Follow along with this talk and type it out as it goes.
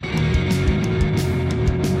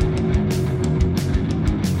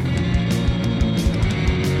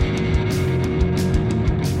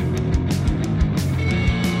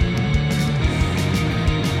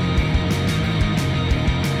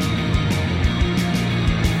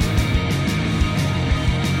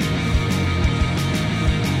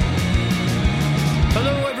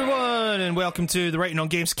welcome to the Writing on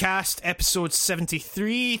Games cast, episode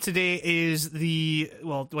 73. Today is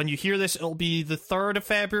when you hear this, it'll be the 3rd of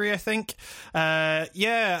February, I think. I'm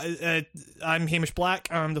Hamish Black.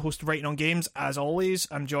 I'm the host of Writing on Games. As always,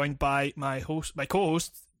 I'm joined by my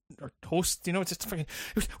co-host, it's just fucking,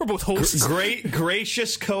 we're both hosts.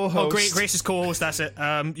 Gracious co-host. Oh, gracious co-host, that's it.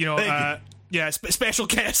 Special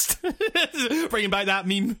guest. Bringing back that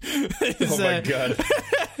meme. Oh my god.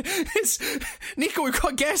 It's Nico, we've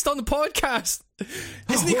got a guest on the podcast.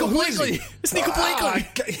 It's Nico Blakely. It's Nico Blakely. I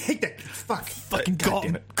hate that. Fucking got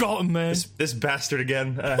him, man. This bastard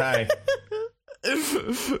again. Hi.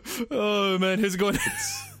 Oh man, how's it going?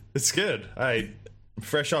 It's good. I'm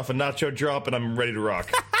fresh off a nacho drop and I'm ready to rock.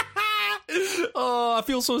 Oh, I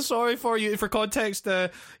feel so sorry for you. For context, we're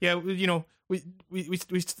a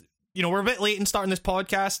bit late in starting this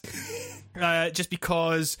podcast, just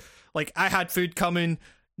because I had food coming.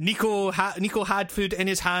 Nico had food in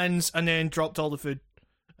his hands and then dropped all the food.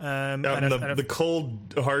 The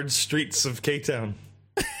cold, hard streets of K-Town.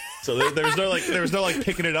 So there was no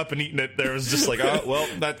picking it up and eating it. There was just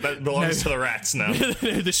that belongs to the rats now.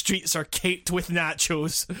 The streets are caked with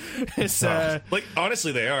nachos. It's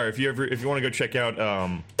honestly, they are. If you want to go check out,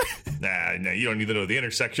 you don't need to know the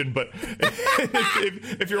intersection. But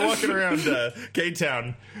if you're walking around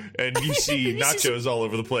K-Town and you see nachos all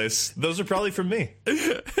over the place, those are probably from me.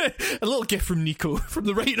 A little gift from Nico from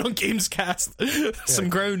the Writing on Games cast. Some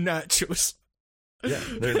ground nachos. Yeah,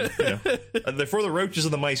 they're for the roaches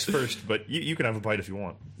and the mice first, but you can have a bite if you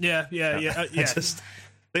want. Yeah. They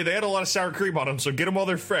had a lot of sour cream on them, so get them while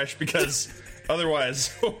they're fresh, because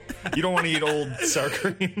otherwise you don't want to eat old sour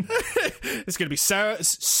cream. It's gonna be sour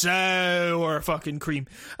fucking cream.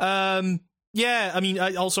 I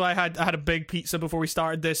had a big pizza before we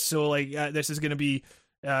started this, so this is gonna be.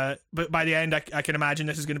 But by the end, I can imagine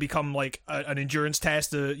this is gonna become an endurance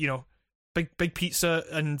test. Big pizza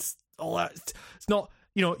and all that. It's not,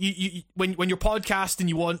 you when you're podcasting,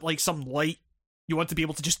 you want something light. You want to be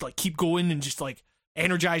able to just keep going and just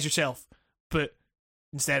energize yourself. But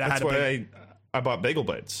instead, I bought Bagel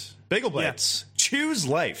Bites. Bagel Bites. Yeah. Choose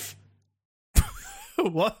life.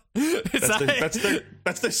 What?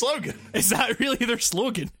 That's their slogan. Is that really their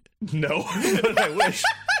slogan? No, but I wish.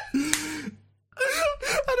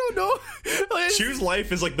 I don't know. Choose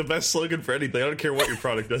life is the best slogan for anything. I don't care what your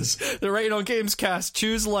product is. The Writing on Games cast.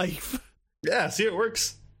 Choose life. Yeah, see, it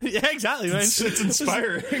works. Yeah, exactly, man. It's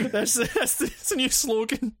inspiring. That's a new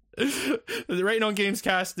slogan. The Writing on Games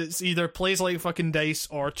cast. It's either plays like fucking dice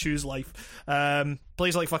or choose life.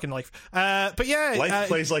 Plays like fucking life. But yeah, life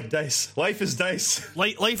plays like dice. Life is dice.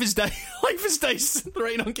 Life is dice. Life is dice. The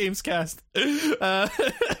Writing on Games cast. But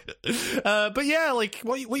yeah,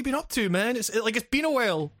 what you been up to, man? It's been a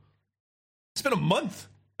while. It's been a month.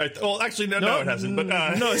 Well, actually, no, it hasn't. But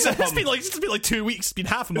no, it's been 2 weeks. It's been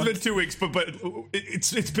half a month. It's been 2 weeks, but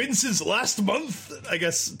it's been since last month, I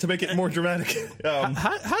guess, to make it more dramatic.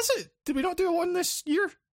 Has it? Did we not do one this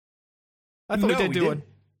year? I thought we did do one.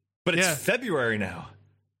 But it's February now.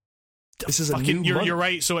 This is a new month. You're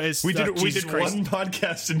right. So it is. We did one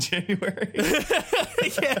podcast in January.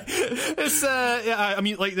 Yeah, it's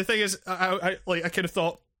the thing is, I kind of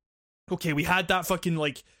thought, okay, we had that fucking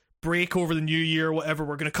break over the new year or whatever.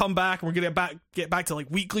 We're gonna come back and we're gonna get back to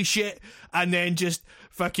weekly shit, and then just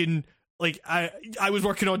fucking I was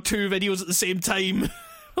working on 2 videos at the same time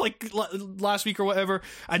last week or whatever,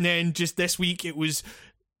 and then just this week it was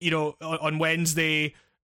on Wednesday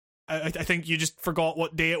I think you just forgot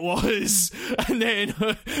what day it was, and then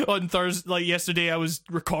on Thursday yesterday I was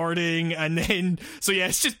recording, and then so yeah,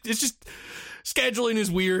 it's just scheduling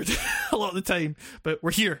is weird a lot of the time, but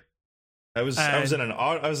we're here. I was in an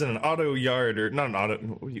auto yard, or not an auto.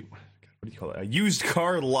 What do you call it? A used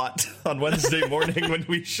car lot on Wednesday morning when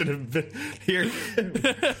we should have been here.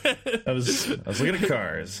 I was looking at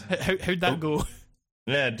cars. How'd that go?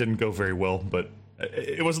 Yeah, it didn't go very well, but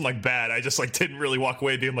it wasn't bad. I just didn't really walk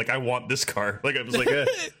away being I want this car. I was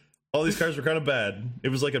all these cars were kind of bad. It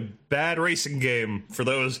was a bad racing game for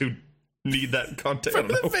those who need that content.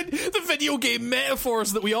 The video game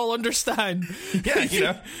metaphors that we all understand.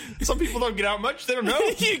 Yeah, some people don't get out much. They don't know.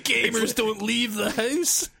 You gamers don't leave the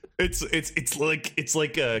house. It's like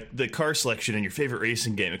the car selection in your favorite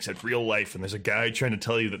racing game, except real life, and there's a guy trying to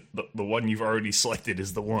tell you that the one you've already selected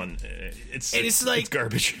is the one. It's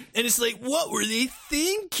garbage. And it's what were they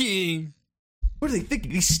thinking? What are they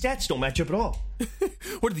thinking? These stats don't match up at all.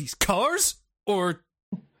 What are these, cars or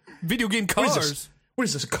video game cars? What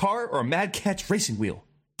is this, a car or a Mad Catz racing wheel?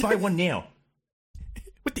 Buy one now.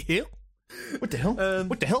 What the hell? What the hell?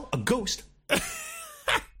 What the hell? A ghost.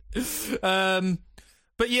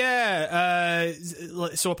 But But yeah,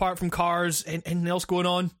 so apart from cars, anything else going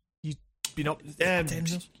on? You been up?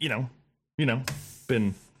 You know,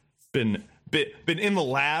 been in the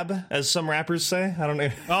lab, as some rappers say. I don't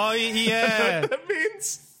know. Oh yeah, what that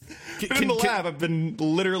means. In the lab, I've been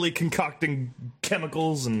literally concocting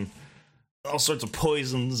chemicals and all sorts of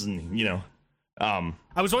poisons, and I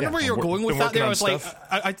was wondering where you were going with that. There, I was like,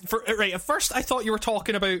 at first I thought you were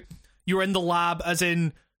talking about you were in the lab, as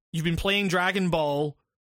in you've been playing Dragon Ball,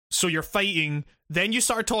 so you're fighting. Then you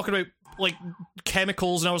started talking about like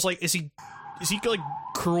chemicals, and I was like, is he like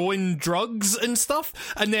growing drugs and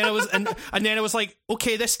stuff? And then I was and then I was like,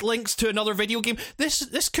 okay, this links to another video game.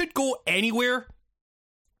 This could go anywhere.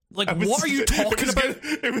 Like, what are you talking about?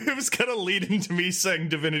 It was kind of leading to me saying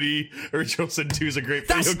Divinity Original Sin 2 is a great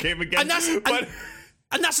video game again. And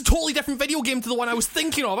that's a totally different video game to the one I was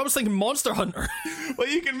thinking of. I was thinking Monster Hunter. Well,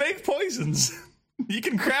 you can make poisons. You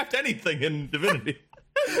can craft anything in Divinity.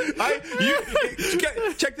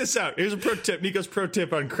 Check this out. Here's a pro tip. Nico's pro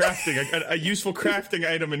tip on crafting. A useful crafting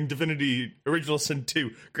item in Divinity Original Sin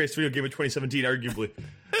 2. Greatest video game of 2017, arguably.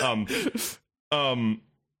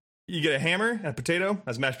 You get a hammer and a potato.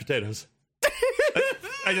 That's mashed potatoes.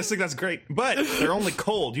 I just think that's great. But they're only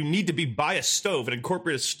cold. You need to be by a stove and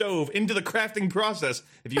incorporate a stove into the crafting process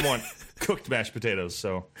if you want cooked mashed potatoes.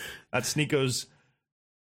 So that's Nico's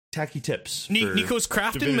tacky tips. Nico's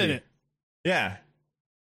crafting Divinity. Minute. Yeah.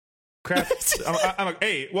 Craft.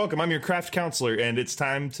 Hey, welcome. I'm your craft counselor, and it's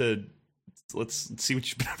time to let's see what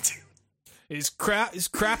you've been up to. It's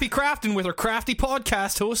crappy crafting with our crafty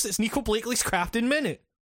podcast host. It's Nico Blakely's Crafting Minute.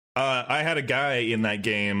 I had a guy in that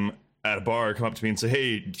game at a bar come up to me and say,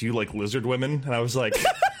 "Hey, do you like lizard women?" And I was like,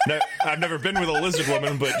 "No, I've never been with a lizard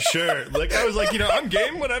woman, but sure." Like, I was like, I'm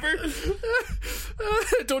game, whatever.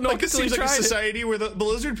 Don't know. Like, it seems like a society where the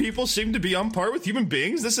lizard people seem to be on par with human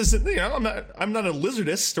beings. This isn't, I'm not a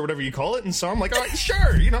lizardist or whatever you call it. And so I'm like, all right, sure,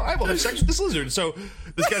 I will have sex with this lizard. So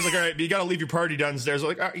this guy's like, all right, but you got to leave your party downstairs. I'm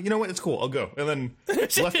like, all right, you know what? It's cool. I'll go. And then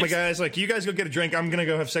left my guys like, you guys go get a drink. I'm gonna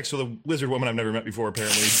go have sex with a lizard woman I've never met before.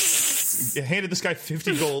 Apparently, handed this guy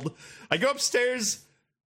 50 gold. I go upstairs.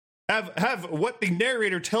 Have what the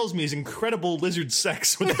narrator tells me is incredible lizard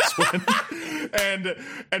sex with this one,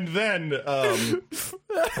 and then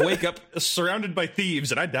wake up surrounded by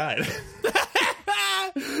thieves, and I died.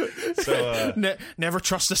 So never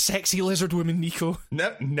trust a sexy lizard woman, Nico.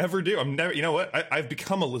 Never do. I'm never. You know what? I've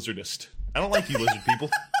become a lizardist. I don't like you, lizard people.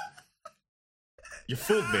 You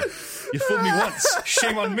fooled me. You fooled me once.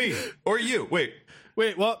 Shame on me or you. Wait,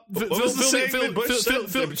 what? What was the saying that Bush said?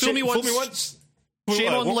 Fool me once.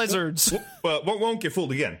 Shame on lizards. Well, won't get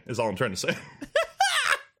fooled again, is all I'm trying to say.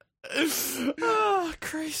 Oh,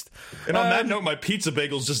 Christ. And on that note, my pizza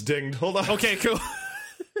bagels just dinged. Hold on. Okay, cool.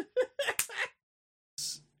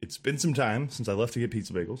 It's been some time since I left to get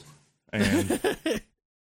pizza bagels. And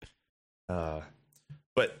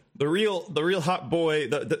but the real hot boy,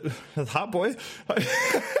 the hot boy,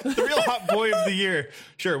 the real hot boy of the year.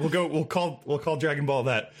 Sure, we'll call Dragon Ball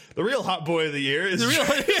that. The real hot boy of the year is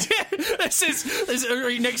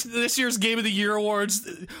this year's Game of the Year awards.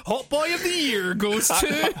 Hot boy of the year goes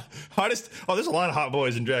to hottest. Oh, there's a lot of hot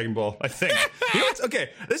boys in Dragon Ball, I think. Okay,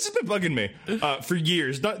 this has been bugging me for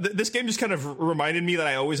years. This game just kind of reminded me that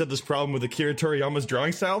I always had this problem with Akira Toriyama's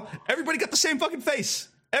drawing style. Everybody got the same fucking face.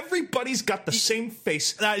 Everybody's got the same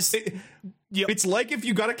face. It's like if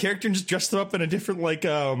you got a character and just dressed them up in a different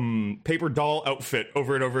paper doll outfit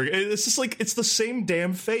over and over again. It's just like it's the same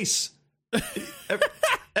damn face.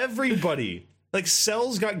 Everybody. Like,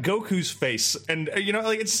 Cell's got Goku's face, and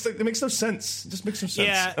it makes no sense. It just makes no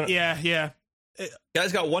sense. Yeah.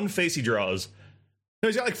 Guy's got one face he draws. No,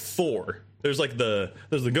 he's got like four. There's the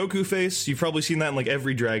Goku face. You've probably seen that in like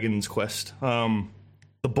every Dragon's Quest. The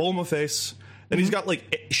Bulma face. Then he's got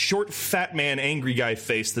like a short, fat man, angry guy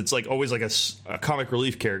face that's like always like a comic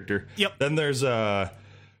relief character. Yep. Then there's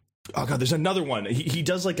there's another one. He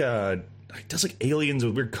does like aliens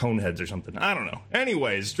with weird cone heads or something. I don't know.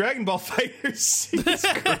 Anyways, Dragon Ball FighterZ is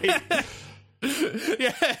great.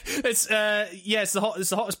 It's the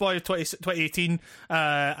hottest boy of 2018,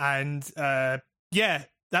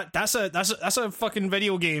 that's a fucking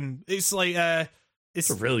video game. It's like it's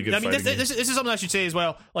a really good. I mean, this is something I should say as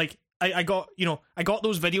well. Like, I got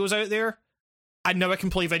those videos out there, and now I can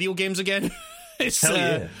play video games again.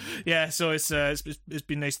 So it's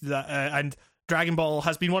been nice to do that. And Dragon Ball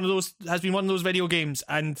has been one of those video games,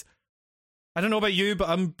 and I don't know about you, but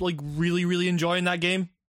I'm like really, really enjoying that game.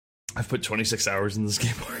 I've put 26 hours in this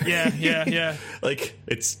game already. Yeah. Like,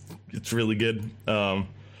 it's really good.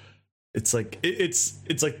 it's like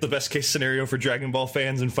it's like the best case scenario for Dragon Ball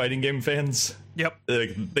fans and fighting game fans. Yep.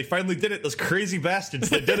 Like, they finally did it. Those crazy bastards.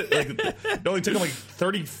 They did it. Like, it only took them like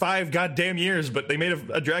 35 goddamn years, but they made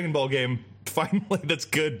a Dragon Ball game finally that's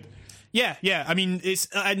good. Yeah. I mean, it's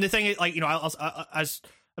and the thing is, like, you know,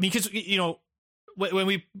 because you know, when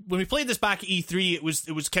we played this back at E3, it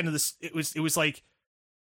was kind of this. It was like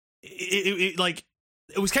it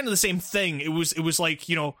was kind of the same thing. It was like,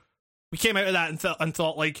 you know, we came out of that and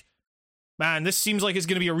thought like, man, this seems like it's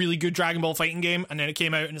going to be a really good Dragon Ball fighting game. And then it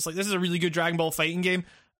came out and it's like, this is a really good Dragon Ball fighting game.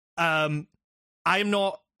 I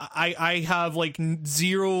have like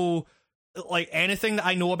zero, like anything that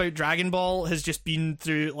I know about Dragon Ball has just been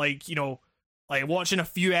through like, you know, like watching a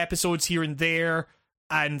few episodes here and there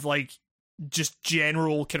and like just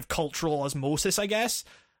general kind of cultural osmosis, I guess.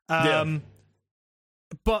 But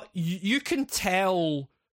you can tell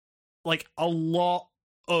like a lot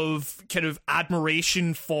of kind of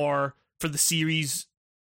admiration for the series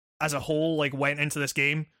as a whole, like, went into this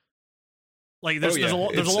game. Like, there's a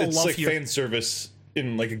lot of love like here. Fan service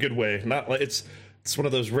in like a good way. Not like it's one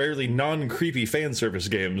of those rarely non-creepy fan service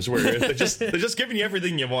games where they're just giving you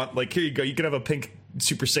everything you want. Like, here you go, you can have a pink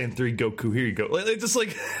Super Saiyan 3 Goku. Here you go. Like, just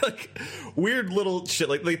like weird little shit.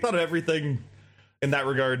 Like, they thought of everything in that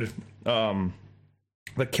regard.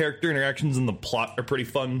 The character interactions and the plot are pretty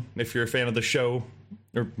fun if you're a fan of the show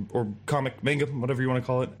or comic, manga, whatever you want to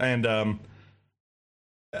call it. And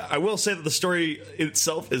I will say that the story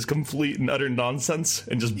itself is complete and utter nonsense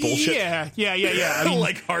and just bullshit. Yeah. I mean,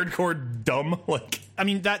 like hardcore dumb. Like, I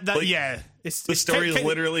mean that like, yeah. The story is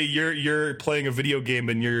literally you're playing a video game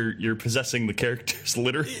and you're possessing the characters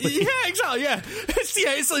literally. Yeah, exactly. Yeah,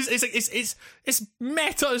 it's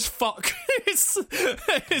meta as fuck. It's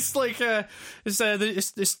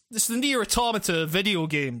the Nier Automata video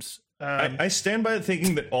games. I stand by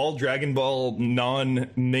thinking that all Dragon Ball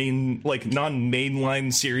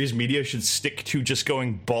non-mainline series media should stick to just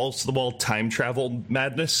going balls to the wall time travel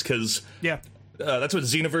madness, because that's what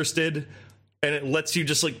Xenoverse did. And it lets you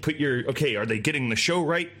just like put your, okay, are they getting the show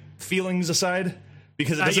right feelings aside?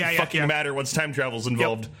 Because it doesn't matter once time travel's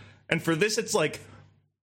involved. Yep. And for this, it's like,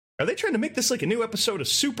 are they trying to make this like a new episode of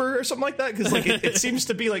Super or something like that? Because like it seems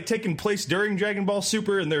to be like taking place during Dragon Ball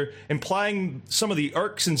Super, and they're implying some of the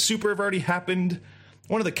arcs in Super have already happened.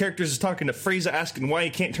 One of the characters is talking to Frieza, asking why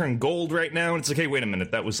he can't turn gold right now, and it's like, hey, wait a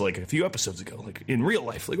minute, that was like a few episodes ago, like in real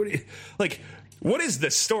life. Like, what is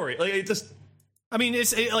this story? Like, it just. I mean,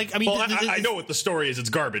 I know what the story is. It's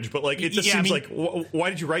garbage, but like, it just seems like, why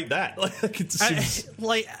did you write that? Like, it seems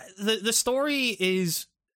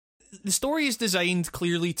the story is designed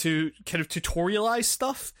clearly to kind of tutorialize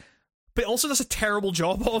stuff, but it also does a terrible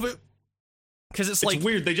job of it. Because it's like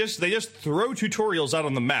weird. They just throw tutorials out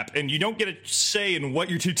on the map, and you don't get a say in what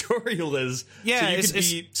your tutorial is. Yeah, so you could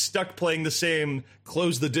be stuck playing the same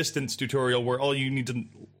close the distance tutorial where all you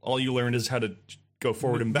learn is how to go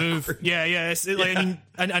forward and backward. Yeah. Like, I mean,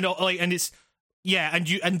 and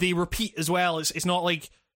they repeat as well. It's not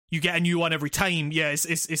like you get a new one every time. Yeah,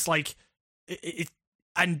 it's like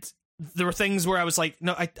and there were things where I was like,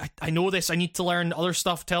 no, I know this. I need to learn other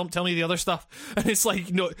stuff. Tell me the other stuff. And it's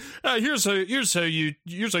like, no, here's how you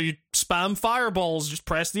spam fireballs. Just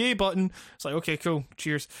press the A button. It's like, okay, cool,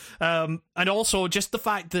 cheers. And also just the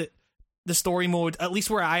fact that the story mode, at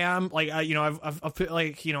least where I am, like, I've put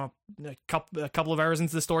like, a couple of hours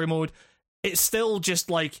into the story mode. It's still just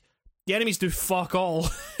like the enemies do fuck all.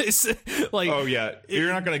 It's like, oh yeah,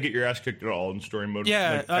 you're not gonna get your ass kicked at all in story mode.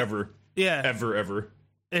 Yeah, like, ever. Yeah, ever.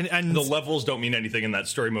 And the levels don't mean anything in that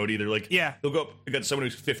story mode either. Like, yeah, they'll go up. You got someone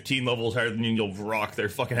who's 15 levels higher than you, and you'll rock their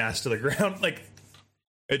fucking ass to the ground. Like,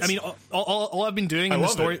 I mean, all I've been doing in the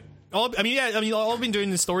story. All I've been doing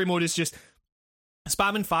in the story mode is just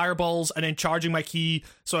spamming fireballs and then charging my ki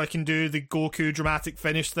so I can do the Goku dramatic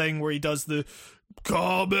finish thing where he does the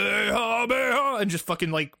Kamehameha and just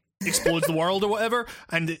fucking like explodes the world or whatever,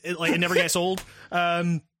 and it never gets old.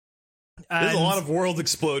 There's a lot of world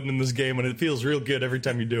exploding in this game, and it feels real good every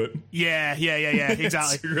time you do it. Yeah,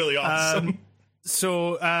 exactly. It's really awesome. It's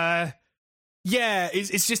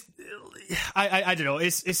just I don't know.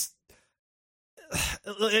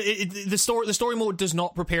 The story mode does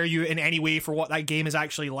not prepare you in any way for what that game is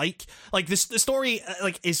actually like. Like the story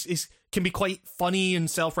is can be quite funny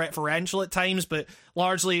and self-referential at times, but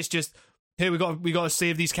largely it's just, hey, we got to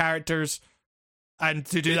save these characters, and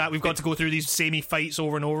to do that we've got to go through these samey fights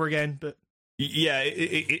over and over again. But yeah,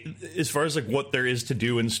 as far as like what there is to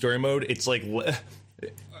do in story mode, it's like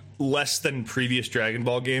less than previous Dragon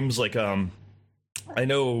Ball games. Like I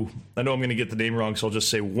know I'm going to get the name wrong, so I'll just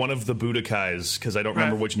say one of the Budokais, because I don't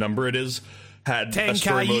remember which number it is, had a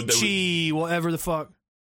story mode that whatever the fuck.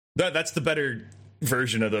 That's the better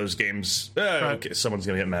version of those games. Right. Okay, someone's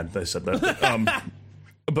gonna get mad that I said that.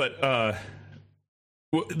 But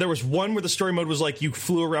there was one where the story mode was like you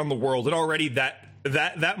flew around the world, and already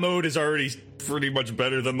that mode is already pretty much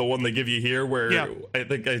better than the one they give you here. Where I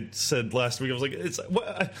think I said last week, I was like,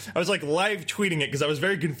 I was like live tweeting it because I was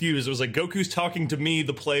very confused. It was like Goku's talking to me,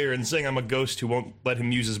 the player, and saying I'm a ghost who won't let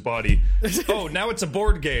him use his body. Oh, now it's a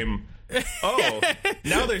board game. Oh,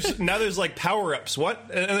 now there's like power ups.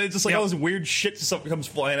 What? And it's just like all this weird shit stuff comes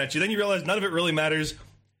flying at you. Then you realize none of it really matters.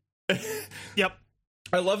 Yep.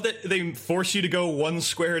 I love that they force you to go one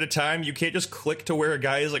square at a time. You can't just click to where a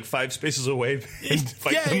guy is like 5 spaces away and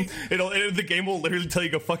fight them. The game will literally tell you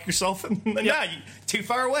go fuck yourself, and then too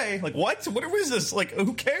far away. Like what? What is this? Like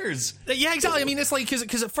who cares? Yeah, exactly. I mean, it's like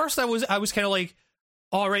because at first I was kind of like,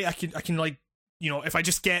 all right, I can like, if I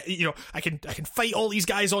just get, I can fight all these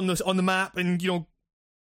guys on the map and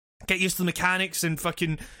get used to the mechanics and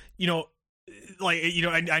fucking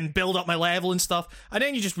and build up my level and stuff, and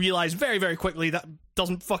then you just realize very, very quickly that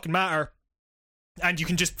doesn't fucking matter, and you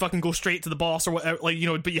can just fucking go straight to the boss or whatever,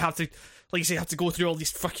 but you have to, like you say, have to go through all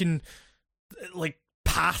these fucking like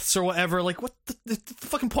paths or whatever. Like what the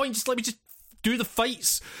fucking point? Just let me just do the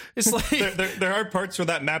fights. It's like there are parts where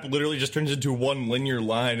that map literally just turns into one linear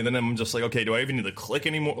line, and then I'm just like, okay, do I even need to click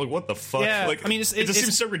anymore? Like what the fuck? Yeah, like I mean, it just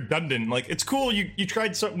seems so redundant. Like it's cool you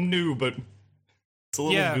tried something new, but it's a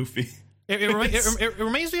little goofy. It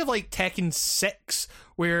reminds me of like Tekken 6,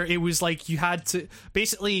 where it was like you had to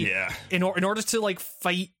basically in order to like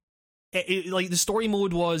fight like the story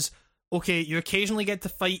mode was, okay, you occasionally get to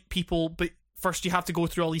fight people, but first you have to go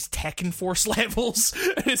through all these Tekken Force levels.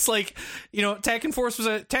 And it's like, Tekken Force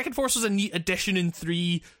was a neat addition in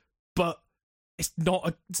 3, but it's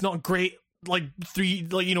not a great like 3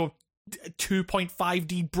 like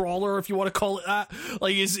 2.5D brawler, if you want to call it that.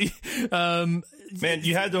 Like man,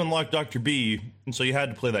 you had to unlock Dr. B, and so you had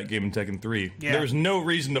to play that game in Tekken 3. Yeah. There was no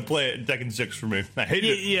reason to play it in Tekken 6 for me. I hated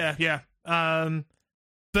it. Yeah.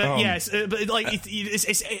 But yes, but like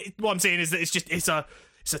it's what I'm saying is that it's a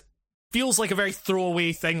feels like a very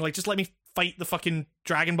throwaway thing. Like just let me fight the fucking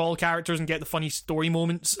Dragon Ball characters and get the funny story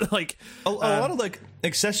moments. Like a lot of like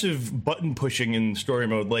excessive button pushing in story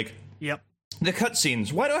mode. Like the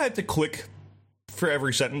cutscenes. Why do I have to click for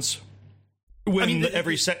every sentence? When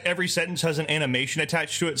every sentence has an animation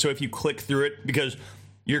attached to it, so if you click through it, because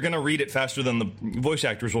you're gonna read it faster than the voice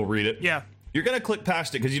actors will read it. Yeah, you're gonna click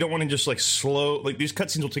past it because you don't want to just like slow. Like these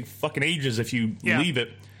cutscenes will take fucking ages if you leave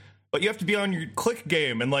it. But you have to be on your click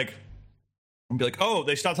game and like be like, oh,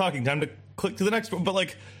 they stopped talking. Time to click to the next one. But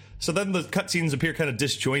like, so then the cutscenes appear kind of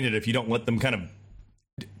disjointed if you don't let them kind of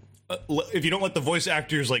if you don't let the voice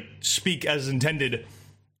actors like speak as intended.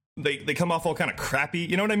 They come off all kind of crappy,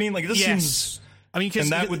 you know what I mean? Like this seems, I mean, and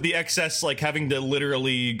that with the excess, like having to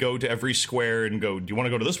literally go to every square and go, do you want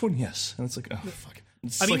to go to this one? Yes, and it's like, oh fuck.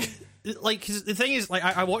 It's like the thing is, like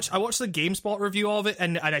I watched the GameSpot review of it,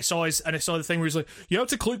 and I saw the thing where he's like, you have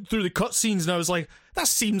to click through the cutscenes, and I was like, that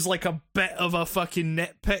seems like a bit of a fucking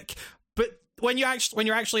nitpick. But when you're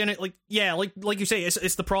actually in it, like you say,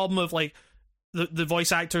 it's the problem of like. The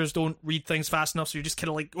voice actors don't read things fast enough, so you're just kind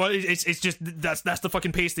of like, well, it's just that's the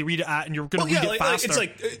fucking pace they read it at, and you're gonna read it faster. It's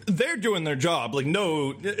like they're doing their job. Like,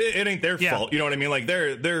 no, it ain't their fault. You know what I mean? Like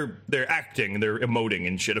they're acting, they're emoting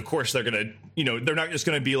and shit. Of course, they're gonna, they're not just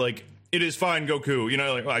gonna be like, it is fine, Goku.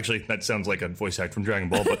 Like, well, actually, that sounds like a voice act from Dragon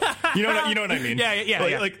Ball, but you know what I mean?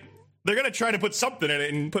 Yeah. Like they're gonna try to put something in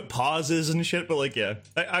it and put pauses and shit, but like,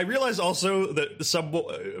 I realize also that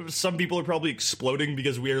some people are probably exploding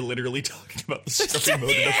because we are literally talking about the story mode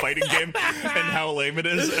of the fighting game and how lame it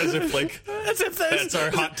is, as if that's our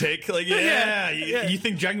hot take. Like, you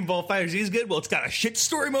think Dragon Ball FighterZ is good? Well, it's got a shit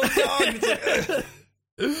story mode, dog. It's like,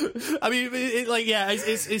 I mean, but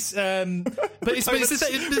it's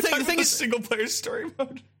the thing is single player story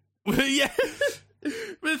mode. Yeah.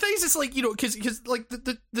 But the thing is, it's like, because like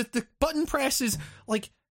the button press is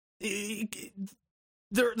like there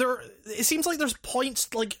it seems like there's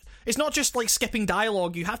points, like it's not just like skipping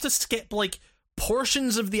dialogue. You have to skip like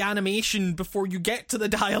portions of the animation before you get to the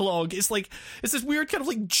dialogue. It's like it's this weird kind of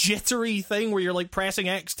like jittery thing where you're like pressing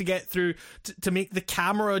X to get through to make the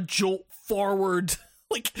camera jolt forward.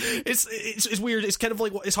 Like it's weird. It's kind of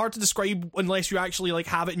like, it's hard to describe unless you actually like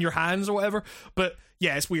have it in your hands or whatever. But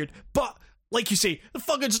yeah, it's weird. But like you say, the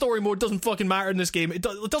fucking story mode doesn't fucking matter in this game. It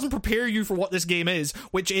doesn't prepare you for what this game is,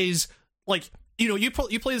 which is like, you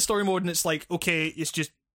play the story mode and it's like, okay, it's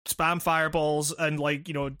just spam fireballs and like,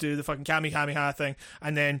 do the fucking Kamehameha thing,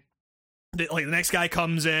 and then the next guy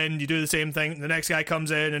comes in, you do the same thing, the next guy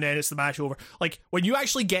comes in, and then it's the match over. Like when you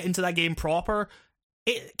actually get into that game proper,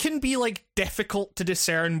 it can be like difficult to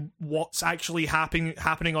discern what's actually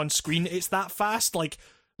happening on screen. It's that fast. Like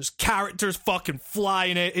there's characters fucking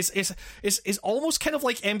flying. It's almost kind of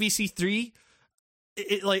like MVC3.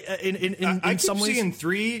 Like in some ways, seeing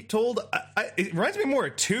 3 told. It reminds me more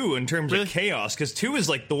of 2 in terms of chaos, because 2 is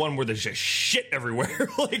like the one where there's just shit everywhere,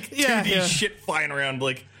 like 2D shit flying around.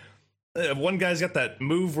 Like one guy's got that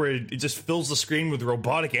move where it just fills the screen with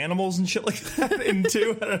robotic animals and shit like that. In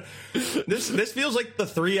 2, this feels like the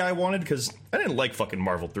 3 I wanted, because I didn't like fucking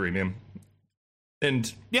Marvel 3, man.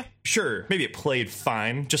 And yeah, sure, maybe it played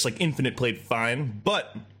fine, just like Infinite played fine,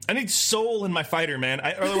 but I need soul in my fighter, man.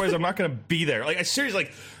 Otherwise, I'm not gonna be there. Like, I seriously,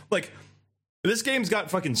 like this game's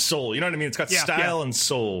got fucking soul. You know what I mean? It's got style and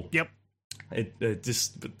soul. Yep. It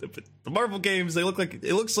just the Marvel games, it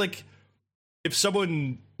looks like if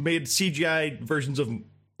someone made CGI versions of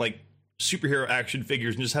like superhero action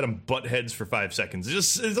figures and just had them butt heads for 5 seconds. It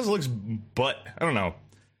doesn't look butt. I don't know.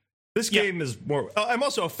 This game is more... I'm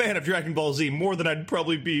also a fan of Dragon Ball Z more than I'd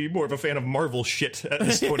probably be more of a fan of Marvel shit at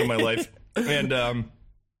this point in my life. And,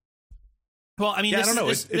 well, I mean, I don't know.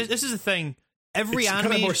 This is the thing. Every anime... It's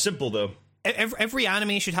kind of more simple, though. Every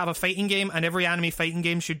anime should have a fighting game, and every anime fighting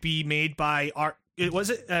game should be made by is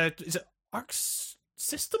it Arc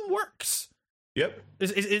System Works? Yep.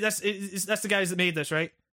 That's the guys that made this,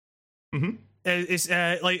 right? Mm-hmm. It's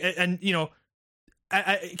like, and you know,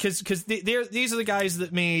 because these are the guys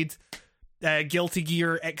that made Guilty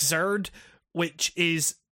Gear Xrd, which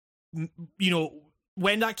is, you know,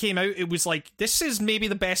 when that came out, it was like, this is maybe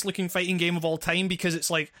the best looking fighting game of all time, because it's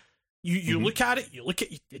like you look at it,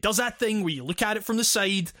 it does that thing where you look at it from the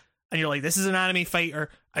side and you're like, this is an anime fighter,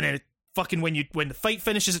 and then fucking when the fight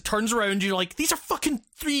finishes, it turns around and you're like, these are fucking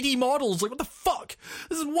 3D models, like what the fuck,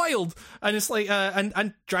 this is wild. And it's like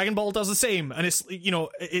and Dragon Ball does the same, and it's, you know,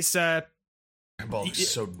 it's Dragon Ball is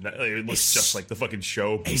so it looks just like the fucking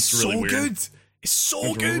show. It's really so weird. Good. It's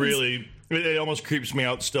so good. Really, it almost creeps me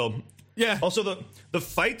out still. Yeah. Also, the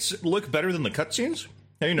fights look better than the cutscenes.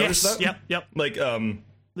 Have you noticed that? Yep. Like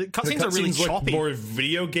the cutscenes are really choppy, more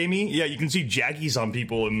video gamey. Yeah, you can see jaggies on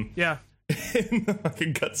people and in the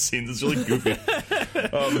fucking cutscenes. It's really goofy.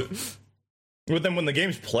 But then when the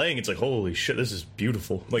game's playing, it's like, holy shit, this is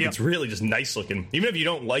beautiful. Like, it's really just nice looking. Even if you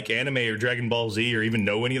don't like anime or Dragon Ball Z or even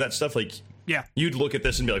know any of that stuff, like, you'd look at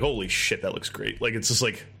this and be like, holy shit, that looks great. Like, it's just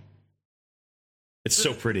like, it's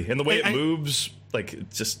so pretty. And the way it moves, like,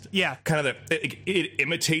 it's just kind of it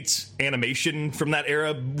imitates animation from that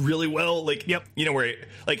era really well. Like, you know, where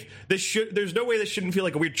there's no way this shouldn't feel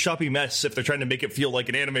like a weird choppy mess if they're trying to make it feel like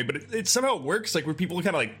an anime, but it somehow works, like, where people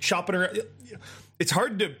kind of like chopping around. It's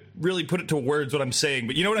hard to really put it to words what I'm saying,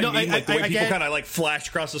 but you know what I mean? Like, the way people kind of like flash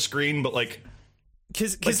across the screen, but like,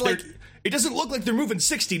 because like it doesn't look like they're moving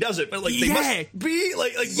 60, does it? But like, they must be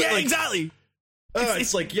like exactly.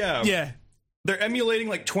 It's like they're emulating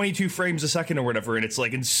like 22 frames a second or whatever, and it's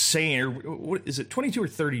like insane. Or what is it, 22 or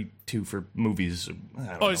 32 for movies?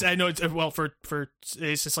 I know it's well for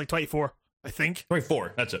it's just like 24, I think.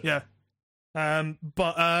 24. That's it. Yeah.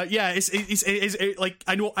 But it's like,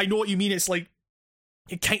 I know what you mean. It's like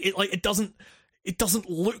it doesn't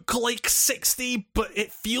look like 60, but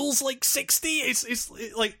it feels like 60. It's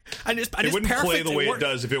like, and it's wouldn't perfect. Play the way it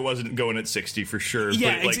does if it wasn't going at 60 for sure.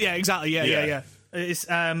 Yeah, but exactly. Yeah. It's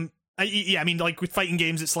I mean, like with fighting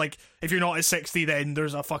games, it's like if you're not at 60, then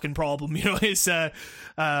there's a fucking problem. You know, it's but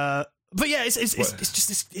yeah, it's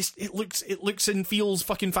just it looks and feels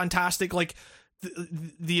fucking fantastic. Like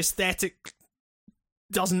the aesthetic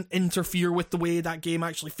doesn't interfere with the way that game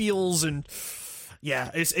actually feels, and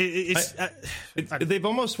they've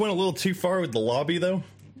almost went a little too far with the lobby though.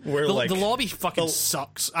 Where the lobby fucking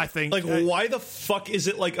sucks, I think. Like, why the fuck is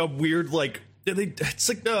it like a weird, like, it's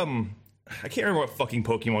like I can't remember what fucking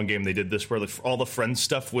Pokemon game they did this, where all the friend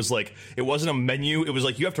stuff was like, it wasn't a menu, it was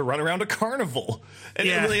like you have to run around a carnival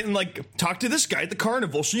and like talk to this guy at the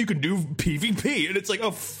carnival so you can do PvP, and it's like,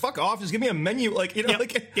 oh, fuck off, just give me a menu, like, you know,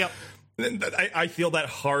 I feel that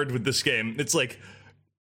hard with this game. It's like,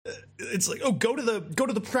 oh, go to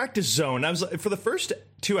the practice zone. I was like, for the first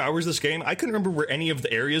 2 hours of this game, I couldn't remember where any of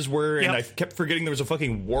the areas were, and I kept forgetting there was a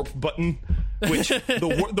fucking warp button. Which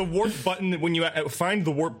the warp button, when you find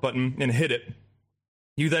the warp button and hit it,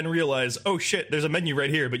 you then realize, oh shit, there's a menu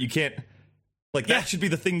right here, but you can't. Like, that should be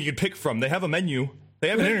the thing you could pick from. They have a menu. They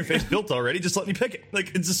have an interface built already. Just let me pick it.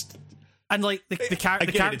 Like, it's just. And like the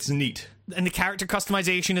character, it's neat. And the character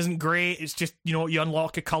customization isn't great. It's just, you know, you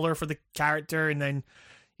unlock a color for the character and then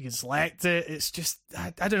you can select it. It's just,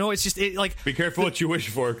 I don't know. It's just like, be careful what you wish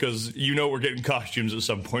for, because you know we're getting costumes at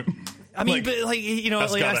some point. I mean, but like, you know,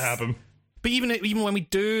 that's like, gotta happen. but even when we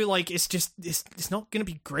do, like, it's just it's not gonna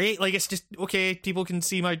be great. Like, it's just okay. People can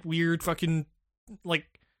see my weird fucking, like,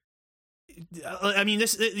 I mean,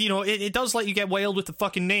 this, you know, it does let you get wild with the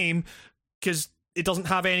fucking name because it doesn't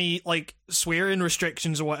have any like swearing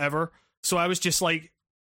restrictions or whatever. So I was just like,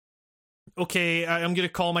 okay, I'm gonna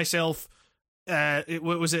call myself. What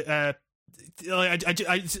was it? I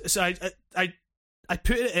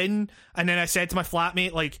put it in, and then I said to my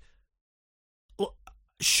flatmate, like,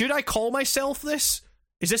 should I call myself this?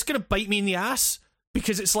 Is this gonna bite me in the ass?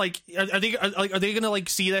 Because it's like, are they gonna like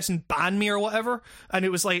see this and ban me or whatever? And it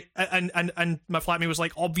was like, and my flatmate was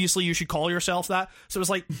like, obviously you should call yourself that. So it was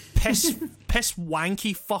like piss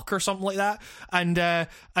wanky fuck or something like that. And I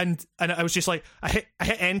was just like, I hit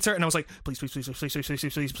enter, and I was like, please, and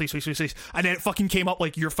then it fucking came up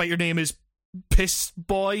like, your fighter name is piss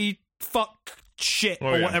boy fuck shit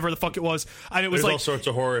or whatever the fuck it was, and it was There's like all sorts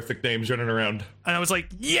of horrific names running around, and I was like,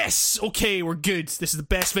 yes, okay, we're good. This is the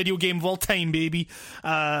best video game of all time, baby.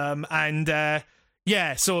 Yeah,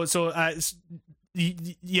 so sort out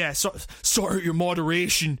your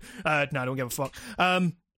moderation. No, I don't give a fuck.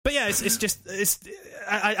 But yeah, it's just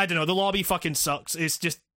I don't know, the lobby fucking sucks. It's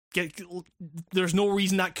just there's no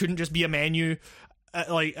reason that couldn't just be a menu.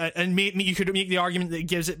 And you could make the argument that it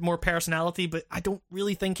gives it more personality, but I don't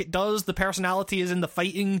really think it does. The personality is in the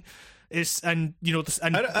fighting, I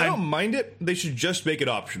don't mind it. They should just make it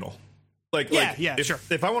optional.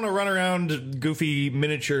 If I want to run around goofy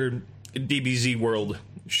miniature DBZ world,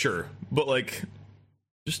 sure, but like,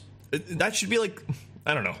 just that should be like,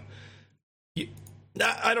 I don't know.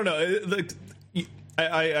 I don't know.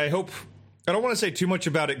 I hope. I don't want to say too much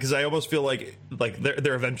about it because I almost feel like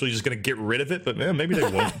they're eventually just going to get rid of it, but maybe they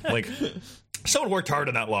won't. Like, someone worked hard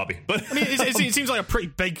in that lobby, but I mean, it seems like a pretty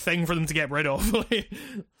big thing for them to get rid of.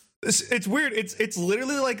 It's weird. It's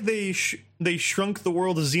literally like they shrunk the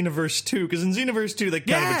world of Xenoverse 2, because in Xenoverse 2 they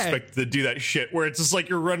kind of expect to do that shit where it's just like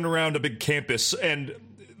you're running around a big campus, and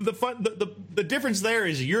the difference there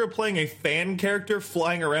is you're playing a fan character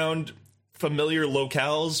flying around familiar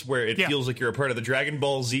locales where it feels like you're a part of the Dragon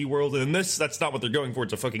Ball Z world, and in this, that's not what they're going for.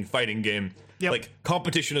 It's a fucking fighting game. Like,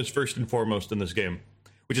 competition is first and foremost in this game,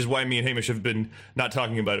 which is why me and Hamish have been not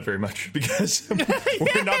talking about it very much, because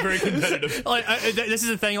we're not very competitive. This is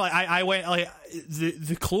the thing, like, I went, like,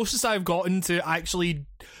 the closest I've gotten to actually,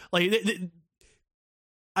 like,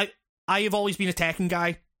 I have always been a Tekken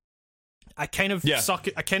guy. I kind of suck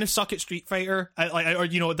at Street Fighter,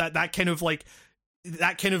 that kind of, like,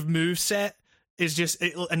 that kind of move set is just,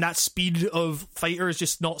 and that speed of fighter is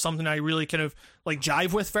just not something I really kind of like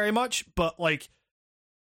jive with very much. But like,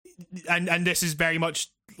 and this is very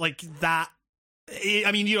much like that.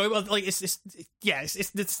 I mean, like it's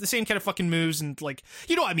the same kind of fucking moves, and like,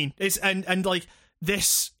 you know what I mean. It's and like,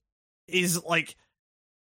 this is like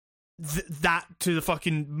that to the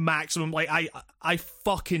fucking maximum. Like, I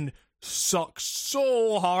fucking suck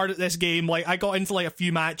so hard at this game. Like, I got into like a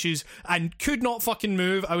few matches and could not fucking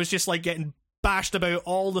move. I was just like getting bashed about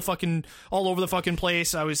all over the fucking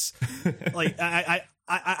place. I was like,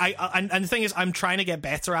 and the thing is, I'm trying to get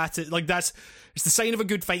better at it. Like, it's the sign of a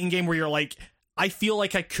good fighting game where you're like, I feel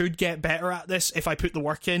like I could get better at this if I put the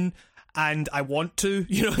work in, and I want to,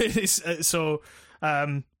 so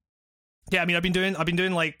yeah, I mean, I've been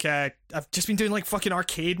doing like I've just been doing like fucking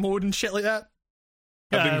arcade mode and shit like that.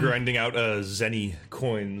 I've been grinding out Zenny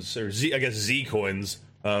coins, or Z coins,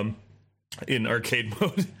 in arcade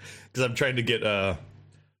mode, because I'm trying to get I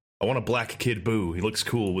want a black Kid Buu. He looks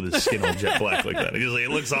cool with his skin all jet black like that.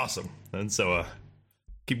 It looks awesome, and so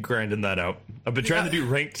keep grinding that out. I've been trying to do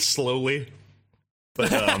ranked slowly,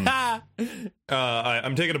 but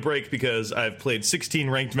I'm taking a break because I've played 16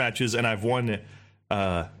 ranked matches and I've won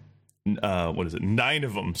 9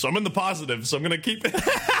 of them, so I'm in the positive, so I'm gonna keep it.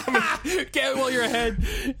 Get it while you're ahead.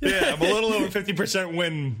 Yeah, I'm a little over 50%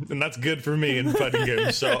 win, and that's good for me in fighting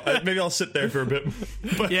games, so maybe I'll sit there for a bit.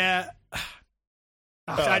 But yeah.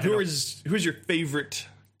 Who's your favorite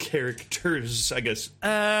characters, I guess?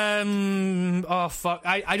 Oh fuck,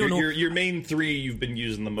 I don't know. Your main 3 you've been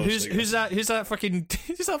using the most. Who's that fucking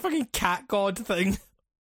cat god thing?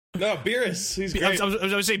 No, Beerus. He's great. I was going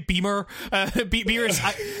to say Beamer. Beerus.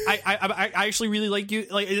 I actually really like you.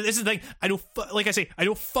 Like, this is the thing. I know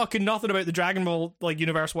fucking nothing about the Dragon Ball like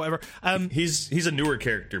universe, whatever. He's a newer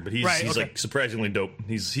character, but he's like surprisingly dope.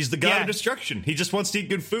 He's the god of destruction. He just wants to eat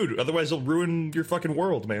good food. Otherwise, he'll ruin your fucking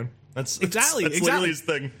world, man. That's literally his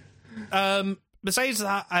thing. Besides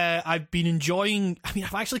that, I've been enjoying. I mean,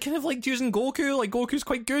 I've actually kind of liked using Goku. Like, Goku's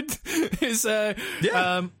quite good.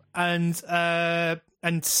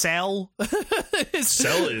 And Cell.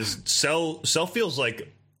 Cell feels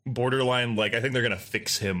like borderline, like, I think they're gonna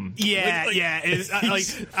fix him. Yeah, like, yeah. he's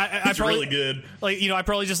I probably, really good. Like, I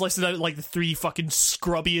probably just listed out like the 3 fucking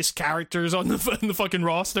scrubbiest characters on the fucking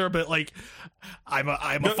roster, but like, I'm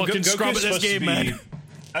a fucking scrub at this game, man.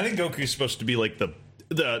 I think Goku's supposed to be like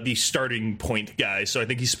the starting point guy, so I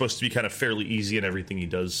think he's supposed to be kind of fairly easy in everything he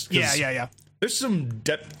does. Yeah. There's some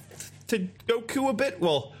depth to Goku a bit.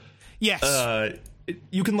 Well, yes.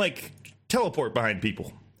 You can like teleport behind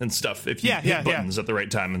people and stuff if you hit buttons at the right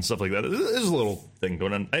time and stuff like that. There's a little thing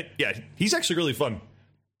going on. He's actually really fun.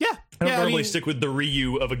 Yeah. I don't normally stick with the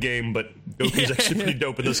Ryu of a game, but Goku's actually pretty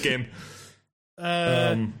dope in this game.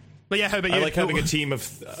 But yeah, how about you? I like having a team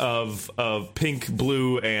of pink,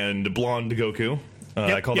 blue, and blonde Goku.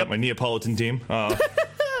 I call that my Neapolitan team.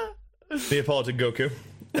 Neapolitan Goku.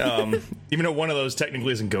 Even though one of those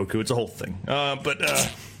technically isn't Goku, it's a whole thing.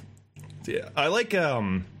 Yeah, I like.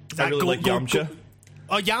 I really like Yamcha.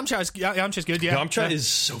 Yamcha's good. Yeah, Yamcha is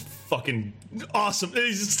so fucking awesome.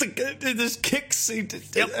 He's just like this kicks.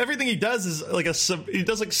 Everything he does is like he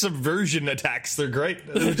does like subversion attacks. They're great.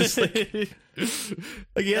 They're just like he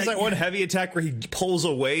has that one heavy attack where he pulls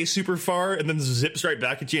away super far and then zips right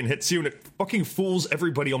back at you and hits you, and it fucking fools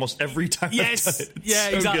everybody almost every time. Yes, I've done it. yeah,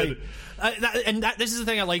 so exactly. Good. This is the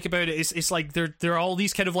thing I like about it. It's like there are all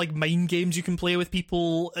these kind of like mind games you can play with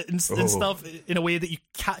people and stuff in a way that you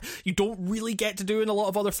don't really get to do in a lot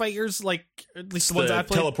of other fighters. Like at least the ones I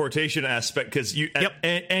play. Teleportation aspect, because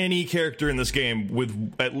any character in this game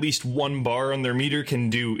with at least 1 bar on their meter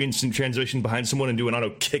can do instant transition behind someone and do an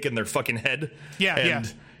auto kick in their fucking head. Yeah.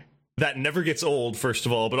 That never gets old, first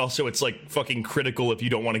of all, but also it's like fucking critical if you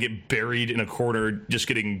don't want to get buried in a corner just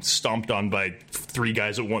getting stomped on by 3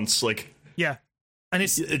 guys at once. Like, yeah. And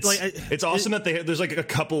it's like it's awesome that there's like a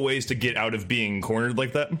couple ways to get out of being cornered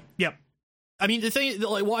like that. Yep. I mean, the thing,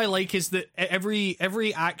 like, what I like is that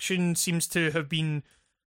every action seems to have been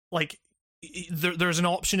like there's an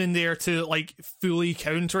option in there to like fully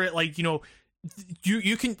counter it. Like, you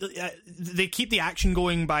can they keep the action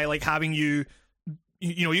going by like having you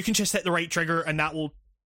can just hit the right trigger and that will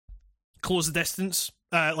close the distance.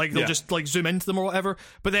 Like they'll just like zoom into them or whatever.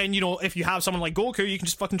 But then if you have someone like Goku, you can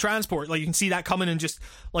just fucking transport. Like you can see that coming and just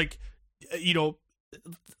like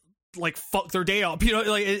like fuck their day up.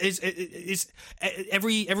 Like it's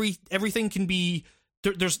everything can be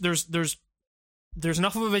there's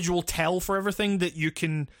enough of a visual tell for everything that you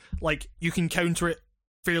can counter it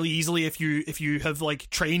fairly easily if you have like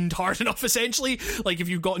trained hard enough, essentially. Like if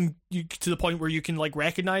you've gotten to the point where you can like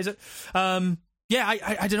recognize it. I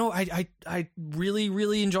don't know, I really,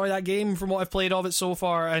 really enjoy that game from what I've played of it so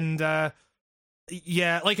far, and like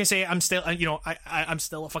I say, I'm still I'm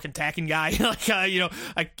still a fucking Tekken guy. Like I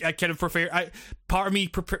kind of prefer, part of me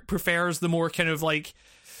prefers the more kind of like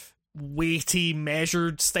weighty,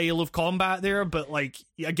 measured style of combat there, but like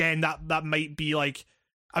again, that might be like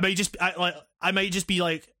I might just be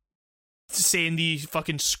like saying the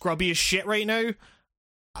fucking scrubbiest shit right now.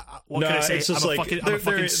 What can I say? It's just I'm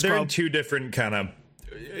they're in 2 different kind of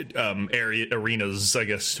arenas, I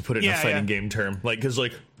guess, to put it in a fighting game term. Like, because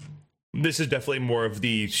like this is definitely more of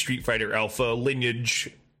the Street Fighter Alpha lineage,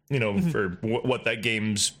 for what that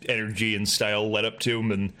game's energy and style led up to,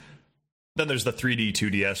 and then there's the 3D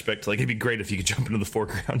 2D aspect. Like, it'd be great if you could jump into the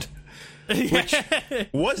foreground. Which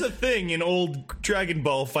was a thing in old Dragon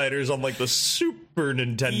Ball fighters on like the Super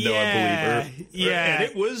Nintendo, I believe. And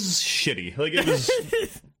it was shitty. Like, it was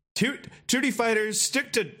 2D fighters.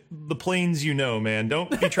 Stick to the planes, man. Don't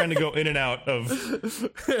be trying to go in and out of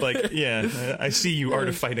like, I see you, art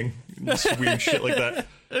of fighting. It's weird shit like that.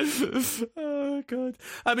 Oh god.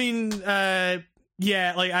 I mean, like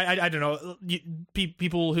I don't know.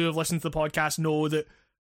 People who have listened to the podcast know that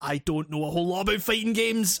I don't know a whole lot about fighting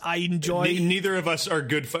games. I enjoy. Neither of us are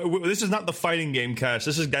good. This is not the fighting game cast.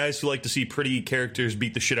 This is guys who like to see pretty characters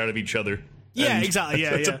beat the shit out of each other. Yeah, exactly.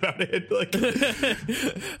 Yeah, that's about it. Like,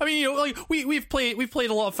 I mean, like we've played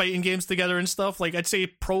a lot of fighting games together and stuff. Like, I'd say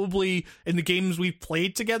probably in the games we've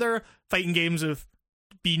played together, fighting games have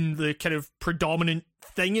been the kind of predominant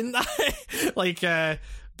thing in that.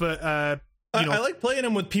 I like playing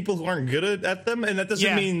them with people who aren't good at them, and that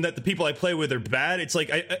doesn't mean that the people I play with are bad. It's like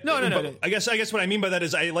no. I guess what I mean by that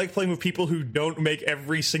is I like playing with people who don't make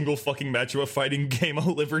every single fucking match of a fighting game a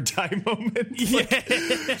live or die moment.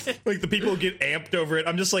 Like the people who get amped over it.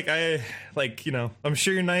 I'm just like I'm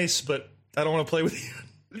sure you're nice, but I don't want to play with you.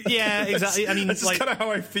 Yeah, exactly. I mean, that's like, kind of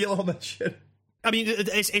how I feel on that shit. I mean,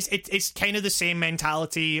 it's kind of the same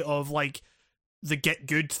mentality of like the get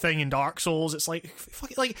good thing in Dark Souls. It's like,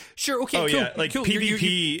 fuck it, like, sure, okay, oh cool, yeah, like cool.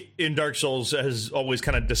 PvP in Dark Souls has always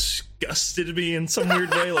kind of disgusted me in some weird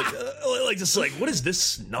way. Like just like, what is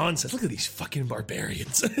this nonsense? Look at these fucking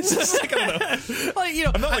barbarians. It's just like, I don't know. Like, you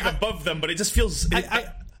know, I'm not like above them, but it just feels.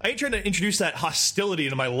 I ain't trying to introduce that hostility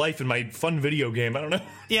into my life in my fun video game. I don't know.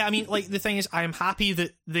 Yeah, I mean, like, the thing is, I am happy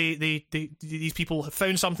that these people have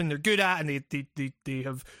found something they're good at, and they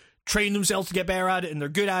have trained themselves to get better at it, and they're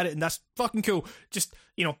good at it, and that's fucking cool. Just,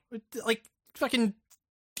 you know, like, fucking,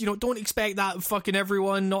 you know, don't expect that of fucking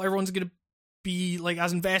everyone. Not everyone's gonna be like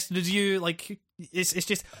as invested as you. Like, it's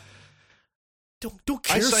just don't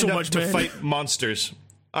care so much to man. fight monsters.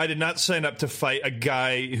 I did not sign up to fight a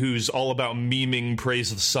guy who's all about memeing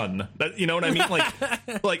Praise of the Sun. That, you know what I mean?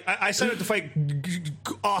 Like, I signed up to fight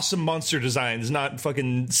awesome monster designs, not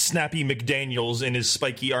fucking Snappy McDaniels in his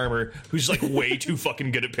spiky armor, who's like way too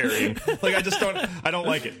fucking good at parrying. Like, I don't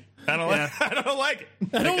like it. I don't like it.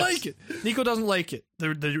 I don't like it. Nico doesn't like it.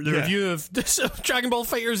 The review of Dragon Ball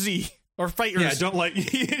Fighter Z. Or Fighters. Yeah, I don't like.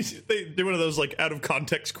 They do one of those like out of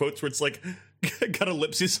context quotes where it's like got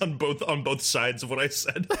ellipses on both sides of what I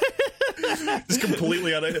said. Just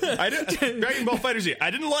completely out of. Dragon Ball Fighter Z.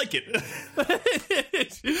 I didn't like it.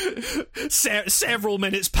 Several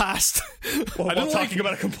minutes passed while talking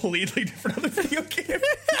about a completely different other video game.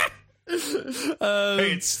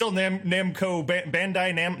 Hey, it's still Namco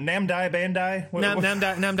Bandai Namdai Bandai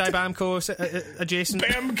Namdai Bamco adjacent.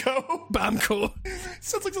 Bamco.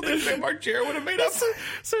 Sounds like something that Mark Jarrett would have made up. So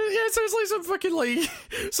yeah, it sounds like some fucking like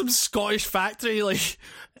some Scottish factory. Like,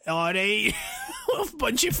 alright, a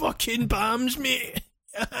bunch of fucking BAMs, mate.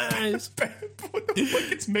 What the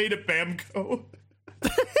fuck? It's made at Bamco.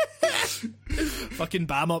 Fucking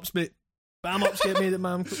BAM ups, mate. BAM ups get made at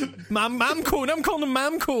Mamco. Mamco. I'm calling them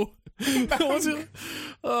Mamco.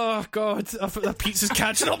 Oh god, that pizza's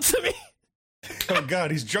catching up to me. Oh god,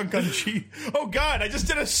 he's drunk on cheese. Oh god, I just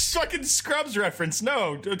did a fucking Scrubs reference.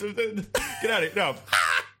 No, get out of here. No.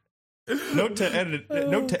 Note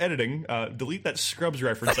to editing. Delete that Scrubs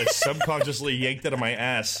reference. I subconsciously yanked it out of my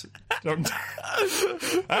ass. Don't.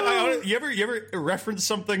 You ever reference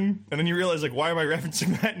something and then you realize like, why am I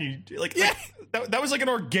referencing that? And you like, yeah. That was like an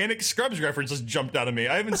organic Scrubs reference just jumped out of me.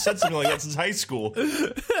 I haven't said something like that since high school.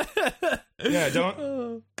 Yeah,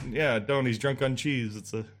 don't. Yeah, don't. He's drunk on cheese.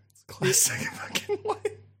 It's a classic fucking line.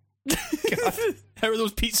 God. How are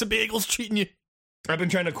those pizza bagels treating you? I've been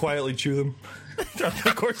trying to quietly chew them throughout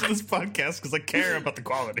the course of this podcast because I care about the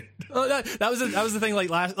quality. That was the thing. Like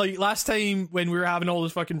last time when we were having all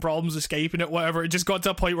those fucking problems escaping it, whatever. It just got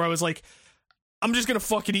to a point where I was like, I'm just gonna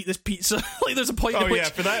fucking eat this pizza. Like, there's a point. Oh yeah,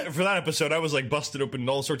 for that episode, I was like busted open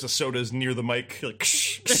all sorts of sodas near the mic. Like,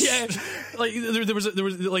 yeah, like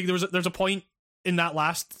there's a point in that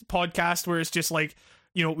last podcast where it's just like,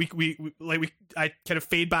 you know, I kind of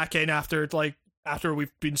fade back in after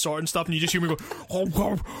we've been sorting stuff, and you just hear me go,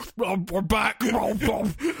 oh, we're back.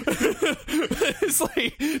 It's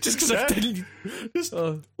like, just because I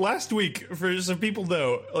didn't. Last week, for some people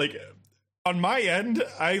though, like on my end,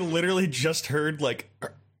 I literally just heard like,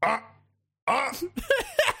 like I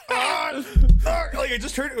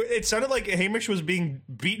just heard it sounded like Hamish was being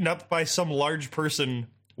beaten up by some large person,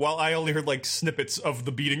 while I only heard like snippets of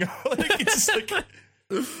the beating. Like, it's just like, I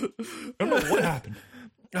don't know what happened.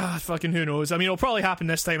 Fucking who knows? I mean, it'll probably happen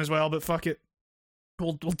this time as well, but fuck it.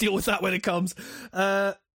 We'll deal with that when it comes.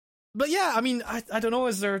 But yeah, I mean, I don't know.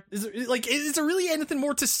 Is there really anything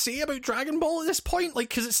more to say about Dragon Ball at this point? Like,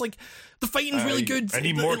 because it's like the fighting's really good. I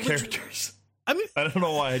need more characters. I mean, I don't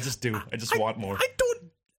know why. I just do. I just want more.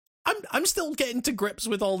 I'm still getting to grips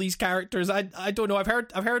with all these characters. I don't know. I've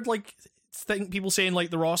heard like people saying like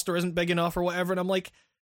the roster isn't big enough or whatever, and I'm like,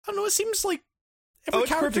 I don't know. It seems like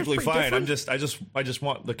it's perfectly fine. Different. I just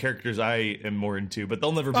want the characters I am more into, but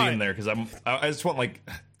they'll never be in there because I just want like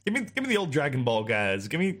give me the old Dragon Ball guys.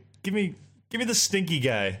 Give me the stinky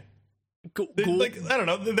guy. Cool. Like, I don't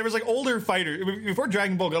know. There was like older fighters before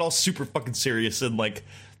Dragon Ball got all super fucking serious and like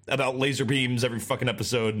about laser beams every fucking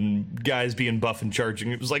episode and guys being buff and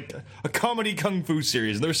charging. It was like a comedy kung fu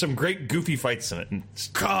series, and there were some great goofy fights in it. And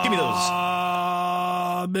give me those.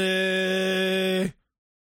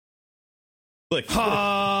 Like,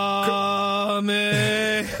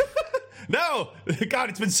 no, God,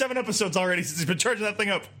 it's been 7 episodes already since he's been charging that thing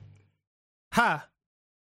up.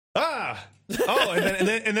 Oh, and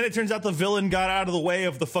then it turns out the villain got out of the way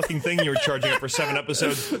of the fucking thing you were charging up for 7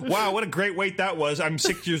 episodes. Wow, what a great wait that was. I'm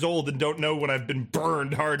 6 years old and don't know when I've been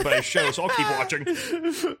burned hard by a show, so I'll keep watching.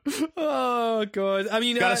 Oh, God. I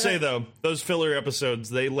mean, gotta say, though, those filler episodes,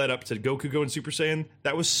 they led up to Goku going Super Saiyan.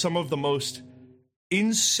 That was some of the most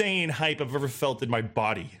insane hype I've ever felt in my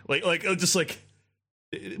body. Like just like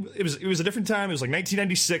it was a different time. It was like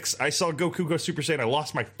 1996. I saw Goku go Super Saiyan. I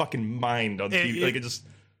lost my fucking mind on TV. Like, it just.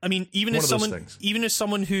 I mean, even as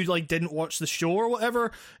someone who like didn't watch the show or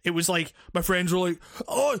whatever, it was like my friends were like,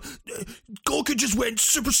 "Oh, Goku just went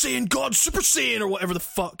Super Saiyan God, Super Saiyan," or whatever the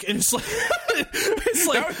fuck, and it's like,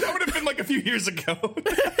 that would have been like a few years ago.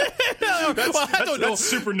 I don't know. That's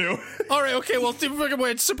super new. All right, okay, well, fucking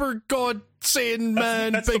went Super God Saiyan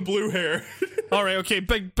Man. That's the blue hair. All right, okay,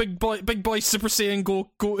 big boy Super Saiyan go.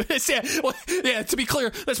 Yeah, to be clear,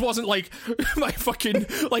 this wasn't like my fucking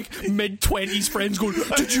like mid-20s friends going,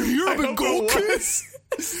 "Did you hear about Goku?"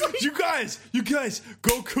 You guys,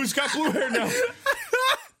 Goku's got blue hair now.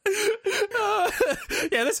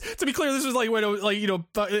 Yeah, to be clear, this was like when I was like,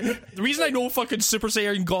 the reason I know fucking Super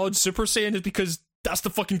Saiyan God Super Saiyan is because that's the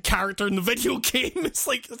fucking character in the video game. It's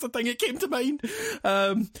like, that's the thing that came to mind.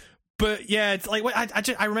 But yeah, it's like,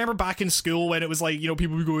 I remember back in school when it was like,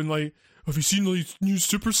 people were going like, "Have you seen the new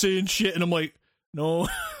Super Saiyan shit?" And I'm like, "No."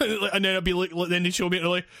 And then I'd be like, then they show me and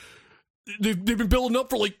they're like, they've been building up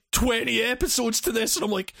for like 20 episodes to this, and I'm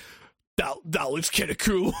like, that looks kind of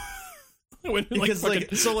cool. When, because like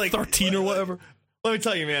 13 or whatever. Let me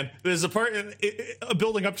tell you, man, there's a part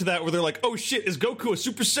building up to that where they're like, "Oh shit, is Goku a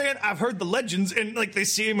Super Saiyan? I've heard the legends," and like they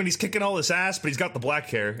see him and he's kicking all this ass, but he's got the black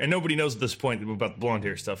hair, and nobody knows at this point about the blonde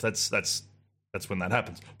hair stuff. That's when that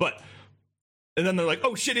happens. And then they're like,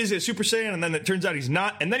 "Oh shit, is it a Super Saiyan?" And then it turns out he's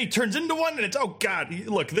not, and then he turns into one, and it's, oh god,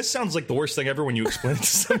 look, this sounds like the worst thing ever when you explain it to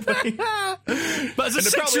somebody. But as a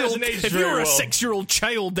 6-year-old, if you were a 6-year-old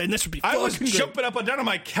child, then this would be. I was jumping up and down on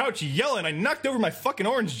my couch yelling. I knocked over my fucking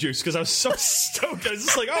orange juice because I was so stoked. I was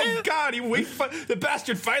just like, "Oh god, the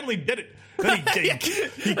bastard finally did it." Then he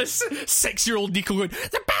 6-year-old Nico going,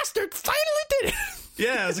 "The bastard finally did it."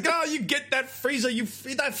 Yeah, I was like, "Oh, you get that, Frieza, you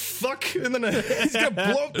that fuck," and then he's gonna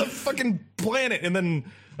blow up the fucking planet, and then,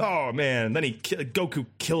 oh man, then Goku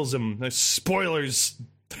kills him. Spoilers.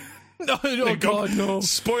 No, God, no.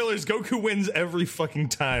 Spoilers, Goku wins every fucking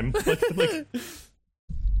time. That's the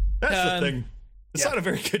thing. It's not a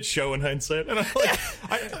very good show in hindsight, and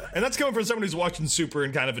and that's coming from someone who's watching Super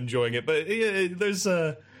and kind of enjoying it, but there's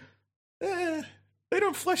they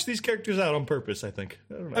don't flesh these characters out on purpose, I think.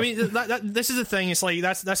 I don't know. I mean, this is the thing. It's like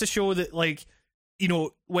that's a show that, like,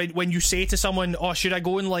 when you say to someone, "Oh, should I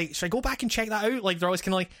go back and check that out?" Like, they're always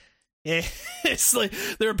kind of like, "Yeah." It's like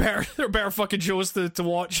there are better fucking shows to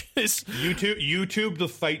watch. It's YouTube the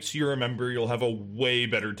fights you remember. You'll have a way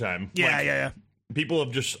better time. Yeah. People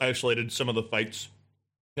have just isolated some of the fights.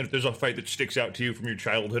 And if there's a fight that sticks out to you from your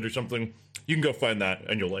childhood or something, you can go find that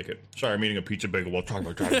and you'll like it. Sorry, I'm eating a pizza bagel while talking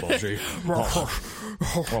about Dragon Ball Z.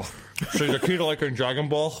 So the key to liking Dragon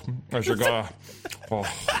Ball is you gotta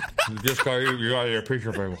you gotta eat a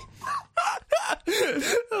pizza bagel.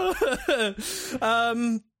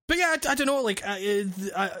 But yeah, I don't know. Like,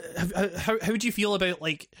 how do you feel about,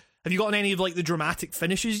 like, have you gotten any of like the dramatic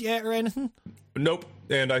finishes yet or anything? Nope.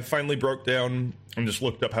 And I finally broke down and just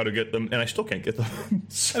looked up how to get them, and I still can't get them.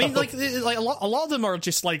 So. I mean, like a lot of them are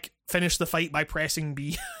just like finish the fight by pressing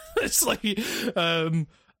B. It's like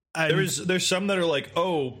there's some that are like,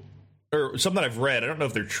 oh, or some that I've read. I don't know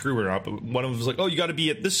if they're true or not, but one of them was like, oh, you got to be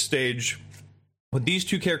at this stage with these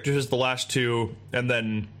two characters as the last two, and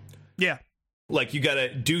then yeah, like you got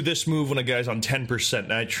to do this move when a guy's on 10%.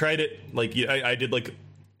 And I tried it, like I did like.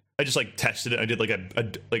 I just like tested it. I did like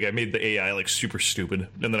I made the AI like super stupid,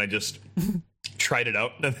 and then I just tried it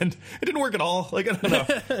out, and then it didn't work at all. Like, I don't know.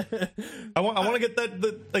 I want to get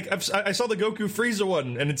that. I saw the Goku Frieza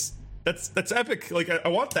one, and that's epic. Like I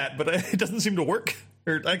want that, but it doesn't seem to work,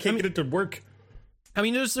 or I can't get it to work. I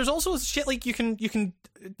mean, there's also shit like you can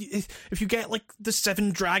if you get like the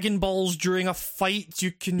 7 Dragon Balls during a fight,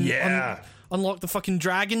 you can unlock the fucking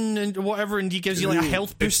dragon and whatever, and he gives you like a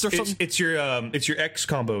health boost or something. It's your X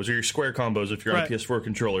combos or your square combos if you're on a PS4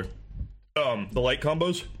 controller. The light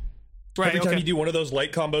combos. Right. Every time you do one of those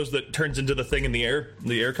light combos that turns into the thing in the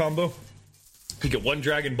air combo, you get 1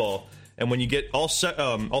 Dragon Ball, and when you get all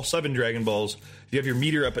 7 Dragon Balls, you have your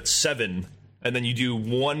meter up at 7, and then you do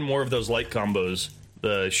one more of those light combos.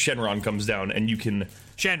 The Shenron comes down, and you can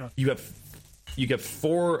You have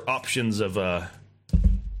 4 options of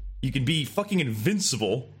you can be fucking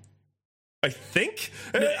invincible, I think.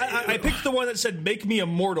 I picked the one that said make me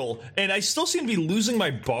immortal, and I still seem to be losing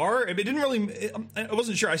my bar. I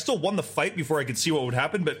wasn't sure. I still won the fight before I could see what would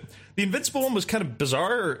happen, but the invincible one was kind of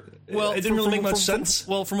bizarre. Well, it didn't really make much sense.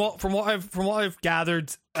 From what I've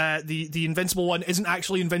gathered, the invincible one isn't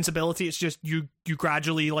actually invincibility. It's just you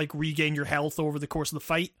gradually like regain your health over the course of the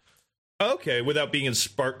fight. Okay, without being as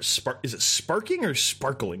is it sparking or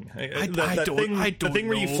sparkling? I don't the thing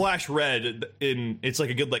where you know. flash red it's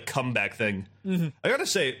like a good like comeback thing. I gotta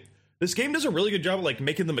say, this game does a really good job of like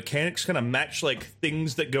making the mechanics kind of match like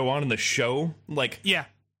things that go on in the show. Like, Yeah.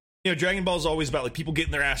 you know, Dragon Ball is always about like people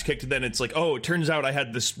getting their ass kicked, and then it's like, oh, it turns out I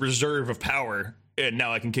had this reserve of power, and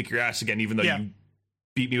now I can kick your ass again, even though you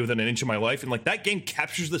beat me within an inch of my life. And like that game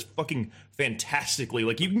captures this fucking fantastically.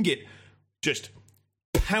 Like you can get just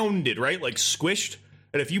pounded, right? Like squished,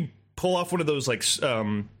 and if you pull off one of those like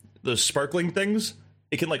those sparkling things,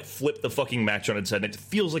 it can like flip the fucking match on its head, and it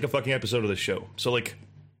feels like a fucking episode of the show. So like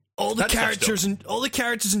All the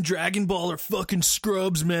characters in Dragon Ball are fucking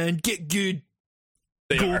scrubs, man. Get good,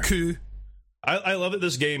 Goku. I love that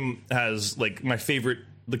this game has like my favorite.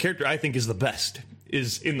 The character I think is the best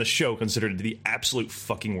is in the show considered the absolute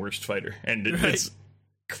fucking worst fighter, and it's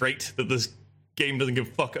great that this game doesn't give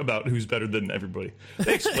a fuck about who's better than everybody.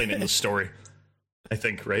 They explain it in the story, I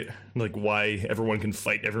think, right? Like why everyone can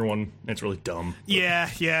fight everyone. It's really dumb.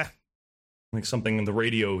 Yeah. Like something in the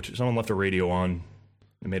radio. Someone left a radio on.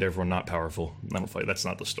 It made everyone not powerful. I don't fight. That's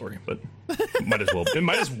not the story, but it might as well. It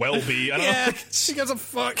might as well be. I don't know. She gives a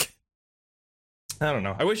fuck. I don't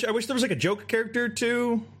know. I wish there was like a joke character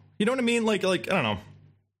too. You know what I mean? Like I don't know.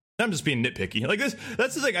 I'm just being nitpicky. Like this.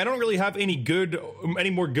 That's the thing. I don't really have any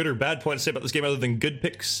more good or bad points to say about this game other than good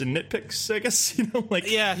picks and nitpicks. I guess you know. Like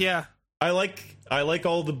Yeah. I like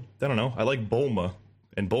all the. I don't know. I like Bulma,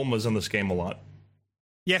 and Bulma's in this game a lot.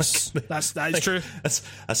 Yes, that is true.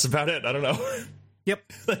 That's about it. I don't know.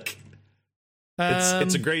 Yep. Like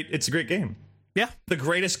it's a great game. Yeah. The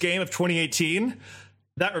greatest game of 2018.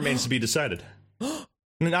 That remains to be decided.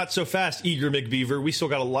 Not so fast, Eager McBeaver. We still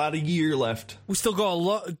got a lot of year left. We still got a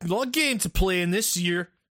lot of game to play in this year.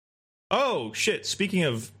 Oh shit! Speaking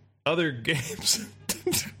of other games,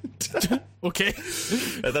 Okay.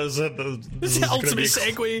 that was The ultimate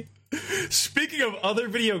segue. Speaking of other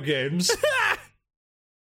video games,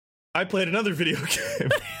 I played another video game.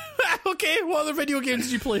 Okay, what other video games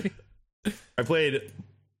did you play? I played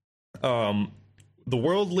The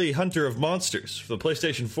Worldly Hunter of Monsters for the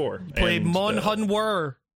PlayStation 4. Played Mon Hun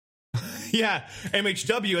Wur. Yeah,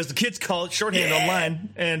 MHW, as the kids call it, shorthand online,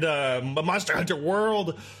 and Monster Hunter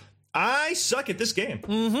World. I suck at this game.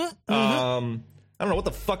 I don't know what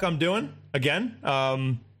the fuck I'm doing again.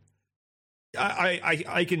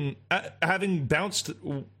 I can, having bounced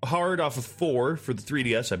hard off of 4 for the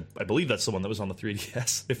 3DS. I believe that's the one that was on the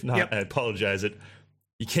 3DS. If not, I apologize.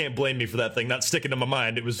 You can't blame me for that thing not sticking to my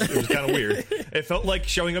mind. It was kind of weird. It felt like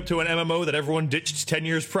showing up to an MMO that everyone ditched 10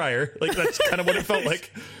 years prior. Like that's kind of what it felt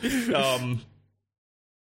like.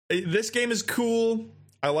 This game is cool.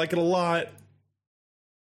 I like it a lot.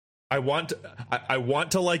 I want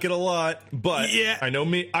to like it a lot, but I know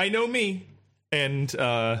me, and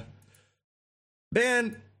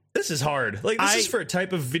man, this is hard. Like this is for a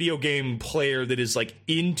type of video game player that is like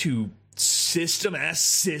into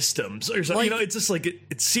systems or something. Like, you know, it's just like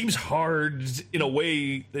it seems hard in a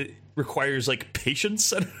way that requires like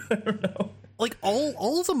patience. I don't know. Like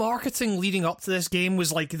all of the marketing leading up to this game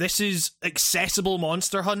was like, this is accessible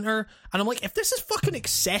Monster Hunter, and I'm like, if this is fucking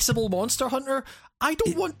accessible Monster Hunter, I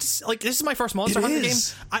don't want to, like, this is my first Monster Hunter game.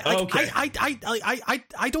 I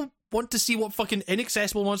don't want to see what fucking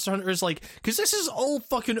inaccessible Monster Hunter is like, because this is all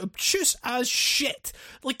fucking obtuse as shit.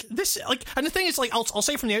 Like this, like, and the thing is, like, I'll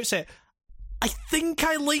say from the outset, I think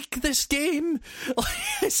I like this game.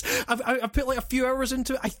 I've put like a few hours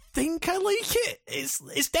into it. I think I like it.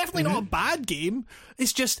 It's definitely not a bad game.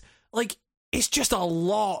 It's just like, it's just a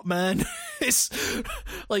lot, man. It's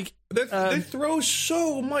like they throw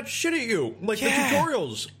so much shit at you, like the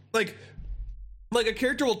tutorials. Like a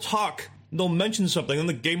character will talk, they'll mention something, and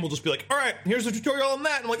the game will just be like, "All right, here's the tutorial on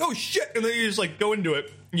that." And I'm like, "Oh shit!" And then you just like go into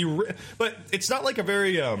it. But it's not like a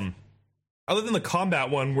very other than the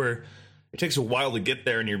combat one where it takes a while to get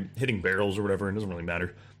there and you're hitting barrels or whatever. It doesn't really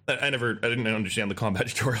matter. I didn't understand the combat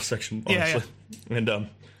tutorial section, honestly. Yeah. And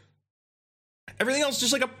everything else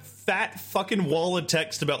just like a fat fucking wall of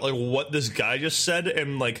text about like what this guy just said,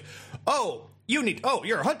 and like, you're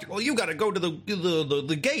a hunter. Well, you got to go to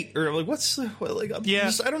the gate, or like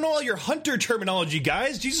I don't know all your hunter terminology,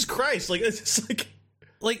 guys. Jesus Christ! Like it's just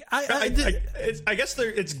like I guess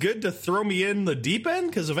it's good to throw me in the deep end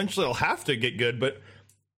because eventually I'll have to get good, but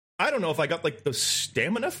I don't know if I got like the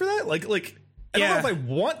stamina for that. Like I don't know if I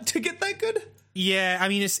want to get that good. Yeah, I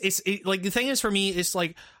mean, it's like the thing is for me, it's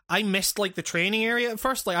like I missed like the training area at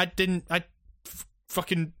first. Like I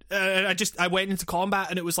went into combat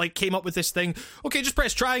and it was like came up with this thing. Okay, just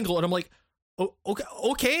press triangle, and I'm like,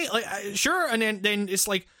 okay, like sure. And then it's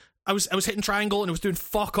like I was hitting triangle and it was doing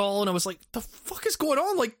fuck all, and I was like, the fuck is going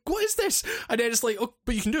on? Like, what is this? And then it's like, oh,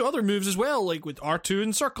 but you can do other moves as well, like with R2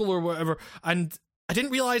 and circle or whatever. And I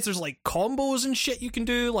didn't realize there's like combos and shit you can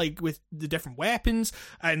do, like with the different weapons,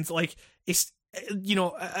 and like it's, you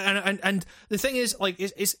know, and the thing is, like,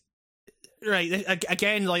 it's right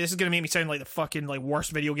again, like, this is gonna make me sound like the fucking like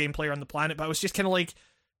worst video game player on the planet, but I was just kind of like,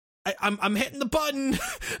 I'm hitting the button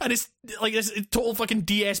and it's like this total fucking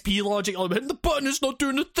DSP logic. I'm hitting the button, it's not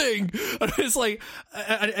doing the thing, and it's like,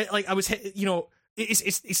 I was hit, you know,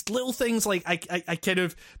 it's little things like I kind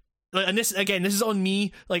of. And this is on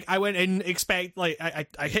me. Like, I went in expect, like,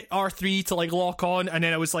 I hit R3 to like lock on, and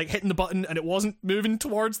then I was like hitting the button and it wasn't moving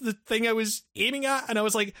towards the thing I was aiming at, and I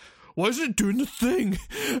was like, why isn't it doing the thing?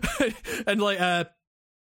 And like,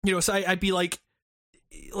 you know, so I'd be like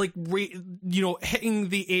you know, hitting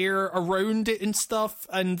the air around it and stuff,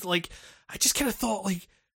 and like, I just kind of thought, like,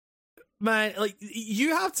 man, like,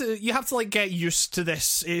 you have to like get used to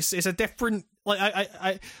this. It's a different, like,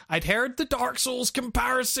 I'd heard the Dark Souls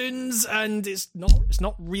comparisons, and it's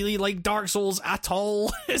not really like Dark Souls at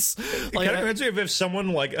all. It's like, kind of reminds me of if someone,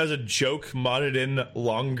 like, as a joke, modded in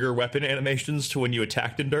longer weapon animations to when you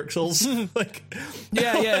attacked in Dark Souls. Like,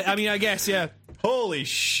 yeah. I mean, I guess, yeah. Holy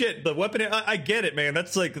shit, the weapon, I get it, man.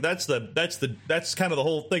 That's like, that's kind of the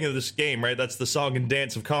whole thing of this game, right? That's the song and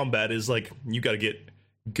dance of combat, is like, you gotta get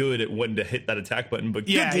good at when to hit that attack button. But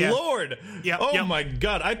good lord, my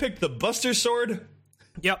god, I picked the Buster Sword.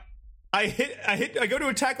 Yep. I go to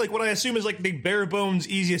attack like what I assume is like the bare bones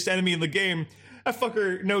easiest enemy in the game. That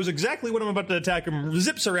fucker knows exactly when I'm about to attack him,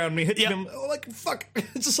 zips around me, hits him, like, fuck.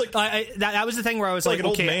 It's just like, that was the thing where I was like an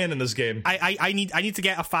okay, old man in this game. I need to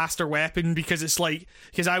get a faster weapon, because it's like,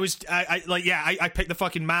 because I picked the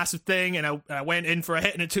fucking massive thing, and I went in for a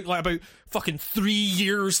hit, and it took like about fucking 3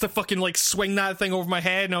 years to fucking like swing that thing over my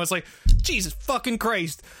head, and I was like, Jesus fucking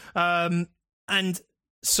Christ. And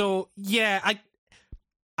so yeah, I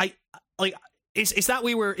like, it's that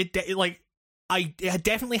way where it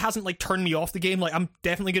definitely hasn't like turned me off the game. Like, I'm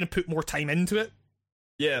definitely going to put more time into it.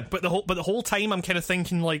 Yeah, but the whole time I'm kind of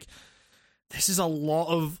thinking, like, this is a lot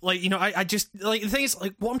of, like, you know, I just, like, the thing is,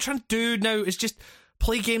 like, what I'm trying to do now is just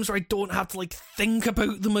play games where I don't have to like think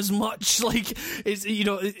about them as much. Like, it's, you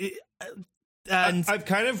know, and I've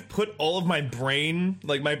kind of put all of my brain,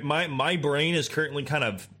 like my brain is currently kind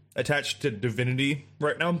of attached to Divinity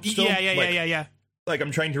right now. Still. Yeah. Like,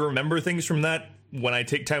 I'm trying to remember things from that when I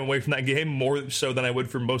take time away from that game, more so than I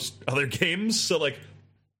would for most other games. So, like,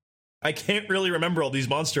 I can't really remember all these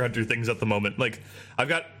Monster Hunter things at the moment. Like, I've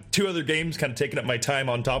got 2 other games kind of taking up my time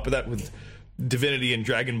on top of that with Divinity and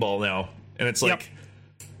Dragon Ball now. And it's like,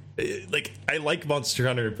 I like Monster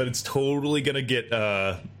Hunter, but it's totally gonna get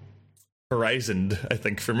Horizoned, I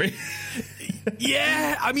think, for me.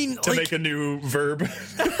 Yeah, I mean, to make a new verb.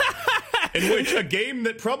 In which a game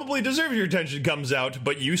that probably deserves your attention comes out,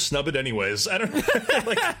 but you snub it anyways. I don't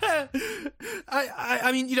like.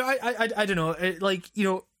 I mean, you know, I don't know. Like, you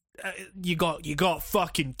know, you got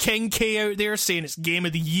fucking King K out there saying it's game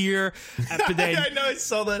of the year, but then I know, I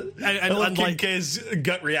saw that. And King K's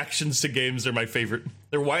gut reactions to games are my favorite.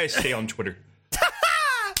 They're why I stay on Twitter.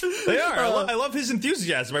 They are. I love his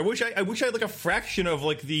enthusiasm. I wish I had like a fraction of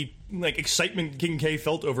like the like excitement King K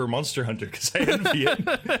felt over Monster Hunter, because I envy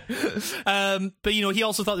it. But you know, he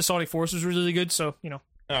also thought the Sonic Force was really good. So, you know.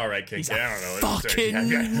 All right, King K. I don't know.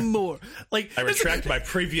 Fucking more. Like, I retract my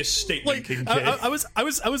previous statement, like, King K. I was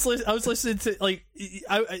listening to like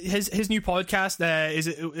his new podcast. Is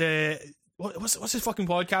it what's his fucking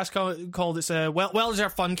podcast called? It's well, is our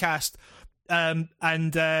Funcast. And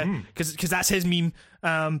because that's his meme.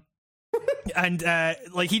 And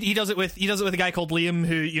like he does it with a guy called Liam,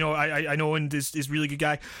 who, you know, I know and is really good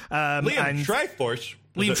guy. Liam and Triforce.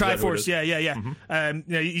 Liam Triforce, yeah.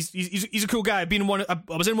 Mm-hmm. Yeah, he's a cool guy. I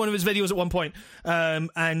was in one of his videos at one point.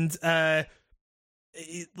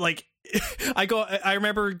 Like I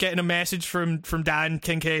remember getting a message from Dan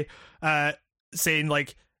Kincaid, saying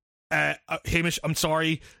like, Hamish, I'm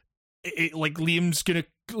sorry. Like Liam's gonna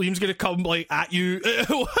come like at you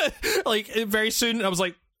like very soon. And I was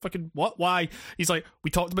like, fucking what? Why? He's like, we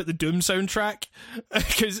talked about the Doom soundtrack,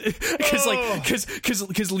 because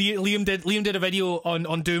Liam did a video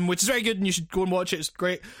on Doom, which is very good, and you should go and watch it. It's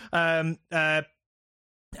great. And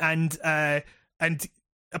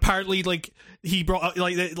apparently, like, he brought up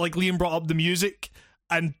like Liam brought up the music,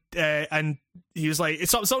 and he was like, it's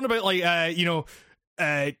something about like you know,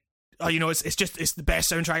 oh, you know, it's the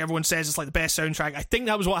best soundtrack. Everyone says it's like the best soundtrack. I think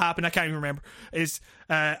that was what happened. I can't even remember.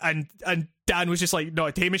 And Dan was just like, no,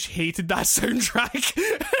 Hamish hated that soundtrack.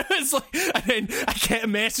 It's like, and then I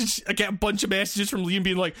get a bunch of messages from Liam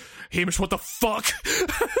being like, Hamish, what the fuck?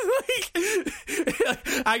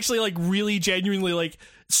 Actually, like, really genuinely, like,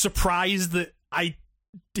 surprised that I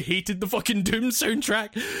hated the fucking Doom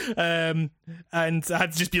soundtrack. And I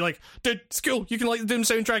had to just be like, dude, it's cool. You can like the Doom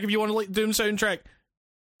soundtrack if you want to like the Doom soundtrack.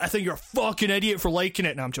 I think you're a fucking idiot for liking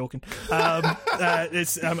it. No, I'm joking. I'm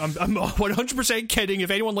 100% kidding. If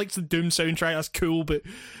anyone likes the Doom soundtrack, that's cool. But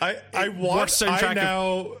I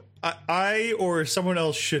or someone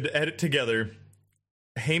else should edit together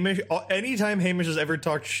Hamish. Anytime Hamish has ever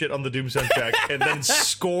talked shit on the Doom soundtrack, and then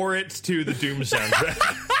score it to the Doom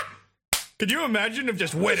soundtrack. Could you imagine if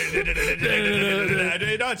just went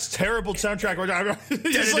it's terrible soundtrack.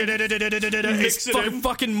 Just like, mix it in.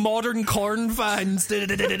 Fucking modern Korn fans.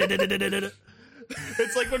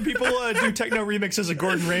 It's like when people do techno remixes of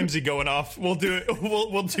Gordon Ramsay going off. We'll do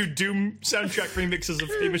Doom soundtrack remixes of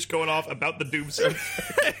Hamish going off about the Doom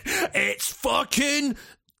soundtrack. It's fucking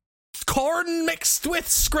Korn mixed with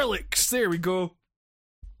Skrillex. There we go.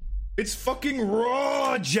 It's fucking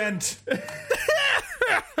raw, gent.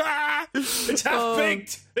 It's half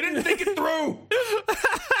baked. They didn't think it through.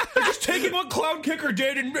 They're just taking what Cloud Kicker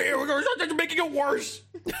did and making it worse.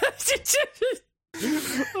 That's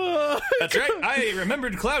right. I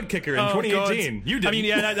remembered Cloud Kicker in 2018. God. You did. I mean,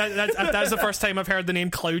 yeah, that's the first time I've heard the name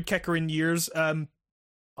Cloud Kicker in years.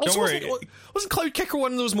 Also, Don't worry. Wasn't Cloud Kicker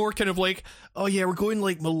one of those more kind of like, oh yeah, we're going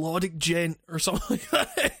like melodic gent or something like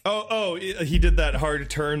that? Oh, he did that hard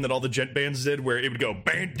turn that all the gent bands did, where it would go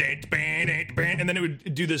band, band, band, band, and then it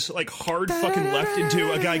would do this like hard fucking left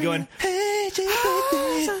into a guy going,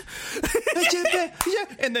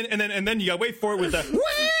 and then you gotta wait for it with the.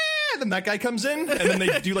 Then that guy comes in, and then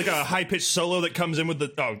they do like a high pitched solo that comes in with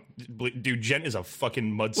the dude, gent is a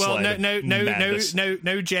fucking mudslide. Well,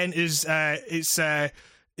 now gent is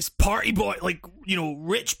it's party boy, like, you know,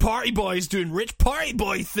 rich party boys doing rich party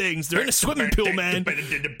boy things. They're in a swimming pool, man.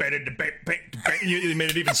 You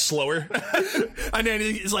made it even slower. And then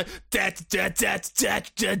it's like it's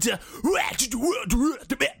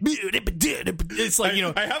like, you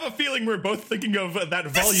know, I have a feeling we're both thinking of that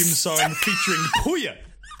Volume song featuring Puya.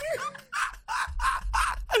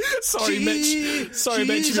 Sorry, Mitch. Sorry,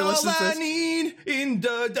 Mitch, if you're listening to this. Need in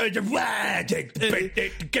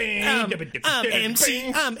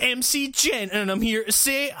I'm MC Gent, and I'm here to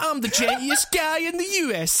say I'm the gentiest guy in the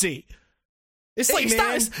USA. It's like, man,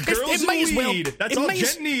 girls it might as well. That's all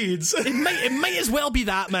Gent needs. It might as well be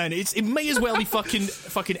that, man. It might as well be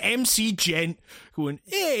fucking MC Gent going,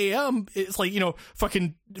 hey, it's like, you know,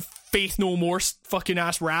 fucking Faith No More fucking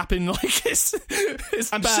ass rapping. Like, it's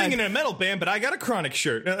I'm bad. singing in a metal band, but I got a Chronic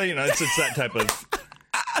shirt. You know, it's that type of.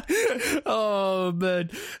 Oh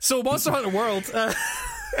man. So Monster Hunter World.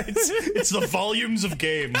 It's the volumes of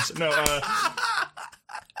games. No.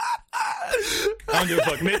 I don't give a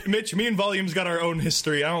fuck. Mitch, me and Volumes got our own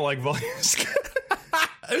history. I don't like Volumes.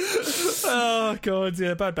 Oh god,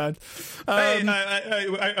 yeah, bad band. Hey,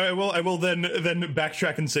 I will then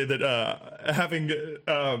backtrack and say that having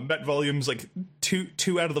met Volumes, like two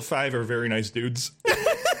out of the 5 are very nice dudes.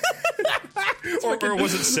 or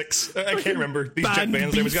was it 6? I can't remember. These jet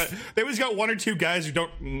bands, they always got 1 or 2 guys who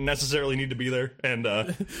don't necessarily need to be there, and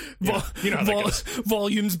you know how that goes.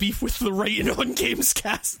 Volumes beef with the writing on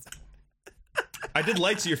Gamescast. I did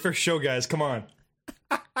lights at your first show, guys. Come on.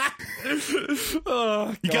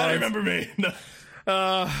 Oh, you gotta remember me. No.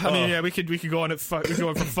 I mean, yeah, we could go on for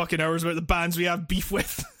fucking hours about the bands we have beef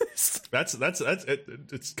with. That's it.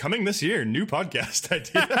 It's coming this year. New podcast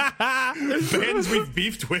idea. Bands we've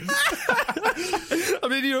beefed with. I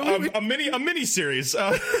mean, you know, a mini series.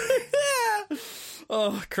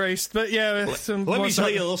 Oh Christ! But yeah, let me tell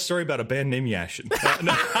you a little story about a band named Yashin.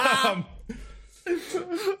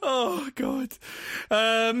 Oh god.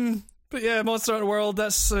 But yeah, Monster Hunter World.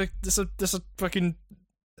 That's a fucking.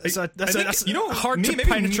 That's a hard to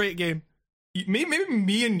penetrate game. Maybe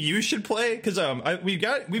me and you should play, because we've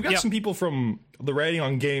got some people from the Writing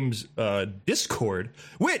on Games Discord,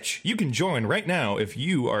 which you can join right now if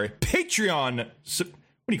you are a Patreon. What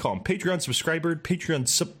do you call them? Patreon subscriber, Patreon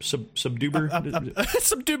subduber,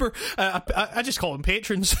 subduber. I just call them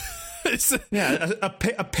patrons. Yeah, no,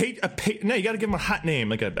 you got to give them a hot name,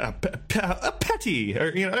 like a petty,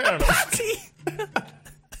 or you know, I don't know.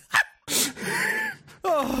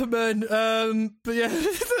 Oh man, but yeah,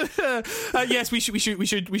 yes, we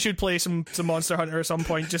should play some Monster Hunter at some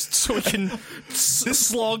point, just so we can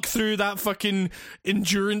slog through that fucking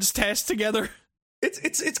endurance test together.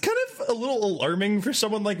 It's kind of a little alarming for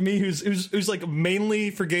someone like me who's like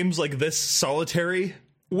mainly for games like this solitary.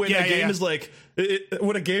 When a game is like,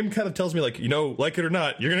 when a game kind of tells me like, like it or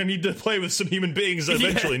not, you're gonna need to play with some human beings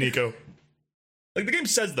eventually, Nico. Like the game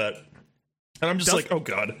says that, and I'm just like, oh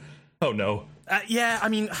god, oh no. I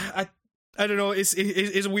mean, I don't know. It's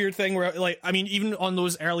a weird thing where, like, I mean, even on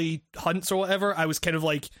those early hunts or whatever, I was kind of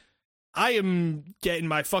like, I am getting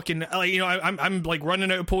my fucking, like, I'm like running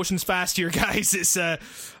out of potions fast here, guys. It's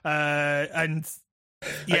and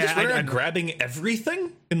yeah, I just run around grabbing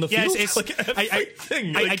everything in the field. It's, like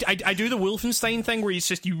everything. I do the Wolfenstein thing where you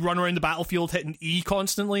run around the battlefield hitting E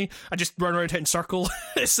constantly. I just run around hitting circle.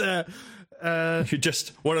 It's you're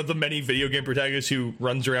just one of the many video game protagonists who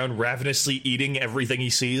runs around ravenously eating everything he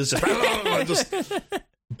sees. Just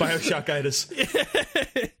Bioshock-itis.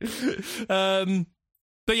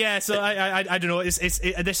 But yeah, so I don't know. It's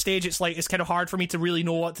at this stage, it's like it's kind of hard for me to really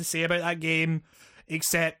know what to say about that game,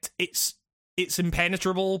 except it's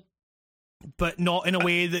impenetrable, but not in a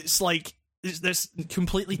way that's like this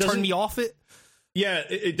completely turned me off it. Yeah,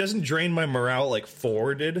 it doesn't drain my morale like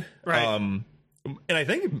 4 did. Right. And I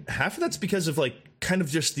think half of that's because of like kind of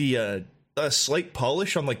just the slight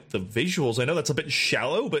polish on like the visuals. I know that's a bit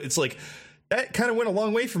shallow, but it's like that kind of went a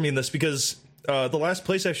long way for me in this because the last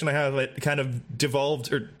PlayStation I have, it kind of devolved.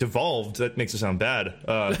 That makes it sound bad.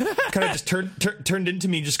 Kind of just turned into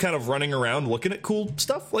me just kind of running around looking at cool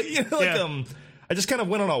stuff. Like I just kind of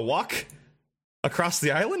went on a walk across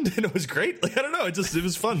the island and it was great. Like I don't know, it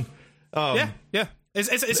was fun. Yeah.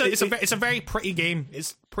 It's a very pretty game.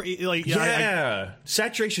 It's pretty like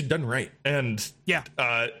saturation done right, and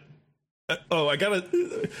I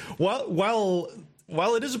gotta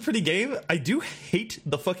while it is a pretty game, I do hate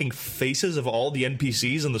the fucking faces of all the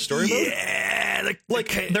NPCs in the story mode. Yeah,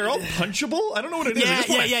 they're all punchable. I don't know what it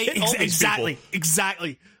is.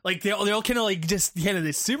 Exactly. Like they're all kind of like just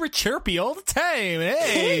they're super chirpy all the time.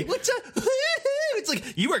 Hey, what's up? It's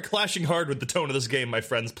like you are clashing hard with the tone of this game, my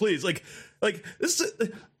friends. Please, like this.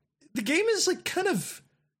 The game is like kind of,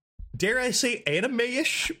 dare I say,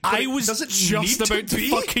 anime-ish. I was just about to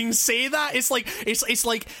fucking say that. It's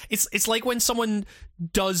like when someone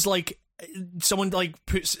does like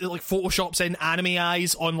puts like photoshops in anime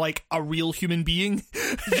eyes on like a real human being.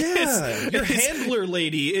 Yeah, your handler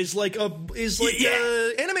lady is like anime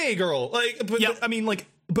girl. I mean like.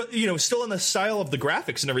 But, still in the style of the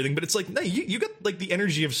graphics and everything. But it's like, no, you got, like, the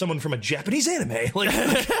energy of someone from a Japanese anime. Like,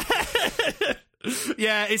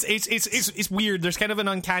 yeah, it's weird. There's kind of an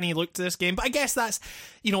uncanny look to this game. But I guess that's,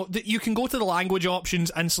 you can go to the language options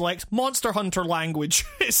and select Monster Hunter language.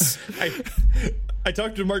 I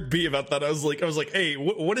talked to Mark B about that. I was like, hey,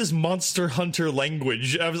 what is Monster Hunter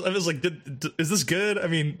language? I was like, is this good? I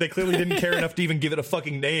mean, they clearly didn't care enough to even give it a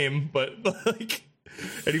fucking name. But, like...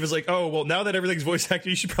 And he was like, oh, well, now that everything's voice acted,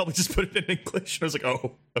 you should probably just put it in English. And I was like,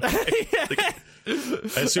 oh, okay.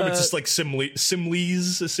 I assume it's just like similes.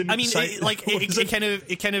 I mean,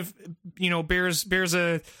 it kind of bears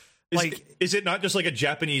a... Is it not just like a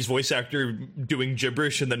Japanese voice actor doing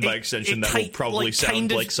gibberish, and then by extension that will probably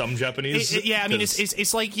sound like some Japanese? I mean,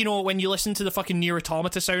 it's like, when you listen to the fucking Nier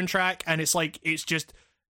Automata soundtrack, and it's like,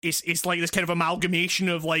 it's like this kind of amalgamation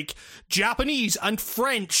of like Japanese and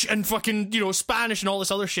French and fucking Spanish and all this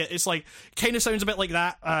other shit. It's like kind of sounds a bit like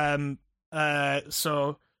that.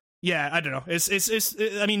 So yeah, I don't know.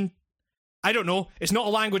 I mean, I don't know. It's not a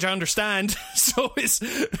language I understand, so it's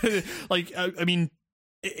like I mean,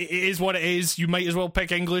 it is what it is. You might as well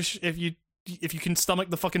pick English if you can stomach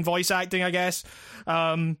the fucking voice acting, I guess.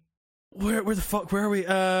 Where the fuck? Where are we?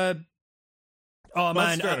 Oh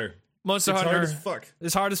man. Monster Hunter. Hard as fuck.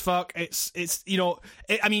 It's hard as fuck. It's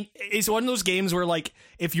I mean, it's one of those games where like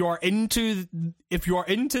if you are into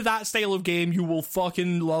that style of game, you will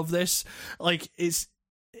fucking love this. Like it's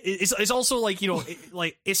also like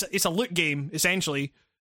it's a loot game essentially.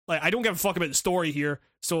 Like I don't give a fuck about the story here.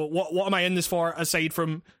 So what am I in this for aside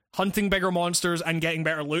from hunting bigger monsters and getting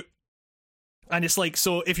better loot? And it's like,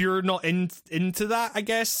 so if you're not into that, I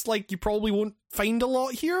guess like you probably won't find a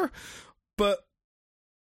lot here. But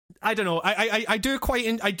I don't know. I do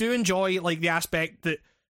enjoy like the aspect that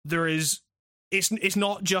there is. It's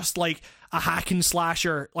not just like a hack and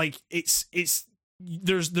slasher. Like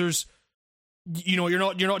there's you're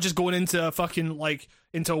not just going into a fucking like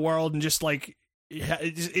into a world and just like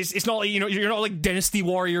it's not like you're not like Dynasty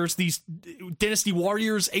Warriors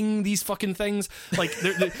in these fucking things like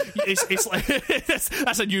it's like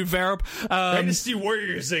that's a new verb. Dynasty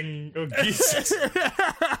Warriorsing. Oh Jesus.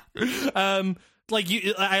 Like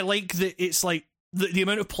I like that it's like the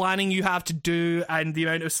amount of planning you have to do and the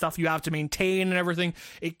amount of stuff you have to maintain and everything.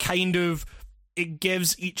 It kind of it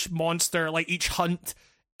gives each monster, like each hunt,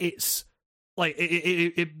 it's like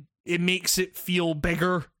it makes it feel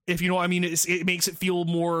bigger, if you know what I mean. It makes it feel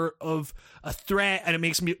more of a threat, and it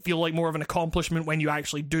makes me feel like more of an accomplishment when you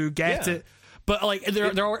actually do get it. But like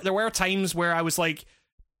there were times where I was like,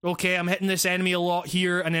 okay, I'm hitting this enemy a lot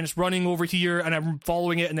here, and then it's running over here, and I'm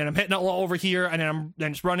following it, and then I'm hitting it a lot over here, and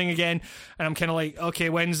then it's running again, and I'm kind of like, okay,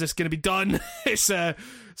 when's this gonna be done? It's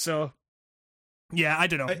so yeah, I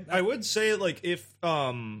don't know. I would say, like, if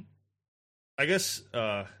I guess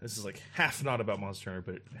this is like half not about Monster Hunter,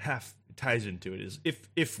 but half ties into it, is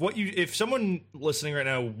if someone listening right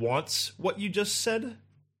now wants what you just said,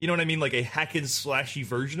 you know what I mean, like a hack and slashy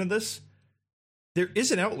version of this, there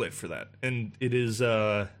is an outlet for that, and it is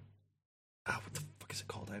what the fuck is it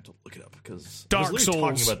called? I have to look it up because Dark I was literally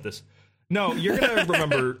Souls. talking about this. No, you're gonna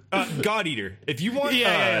remember God Eater. If you want,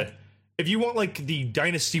 if you want like the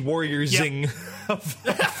Dynasty Warrior zing of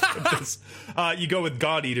this, you go with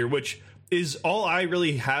God Eater, which is all I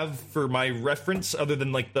really have for my reference, other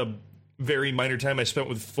than like the very minor time I spent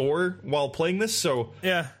with 4 while playing this. So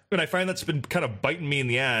Yeah. and I find that's been kind of biting me in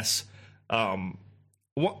the ass.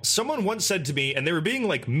 Someone once said to me, and they were being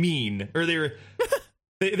like mean, or they're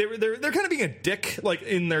kind of being a dick, like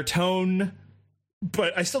in their tone,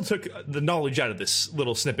 but I still took the knowledge out of this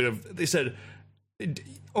little snippet of. They said,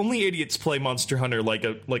 "Only idiots play Monster Hunter like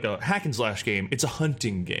a hack and slash game. It's a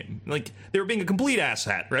hunting game." Like they were being a complete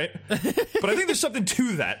asshat, right? But I think there's something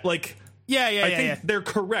to that. Like, I think they're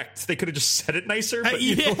correct. They could have just said it nicer. But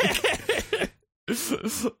you know,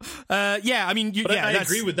 I mean, I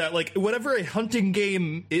agree with that. Like, whatever a hunting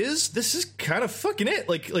game is, this is kind of fucking it.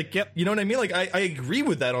 Like, you know what I mean? Like, I agree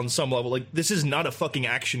with that on some level. Like, this is not a fucking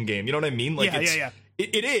action game. You know what I mean? Like,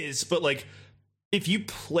 it is, but like, if you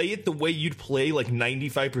play it the way you'd play like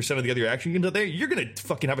 95% of the other action games out there, you're gonna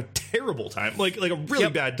fucking have a terrible time. Like a really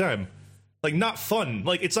bad time. Like, not fun.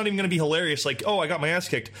 Like, it's not even gonna be hilarious. Like, oh, I got my ass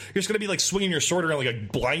kicked. You're just gonna be like swinging your sword around like a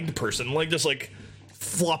blind person. Like, just like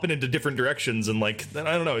flopping into different directions, and like,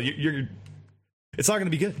 I don't know, you're it's not gonna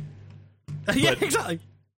be good. Exactly.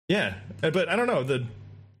 Yeah, but I don't know,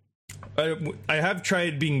 I have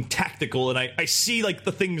tried being tactical, and I see like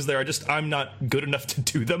the things there. I'm not good enough to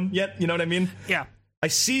do them yet. You know what I mean? Yeah. I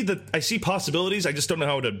see possibilities. I just don't know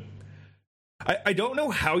how to. I don't know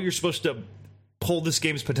how you're supposed to pull this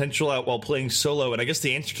game's potential out while playing solo, and I guess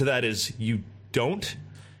the answer to that is you don't.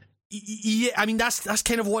 Yeah, I mean that's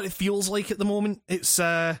kind of what it feels like at the moment. It's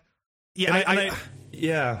I want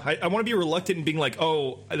to be reluctant in being like,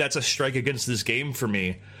 oh, that's a strike against this game for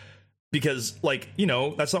me, because like, you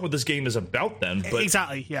know, that's not what this game is about then. But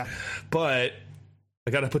exactly, yeah. But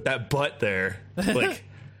I got to put that but there, like.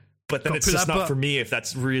 But then it's just not for me if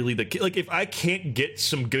that's really like, if I can't get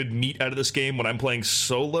some good meat out of this game when I'm playing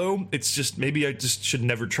solo, it's just, maybe I just should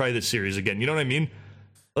never try this series again. You know what I mean?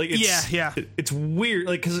 Like, it's weird,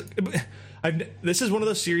 like, because this is one of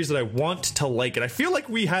those series that I want to like, and I feel like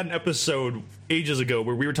we had an episode ages ago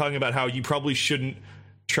where we were talking about how you probably shouldn't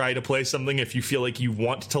try to play something if you feel like you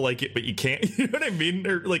want to like it but you can't. You know what I mean?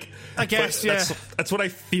 Or like, I guess that's what I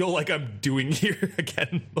feel like I'm doing here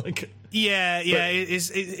again. Like, it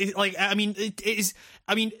is like, I mean, it is.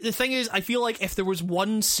 I mean, the thing is, I feel like if there was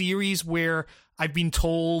one series where I've been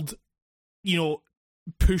told, you know,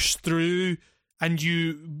 push through and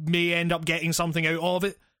you may end up getting something out of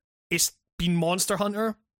it, it's been Monster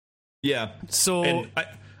Hunter. Yeah. So and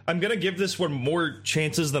I'm going to give this one more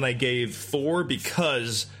chances than I gave 4,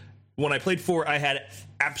 because when I played 4, I had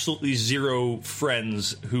absolutely zero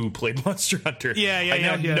friends who played Monster Hunter. I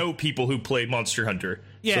now know people who played Monster Hunter.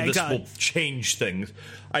 Yeah, so this exactly. will change things.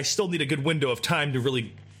 I still need a good window of time to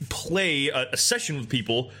really play a session with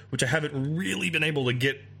people, which I haven't really been able to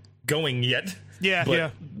get going yet.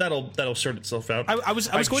 But that'll sort itself out. I was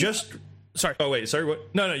going. Sorry. Oh wait, sorry. What?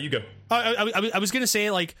 No, you go. I was going to say,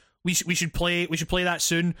 like, we should play that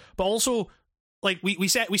soon, but also, like, we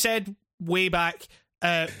said way back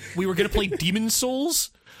we were going to play Demon's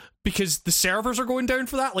Souls because the servers are going down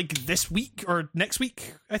for that, like, this week or next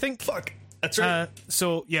week, I think. Fuck. That's right.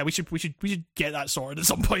 So yeah, we should get that sorted at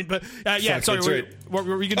some point. But sorry, right. what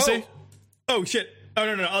were you going to say? Oh shit.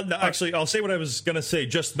 Oh no! Actually, I'll say what I was gonna say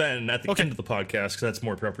just then at the end of the podcast, because that's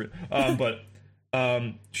more appropriate.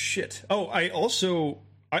 Shit. Oh, I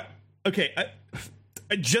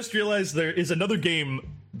just realized there is another game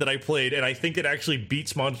that I played, and I think it actually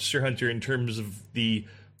beats Monster Hunter in terms of the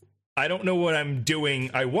I don't know what I'm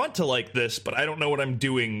doing. I want to like this, but I don't know what I'm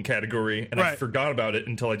doing category, and I forgot about it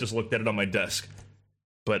until I just looked at it on my desk.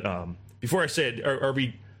 But before I say it, are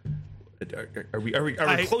we? Are we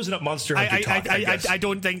closing up Monster Hunter talk? I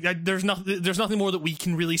don't think that there's nothing more that we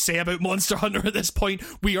can really say about Monster Hunter at this point.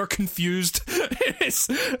 We are confused.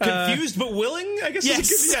 Confused but willing, I guess.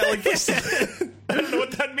 Yes. I don't know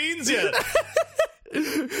what that means yet.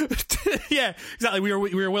 Yeah, exactly. We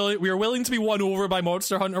are willing to be won over by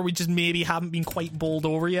Monster Hunter. We just maybe haven't been quite bowled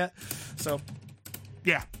over yet. So,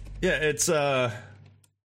 yeah, it's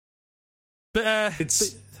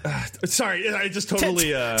sorry, I just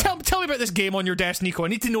totally tell me about this game on your desk, Nico. I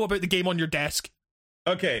need to know about the game on your desk.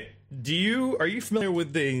 Okay, are you familiar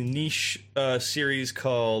with the niche series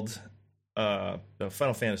called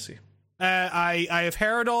Final Fantasy? I have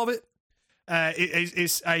heard of it.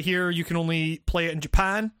 I hear you can only play it in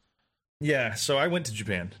Japan. Yeah, so I went to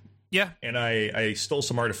Japan. Yeah, and I stole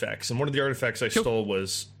some artifacts, and one of the artifacts I stole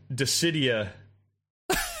was Dissidia.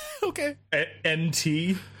 Okay.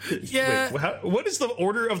 NT. Yeah. Wait, what is the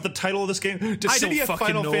order of the title of this game? Dissidia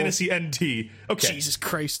Final Fantasy NT. Okay. Jesus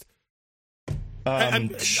Christ.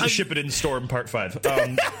 Ship it in Storm Part 5.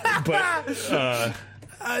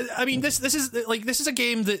 I mean, this is a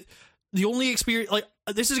game that the only experience, like,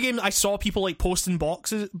 this is a game that I saw people like posting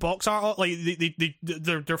box art, like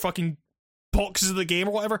they're fucking boxes of the game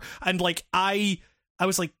or whatever, and like I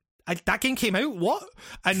was like, that game came out, what?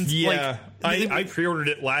 And yeah, like, I pre-ordered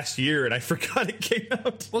it last year and I forgot it came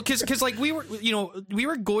out. Well, because like we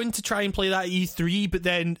were going to try and play that at E3, but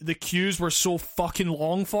then the queues were so fucking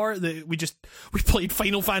long for it that we played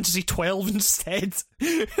Final Fantasy 12 instead.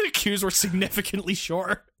 The queues were significantly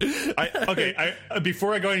shorter.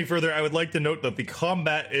 Before I go any further, I would like to note that the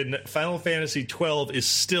combat in Final Fantasy 12 is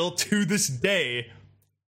still to this day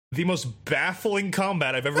the most baffling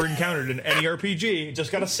combat I've ever encountered in any RPG.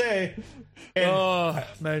 Just gotta say. And, oh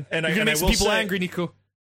man! And you're gonna make some people angry, Nico.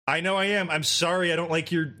 I know I am. I'm sorry. I don't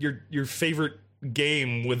like your favorite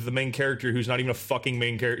game with the main character who's not even a fucking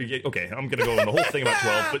main character. Okay, I'm gonna go on the whole thing about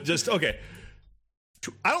 12, but just okay.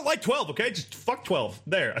 I don't like 12. Okay, just fuck 12.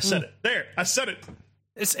 There, I said it. There, I said it.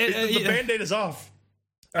 The Band-Aid is off.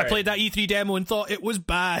 I played that E3 demo and thought it was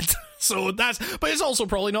bad. So but it's also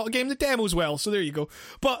probably not a game that demos well. So there you go.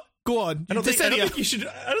 But go on. I don't think you should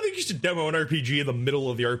demo an RPG in the middle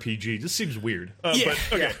of the RPG. This seems weird. But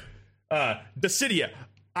okay. Dissidia.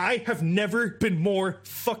 I have never been more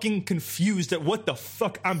fucking confused at what the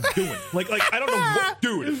fuck I'm doing. Like I don't know what,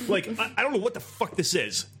 dude. Like I don't know what the fuck this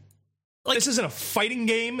is. Like, this isn't a fighting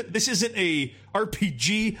game. This isn't a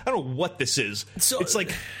RPG. I don't know what this is. So it's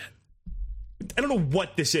like, I don't know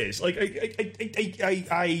what this is. Like I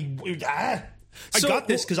got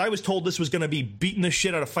this because I was told this was going to be beating the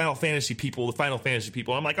shit out of the Final Fantasy people.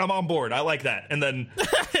 I'm like, I'm on board. I like that. And then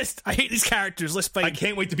I hate these characters. Let's fight. I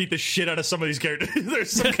can't wait to beat the shit out of some of these characters.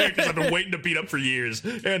 There's some characters I've been waiting to beat up for years,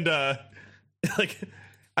 and like,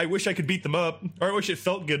 I wish I could beat them up, or I wish it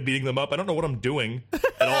felt good beating them up. I don't know what I'm doing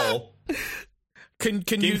at all.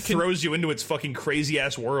 Game throws you into its fucking crazy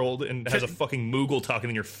ass world and has a fucking Moogle talking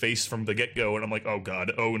in your face from the get go, and I'm like, oh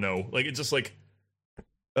god, oh no, like it's just like,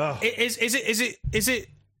 ugh. Is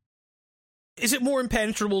it more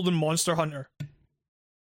impenetrable than Monster Hunter?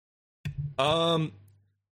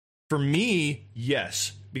 For me,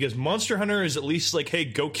 yes, because Monster Hunter is at least like, hey,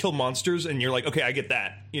 go kill monsters, and you're like, okay, I get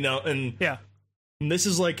that, you know, and yeah, and this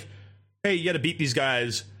is like, hey, you got to beat these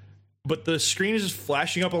guys. But the screen is just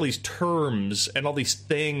flashing up all these terms and all these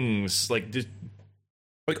things, like,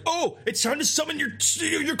 oh, it's time to summon your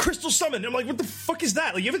crystal summon. I'm like, what the fuck is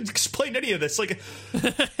that? Like, you haven't explained any of this. Like,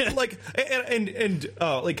 like,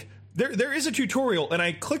 like, there is a tutorial, and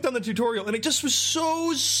I clicked on the tutorial, and it just was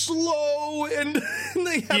so slow, and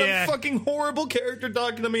they had a fucking horrible character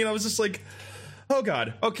talking to me, and I was just like, oh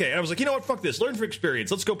god, okay. And I was like, you know what, fuck this, learn from experience.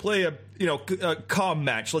 Let's go play a comm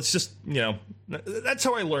match. Let's just, that's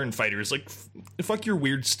how I learn fighters. Like, fuck your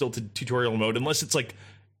weird stilted tutorial mode, unless it's like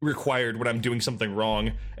required when I'm doing something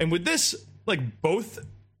wrong. And with this, like, both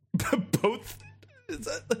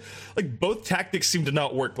tactics seem to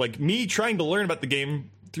not work. Like, me trying to learn about the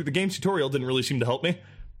game through the game's tutorial didn't really seem to help me.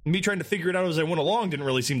 Me trying to figure it out as I went along didn't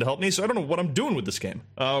really seem to help me. So I don't know what I'm doing with this game.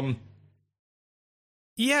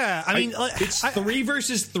 Yeah, I mean, it's 3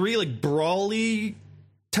 versus 3, like, brawly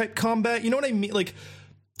type combat. You know what I mean? Like,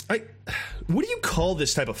 what do you call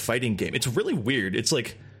this type of fighting game? It's really weird. It's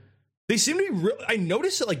like, they seem to be I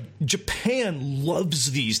noticed that, like, Japan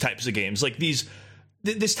loves these types of games. Like,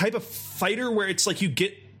 this type of fighter where it's like you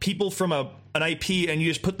get people from an IP and you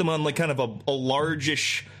just put them on, like, kind of a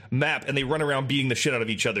largish map, and they run around beating the shit out of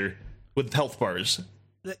each other with health bars.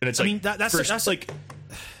 And it's like, I mean, that's like,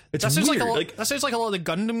 it's that sounds weird. that sounds like a lot of the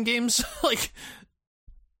Gundam games. Like,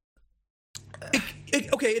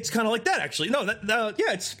 Okay, it's kind of like that actually. No,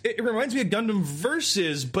 yeah, it reminds me of Gundam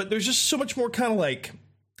Versus, but there's just so much more kind of like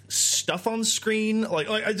stuff on screen. Like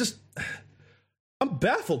I'm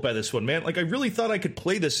baffled by this one, man. Like I really thought I could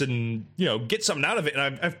play this and get something out of it,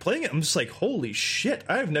 and I'm playing it. I'm just like, holy shit!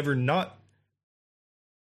 I have never not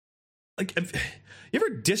like. You ever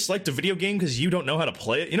disliked a video game because you don't know how to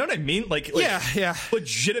play it? You know what I mean? Like yeah,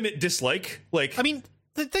 legitimate dislike. Like, I mean,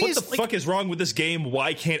 the thing what is, the fuck is wrong with this game?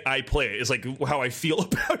 Why can't I play it? Is like how I feel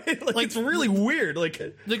about it. Like it's really weird. Like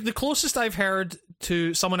the closest I've heard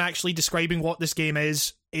to someone actually describing what this game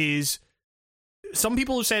is some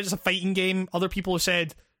people have said it's a fighting game. Other people have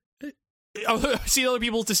said. I've seen other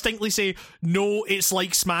people distinctly say, no, it's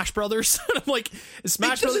like Smash Brothers. And I'm like,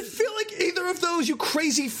 Smash Brothers. It doesn't feel like either of those, you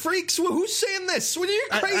crazy freaks. Who's saying this? When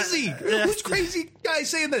you're crazy. Who's crazy guy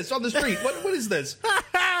saying this on the street? What is this?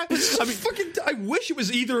 I wish it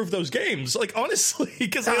was either of those games. Like, honestly,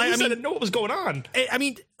 because I didn't know what was going on. I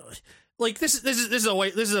mean, like, this is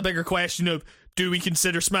a bigger question of, do we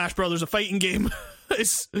consider Smash Brothers a fighting game?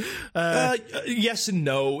 Yes and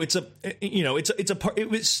no. It's a part.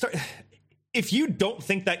 If you don't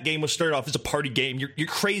think that game was started off as a party game, you're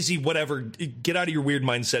crazy, whatever. Get out of your weird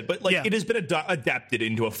mindset. But, it has been adapted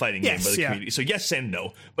into a fighting game by the community. So, yes and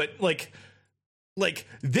no. But, like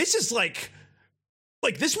this is like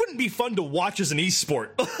this wouldn't be fun to watch as an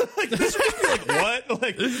esport. Like, this would be like, what?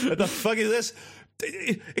 Like, what the fuck is this?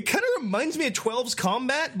 It kind of reminds me of 12's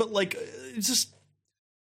Combat, but, like, it's just...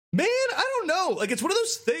 Man, I don't know. Like, it's one of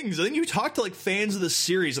those things. And then you talk to, like, fans of the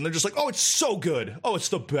series, and they're just like, oh, it's so good. Oh, it's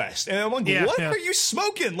the best. And I'm like, what are you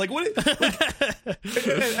smoking? Like, what? And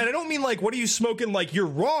I don't mean, like, what are you smoking? Like, you're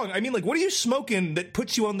wrong. I mean, like, what are you smoking that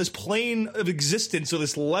puts you on this plane of existence or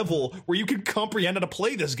this level where you can comprehend how to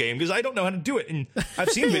play this game? Because I don't know how to do it. And I've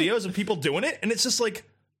seen videos of people doing it, and it's just like,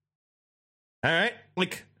 all right.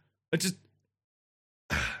 Like, it's just...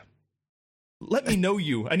 Let me know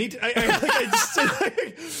you. I need to. I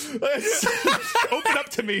just open up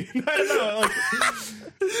to me. I don't know.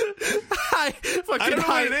 I don't know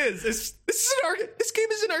what it is. This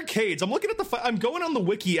game is in arcades. I'm looking at I'm going on the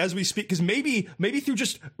wiki as we speak because maybe through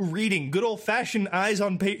just reading, good old fashioned eyes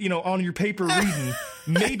on on your paper reading,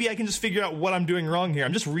 maybe I can just figure out what I'm doing wrong here.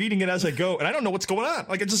 I'm just reading it as I go, and I don't know what's going on.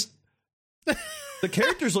 Like the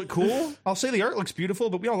characters look cool. I'll say the art looks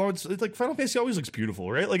beautiful, but we all know it's like Final Fantasy always looks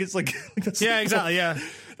beautiful, right? Like it's like that's exactly. Yeah,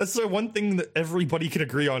 that's the one thing that everybody can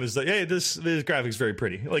agree on is that this graphics very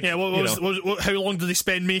pretty. Like how long did they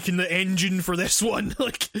spend making the engine for this one?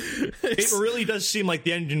 Like it really does seem like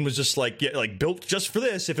the engine was just like built just for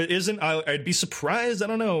this. If it isn't, I'd be surprised. I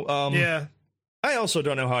don't know. I also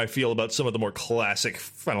don't know how I feel about some of the more classic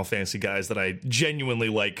Final Fantasy guys that I genuinely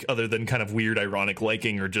like, other than kind of weird, ironic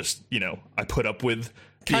liking, or just, I put up with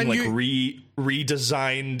being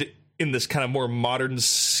redesigned in this kind of more modern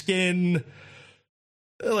skin.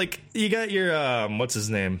 Like, you got your, what's his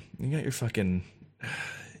name? You got your fucking,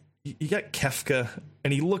 you got Kefka,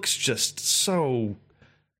 and he looks just so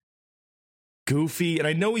goofy, and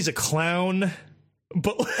I know he's a clown,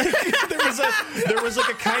 but there was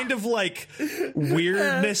a kind of like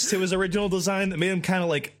weirdness to his original design that made him kind of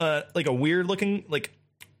like a weird looking like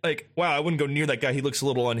wow, I wouldn't go near that guy. He looks a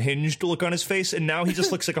little unhinged look on his face, and now he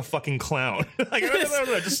just looks like a fucking clown. Like, I don't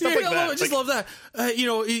know, just stuff like that. I just love that.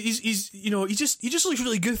 He just looks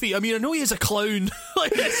really goofy. I mean, I know he is a clown.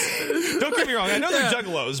 Like, don't get me wrong. I know they're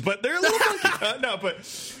juggalos, but they're a little funky. No, but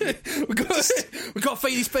we got to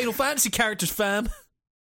fight these Final Fantasy characters, fam.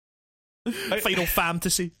 Final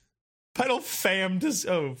Fantasy. Final Fantasy.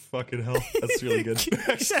 Oh, fucking hell. That's really good.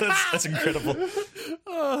 that's incredible.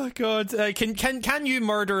 Oh, God. Can you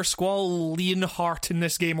murder Squall Leonhart in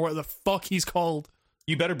this game, or what the fuck he's called?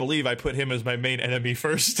 You better believe I put him as my main enemy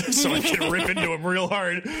first, so I can rip into him real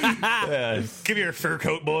hard. Give me your fur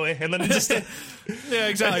coat, boy. And then just... yeah,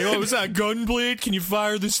 exactly. Oh, was that gunblade? Can you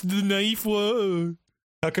fire the knife? Whoa.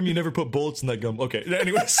 How come you never put bullets in that gun? Okay,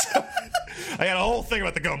 anyways, I had a whole thing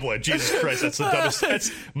about the gunblade. Jesus Christ, that's the dumbest.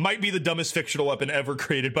 That might be the dumbest fictional weapon ever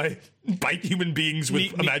created by human beings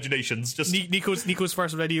with imaginations. Just Nico's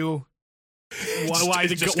first video. Why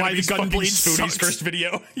the gunblade Spoonie's first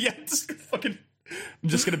video? Yeah, just fucking.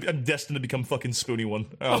 I'm destined to become fucking Spoonie one.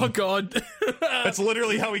 Oh God, that's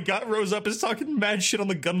literally how he rose up, is talking mad shit on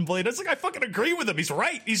the gunblade. It's like, I fucking agree with him. He's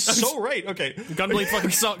right. He's so right. Okay, the gunblade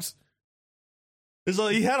fucking sucks.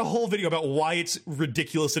 He had a whole video about why it's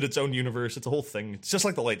ridiculous in its own universe. It's a whole thing. It's just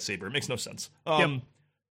like the lightsaber. It makes no sense.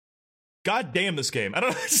 God damn this game. I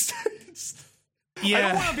don't know. I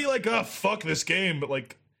don't want to be like, oh, fuck this game, but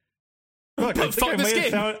like, fuck,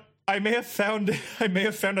 I may have found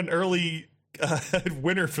an early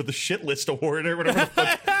winner for the shit list award or whatever the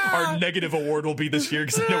fuck. our negative award will be this year,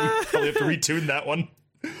 because I know we probably have to retune that one.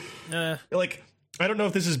 Like, I don't know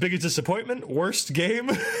if this is biggest disappointment, worst game,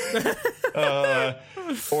 or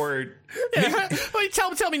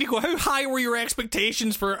tell me, Nico, how high were your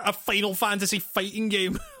expectations for a Final Fantasy fighting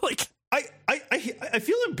game? Like, I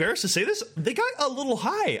feel embarrassed to say this. They got a little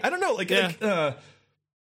high. I don't know, like I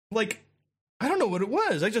don't know what it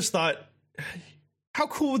was. I just thought, how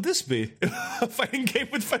cool would this be? A fighting game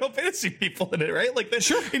with Final Fantasy people in it, right? Like,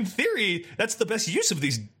 sure. In theory, that's the best use of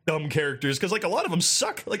these dumb characters, because like a lot of them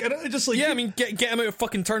suck. Like, I don't just like. Yeah, I mean, get them out of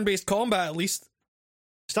fucking turn-based combat at least.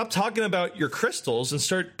 Stop talking about your crystals and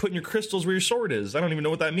start putting your crystals where your sword is. I don't even know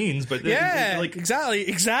what that means, but yeah, like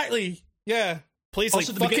exactly. Yeah, plays like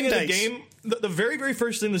also, fucking beginning dice. of the game. The very, very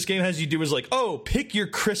first thing this game has you do is like, oh, pick your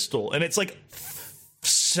crystal, and it's like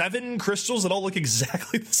 7 crystals that all look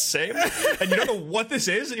exactly the same, and you don't know what this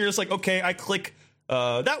is, and you're just like, okay, I click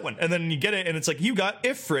that one, and then you get it, and it's like, you got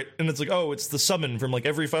Ifrit, and it's like, oh, it's the summon from like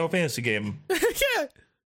every Final Fantasy game. Yeah.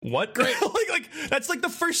 What? Great. like that's like the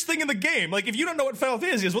first thing in the game. Like, if you don't know what Final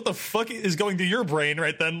Fantasy is, what the fuck is going through your brain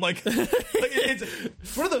right then? Like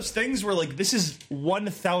it's one of those things where like this is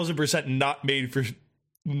 1000% not made for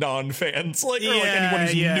non-fans, like, or like anyone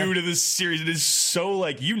who's new to this series. It is so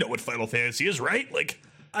like, you know what Final Fantasy is, right? Like,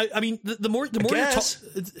 I mean, the more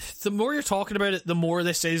you're talking about it, the more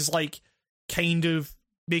this is like kind of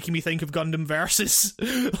making me think of Gundam Versus.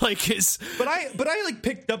 Like, it's but I like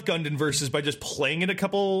picked up Gundam Versus by just playing it a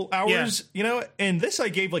couple hours, you know, and this I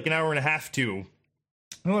gave like an hour and a half to.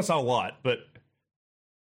 I know that's not a lot, but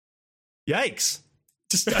yikes.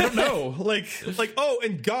 Just, I don't know. like, oh,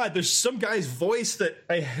 and God, there's some guy's voice that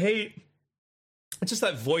I hate. It's just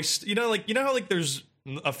that voice, you know how like there's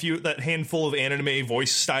that handful of anime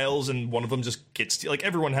voice styles, and one of them just gets like,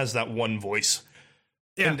 everyone has that one voice.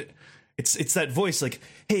 Yeah. And it's that voice like,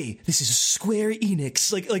 hey, this is Square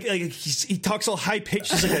Enix. Like he talks all high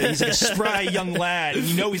pitched. He's like a spry young lad, and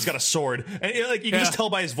you know he's got a sword, and like you can just tell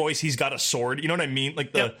by his voice he's got a sword. You know what I mean?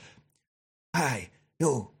 Like the hi.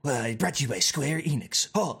 Oh, brought to you by Square Enix.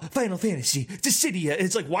 Oh, Final Fantasy, Dissidia.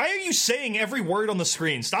 It's like, why are you saying every word on the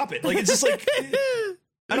screen? Stop it. Like, it's just like,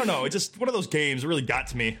 I don't know. It's just one of those games that really got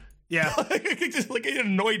to me. Yeah. it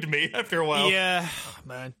annoyed me after a while. Yeah,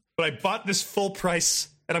 man. But I bought this full price,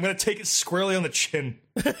 and I'm going to take it squarely on the chin.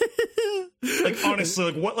 Like, honestly,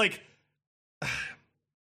 like, what, like, I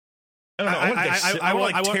don't know. I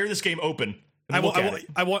want to tear this game open. I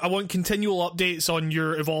want continual updates on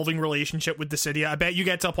your evolving relationship with Dissidia. I bet you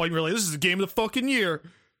get to a point where like, this is the game of the fucking year.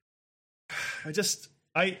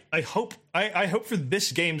 I hope for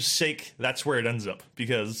this game's sake that's where it ends up,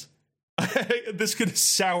 because this could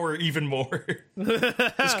sour even more.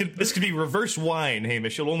 This could be reverse wine,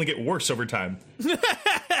 Hamish. It'll only get worse over time.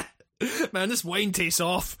 Man, this wine tastes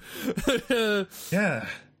off. Yeah,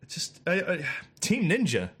 it's just Team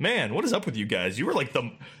Ninja. Man, what is up with you guys? You were like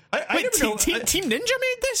the Wait, Team Ninja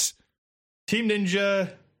made this? Team Ninja,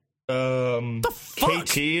 the fuck?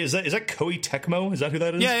 KT, is that Koei Tecmo? Is that who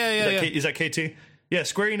that is? Yeah. Is that KT? Yeah,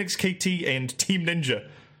 Square Enix, KT, and Team Ninja.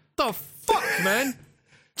 The fuck, man?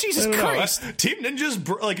 Jesus Christ! Team Ninja's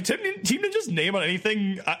Team Ninja's name on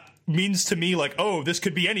anything means to me like, oh, this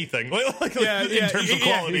could be anything. In terms of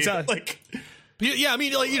quality, exactly. Like. Yeah, I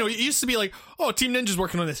mean, like, you know, it used to be like, oh, Team Ninja's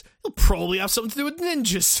working on this. It'll probably have something to do with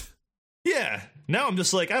ninjas. Yeah. Now I'm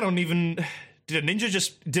just like, I don't even. Did a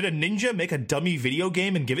ninja make a dummy video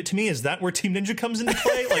game and give it to me? Is that where Team Ninja comes into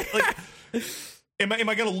play? like, am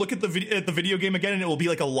I gonna look at the video game again and it will be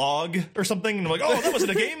like a log or something? And I'm like, oh, that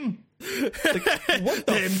wasn't a game. Like, what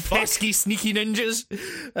the fuck? Pesky, sneaky ninjas.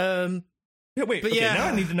 Yeah, wait. But okay, now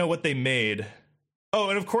I need to know what they made. Oh,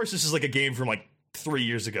 and of course this is like a game from like 3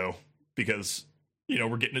 years ago, because you know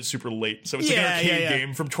we're getting it super late, so it's like an arcade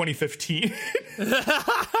game from 2015.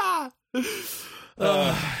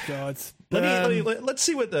 Oh God! Let's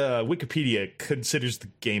see what Wikipedia considers the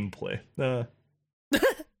gameplay.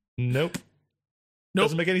 Nope.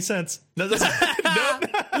 Doesn't make any sense. Nope.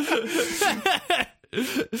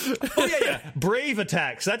 Oh yeah. Brave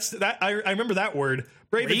attacks. That's that. I remember that word.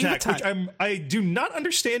 Brave attack. Which I do not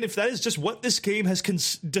understand if that is just what this game has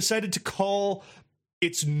decided to call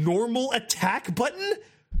its normal attack button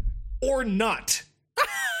or not.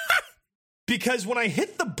 Because when I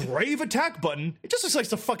hit the brave attack button, it just looks like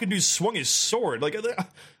the fucking dude swung his sword. Like,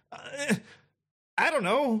 I don't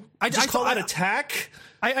know. I call that attack.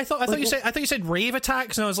 I thought you said rave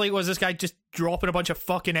attacks, and I was like, was this guy just dropping a bunch of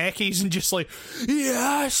fucking eckies and just like,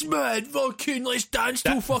 yes, man, fucking let's dance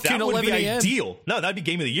till fucking 11 a.m. That would be ideal. No, that'd be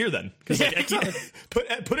game of the year then. Because put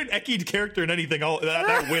an eckied character in anything,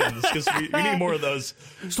 that wins. Because we need more of those.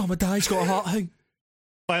 It's not my dad's got a heart thing.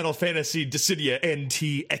 Final Fantasy Dissidia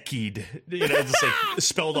NT Ekid. You know, just like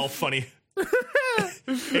spelled all funny.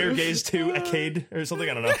 Airgaze 2 Ekade or something.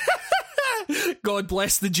 I don't know. God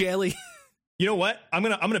bless the jelly. You know what? I'm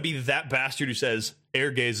gonna be that bastard who says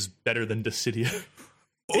Airgaze is better than Dissidia.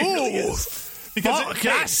 Oh, because fuck,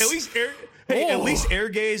 at least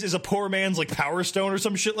Airgaze is a poor man's like Power Stone or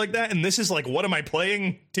some shit like that, and this is like, what am I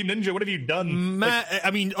playing? Team Ninja, what have you done? I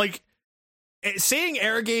mean, like, saying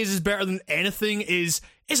Airgaze is better than anything is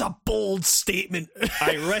a bold statement.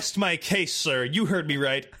 I rest my case, sir. You heard me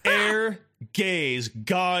right. Airgaze,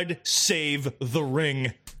 God save the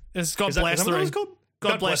ring. It's God bless the ring.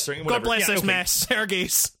 God bless the ring. God bless this mess.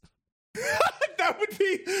 Airgaze.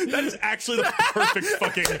 That is actually the perfect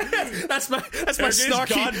fucking. That's my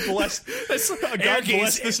snarky. God bless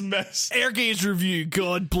this mess. Airgaze review.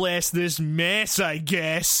 God bless this mess, I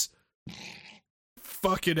guess.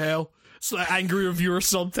 Fucking hell. It's like angry reviewer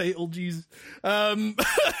subtitle, Jesus.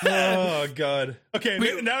 Oh god. Okay,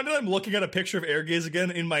 now that I'm looking at a picture of Airgaze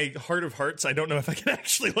again, in my heart of hearts, I don't know if I can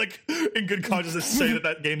actually, like, in good conscience, say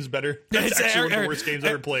that game's better. That's actually one of the worst games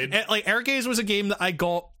I've ever played. Like, Airgaze was a game that I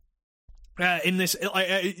got in this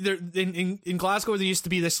in Glasgow. There used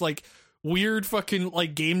to be this like weird fucking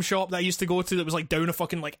like game shop that I used to go to that was like down a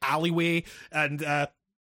fucking like alleyway, and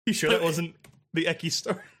you sure that wasn't the Eki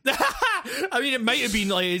store? I mean, it might have been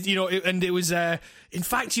like, you know, and it was in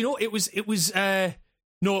fact, you know, it was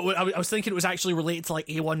no, I was thinking it was actually related to like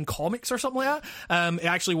A1 Comics or something like that. It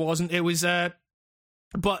actually wasn't. It was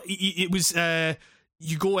but it was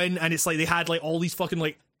you go in and it's like they had like all these fucking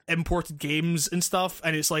like imported games and stuff,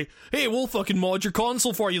 and it's like, hey, we'll fucking mod your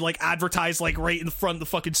console for you, like advertised like right in the front of the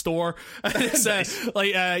fucking store. And it's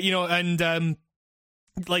like you know, and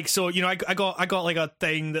like, so, you know, I got like a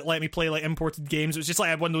thing that let me play like imported games. It was just like I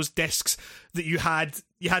had one of those discs that you had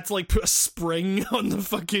to like put a spring on the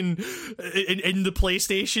fucking in the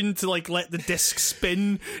PlayStation to like let the disc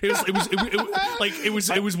spin. It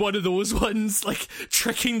was one of those ones, like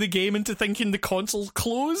tricking the game into thinking the console's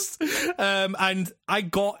closed. And I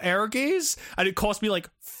got Airgaze, and it cost me like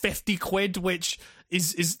 50 quid, which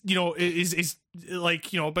is you know is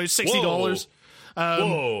like, you know, about $60.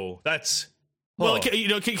 Whoa, that's. Well, you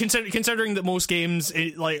know, considering that most games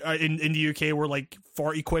like in the UK were like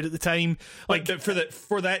 40 quid at the time, like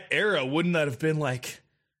for that era, wouldn't that have been like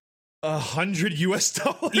 $100 US?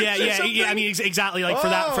 Yeah. I mean, exactly. Like for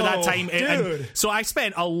that time, and so I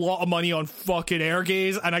spent a lot of money on fucking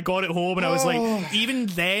Airgaze, and I got it home, and I was like, even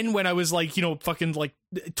then, when I was like, you know, fucking like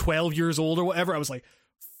 12 years old or whatever, I was like,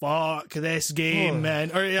 fuck this game, man.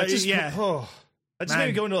 Or I just made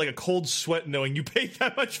me go into like a cold sweat knowing you paid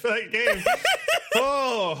that much for that game.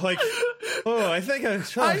 I think I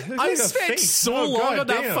spent so long on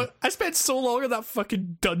that. I spent so long on that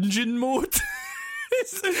fucking dungeon mode.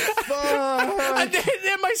 And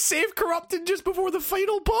then my save corrupted just before the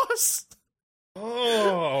final boss.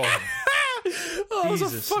 I was a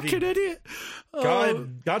fucking idiot.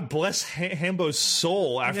 God bless Hambo's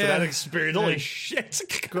soul after that experience. Holy shit!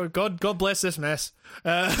 God bless this mess.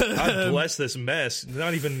 God bless this mess.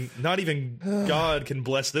 Not even God can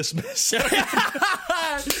bless this mess.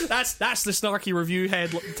 That's the snarky review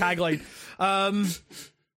tagline.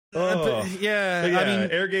 But yeah, I mean,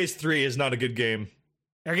 Airgaze 3 is not a good game.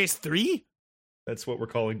 Airgaze 3? That's what we're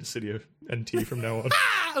calling Dissidia NT from now on.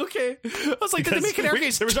 Okay. I was like, did they make an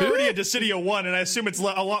Airgaze 2? There was already a Dissidia 1, and I assume it's a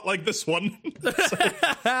lot like this one.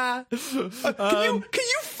 Can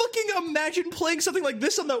you fucking imagine playing something like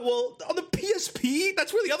this on the PSP?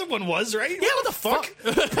 That's where the other one was, right? Yeah, what the fuck?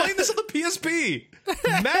 Playing this on the PSP.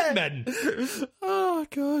 Madmen. Oh,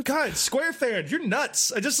 God. God, Square fans, you're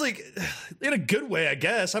nuts. I just, like, in a good way, I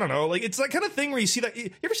guess. I don't know. Like, it's that kind of thing where you see that. You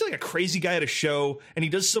ever see, like, a crazy guy at a show, and he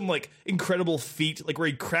does some, like, incredible feat, like, where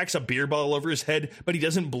he cracks a beer bottle over his head, but he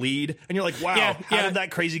doesn't bleed, and you're like, wow, how did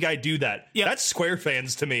that crazy guy do that? Yeah. That's Square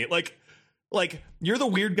fans to me. Like, you're the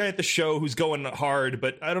weird guy at the show who's going hard,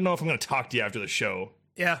 but I don't know if I'm going to talk to you after the show.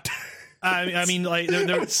 Yeah. I mean, like,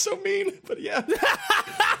 they're it's so mean, but yeah.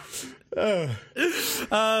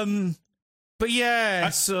 But yeah,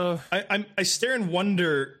 so I stare in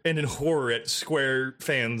wonder and in horror at Square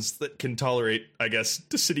fans that can tolerate, I guess,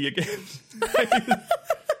 Dissidia games.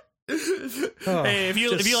 Hey, if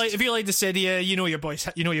you like Dissidia, you know your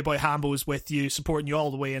boy Hambo's with you, supporting you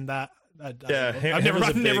all the way in that. I've never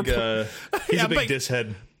he's a big diss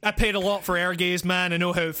head. I paid a lot for Airgaze, man. I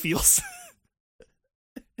know how it feels.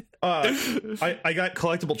 I got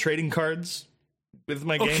collectible trading cards with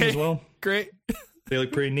my game as well. Great. They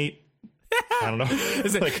look pretty neat. I don't know.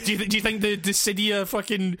 Do you think the Dissidia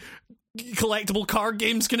fucking collectible card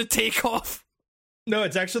game's gonna take off? No,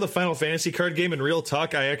 it's actually the Final Fantasy card game. In real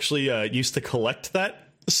talk, I actually used to collect that.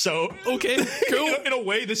 So Okay, cool. in a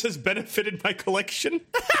way, this has benefited my collection.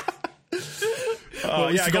 Well,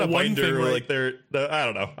 at least I you got a one binder. thing right. Like I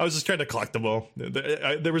don't know. I was just trying to collect them all.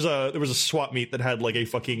 There was a swap meet that had like a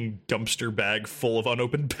fucking dumpster bag full of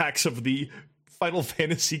unopened packs of the Final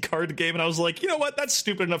Fantasy card game, and I was like, you know what? That's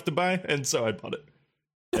stupid enough to buy, and so I bought it.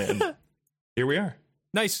 And here we are.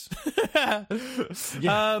 Nice. Yeah.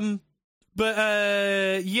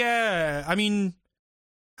 But yeah, I mean,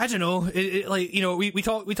 I don't know. Like, you know, we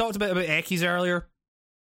talked a bit about Ekis earlier,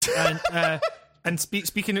 and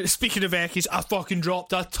speaking of Ekis, I fucking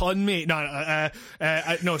dropped a ton, mate. No.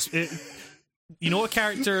 You know a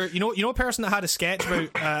character, you know a person that had a sketch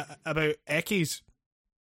about Ekis.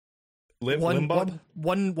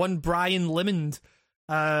 One Brian Limond,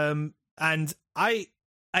 and I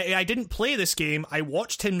didn't play this game. I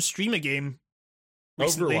watched him stream a game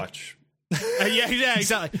recently. Overwatch. Yeah,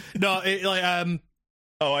 exactly. No,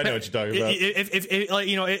 Oh, I know what you're talking about. If like,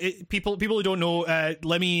 you know, people who don't know,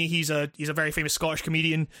 Lemmy, he's a very famous Scottish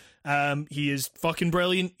comedian. He is fucking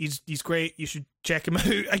brilliant. He's great. You should check him out.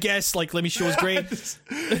 I guess like Lemmy Show's great.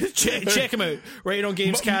 check him out. Right on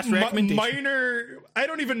Gamescast recommendation. Minor. I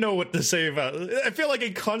don't even know what to say about it. I feel like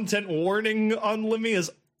a content warning on Lemmy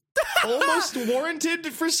is almost warranted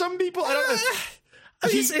for some people. I don't know.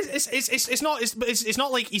 It's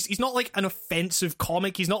not like he's not like an offensive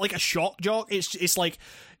comic. He's not like a shock jock. It's like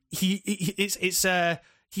he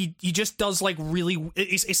just does like really.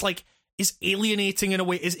 It's like it's alienating in a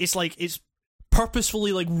way. It's like it's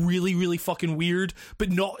purposefully like really really fucking weird, but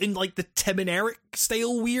not in like the Tim and Eric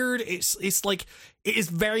style weird. It's like it is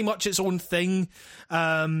very much its own thing.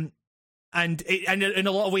 And in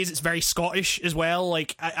a lot of ways, it's very Scottish as well.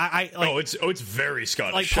 Like I like, it's very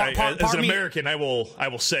Scottish. Like, as an American, I will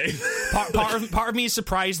say. part of me is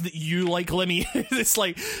surprised that you like Lemmy. It's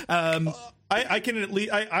like I can at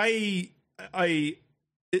least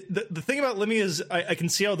the thing about Lemmy is I can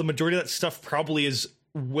see how the majority of that stuff probably is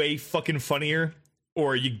way fucking funnier,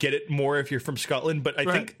 or you get it more if you're from Scotland. But I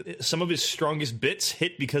think some of his strongest bits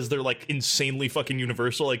hit because they're like insanely fucking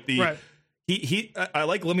universal. Like the. Right. I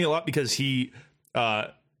like Lemmy a lot because he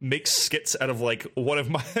makes skits out of like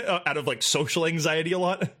out of like social anxiety a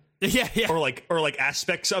lot. Yeah. Or like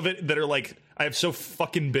aspects of it that are like, I have so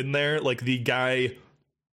fucking been there. Like the guy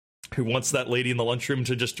who wants that lady in the lunchroom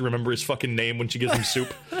to just remember his fucking name when she gives him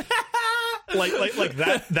soup. like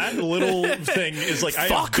that little thing is like, I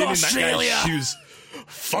have been Australia. In that guy's shoes.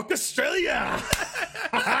 Fuck Australia.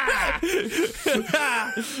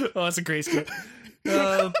 Oh, that's a great skit.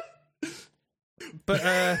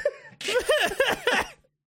 But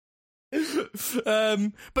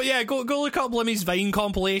yeah, go look up Lemmy's Vine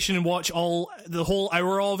compilation and watch the whole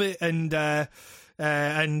hour of it, and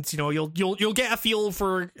you know you'll get a feel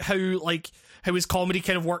for how his comedy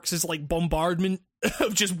kind of works as like bombardment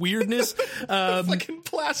of just weirdness. Fucking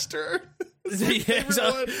plaster. Yeah,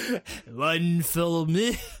 one for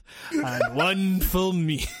me and one for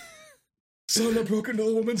me. Son, I broke into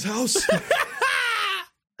the woman's house.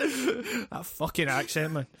 That fucking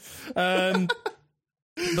accent, man.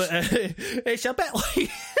 But it's a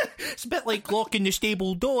bit like locking the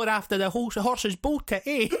stable door after the horses bolt it,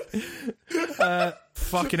 eh?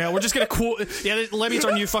 Fucking hell, we're just gonna quote. Yeah, Lemmy's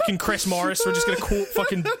our new fucking Chris Morris. We're just gonna quote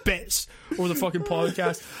fucking bits over the fucking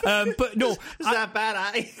podcast. But no, is that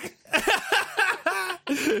bad?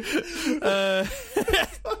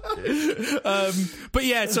 But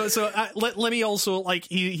yeah, so Lemmy also like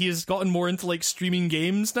he has gotten more into like streaming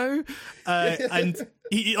games now, and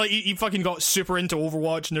he fucking got super into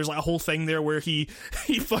Overwatch, and there's like a whole thing there where he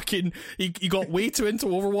got way too into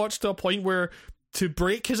Overwatch to a point where, to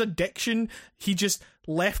break his addiction, he just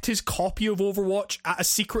left his copy of Overwatch at a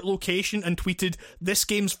secret location and tweeted, "This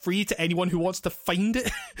game's free to anyone who wants to find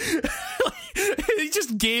it." He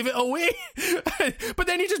just gave it away. But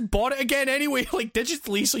then he just bought it again anyway, like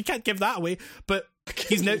digitally, so you can't give that away. But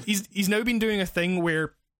he's now been doing a thing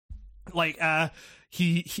where like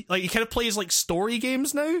he kind of plays like story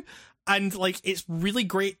games now, and like it's really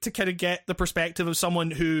great to kind of get the perspective of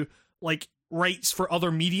someone who like writes for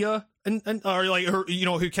other media and or like, you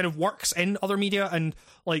know, who kind of works in other media, and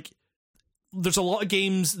like there's a lot of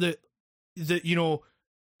games that you know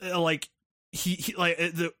like he like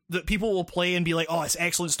that people will play and be like, oh, it's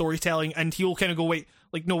excellent storytelling, and he'll kind of go, wait,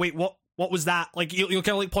 what was that? Like you'll kind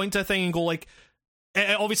of like point to a thing and go like,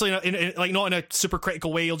 obviously in like not in a super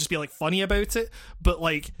critical way, he'll just be like funny about it, but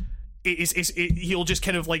like he'll just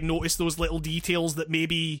kind of like notice those little details that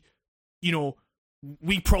maybe, you know,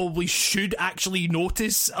 we probably should actually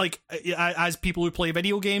notice, like as people who play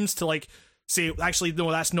video games, to like say, actually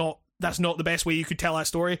no, that's not the best way you could tell that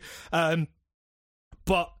story.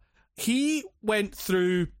 But he went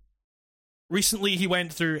through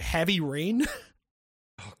Heavy Rain.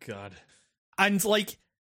 Oh god. And like,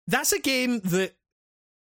 that's a game that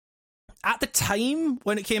at the time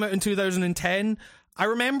when it came out in 2010, I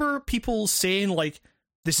remember people saying like,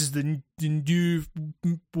 this is the new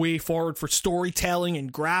way forward for storytelling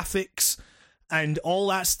and graphics and all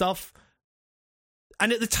that stuff.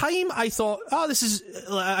 And at the time I thought,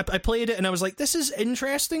 I played it and I was like, this is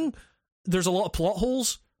interesting. There's a lot of plot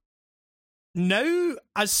holes. Now,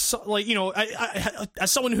 as someone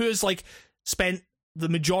who has like spent the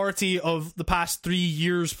majority of the past 3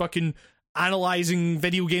 years fucking analyzing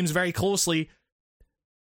video games very closely,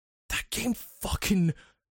 that game fucking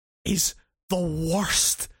is the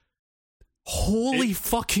worst. Holy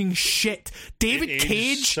fucking shit. David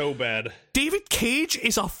Cage, so bad. David Cage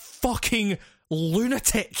is a fucking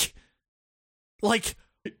lunatic. Like,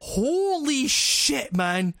 holy shit,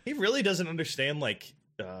 man. He really doesn't understand like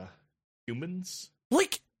humans.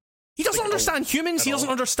 Like, he doesn't understand humans. He doesn't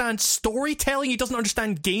understand storytelling. He doesn't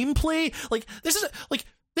understand gameplay. Like, this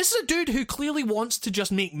is a dude who clearly wants to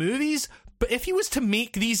just make movies. But if he was to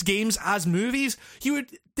make these games as movies,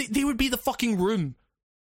 they would be the fucking Room.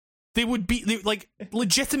 They would be like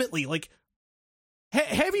legitimately like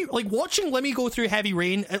heavy. Like, watching Lemmy go through Heavy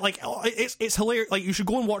Rain, like it's hilarious. Like, you should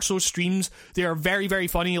go and watch those streams. They are very, very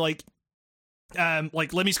funny. Like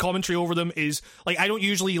Lemmy's commentary over them is like, I don't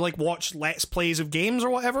usually like watch let's plays of games or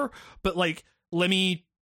whatever, but like Lemmy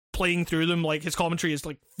playing through them, like his commentary is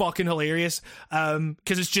like fucking hilarious,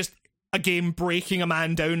 because it's just a game breaking a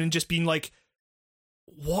man down and just being like,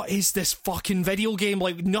 what is this fucking video game?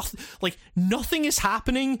 Like, nothing is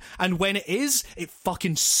happening, and when it is, it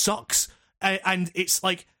fucking sucks. And it's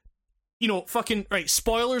like, you know, fucking right,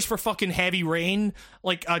 spoilers for fucking Heavy Rain,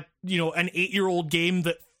 like an 8-year-old game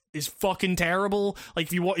that is fucking terrible. Like,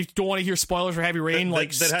 if you don't want to hear spoilers for Heavy Rain,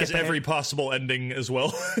 that has every possible ending as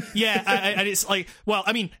well. Yeah, and it's like, well,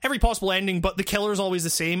 I mean, every possible ending, but the killer is always the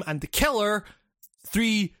same, and the killer,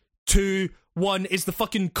 3, 2, 1, is the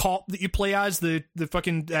fucking cop that you play as, the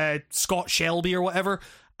fucking Scott Shelby or whatever.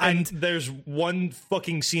 And there's one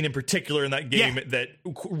fucking scene in particular in that game that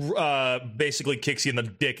basically kicks you in the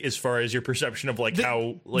dick as far as your perception of like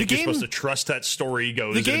how like you're supposed to trust that story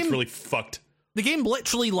goes. And it's really fucked. The game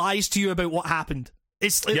literally lies to you about what happened.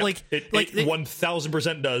 It's like it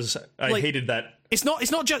 1000% does. I hated that. It's not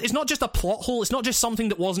just a plot hole. It's not just something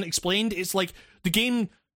that wasn't explained. It's like the game.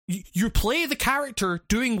 You play the character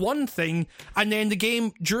doing one thing, and then the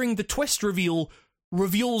game during the twist reveals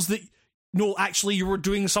that no, actually you were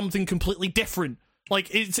doing something completely different.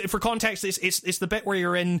 Like, it's, for context, it's the bit where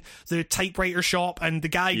you're in the typewriter shop and the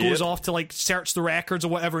guy goes off to like search the records or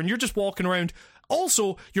whatever, and you're just walking around.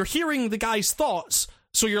 Also, you're hearing the guy's thoughts,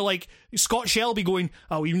 so you're like Scott Shelby going,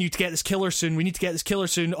 "Oh, we need to get this killer soon. We need to get this killer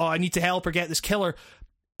soon. Oh, I need to help her get this killer."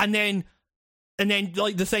 And then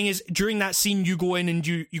like the thing is, during that scene, you go in and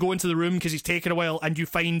you go into the room because he's taken a while, and you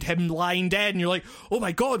find him lying dead, and you're like, "Oh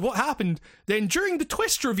my god, what happened?" Then during the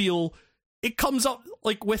twist reveal, it comes up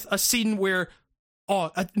like with a scene where,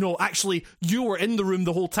 no, actually, you were in the room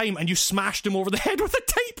the whole time and you smashed him over the head with a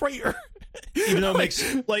typewriter. Even though it makes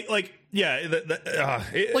if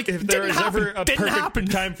there is ever a perfect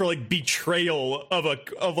time for like betrayal of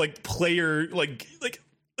like player, like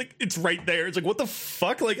it's right there. It's like, what the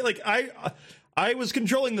fuck? Like I was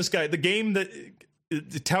controlling this guy. The game that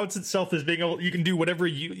it touts itself as being able, you can do whatever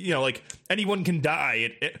you know, like anyone can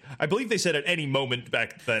die. I believe they said at any moment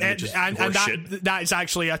back then, which is and that is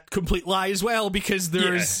actually a complete lie as well, because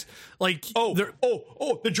there's like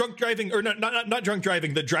the drunk driving, or not drunk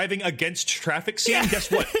driving, the driving against traffic scene. Yeah. Guess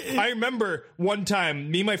what? I remember one time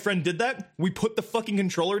me and my friend did that. We put the fucking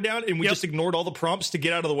controller down and we just ignored all the prompts to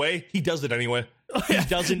get out of the way. He does it anyway. He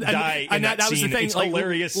doesn't die in that scene. Was the thing. It's like,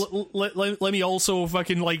 hilarious. Lemmy also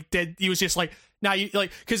fucking like did. He was just like, now you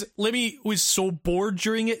like, because Lemmy was so bored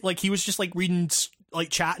during it, like he was just like reading like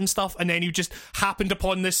chat and stuff, and then he just happened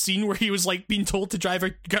upon this scene where he was like being told to drive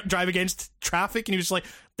against traffic, and he was like,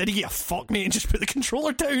 did he get a fuck, mate, and just put the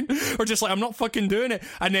controller down, or just like, I'm not fucking doing it,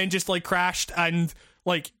 and then just like crashed and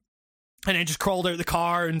then just crawled out of the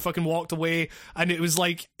car and fucking walked away. And it was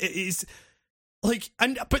like, it is like,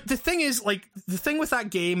 but the thing is, like, the thing with that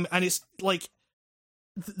game, and it's like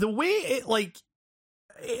the way it like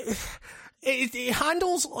it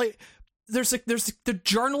handles, like, there's the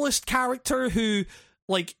journalist character who,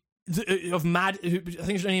 like, I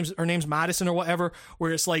think her name's Madison or whatever,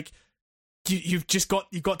 where it's like, you've got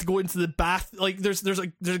to go into the bath, like there's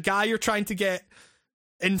a guy you're trying to get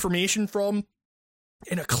information from,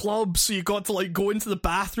 in a club, so you got to like go into the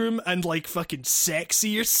bathroom and like fucking sexy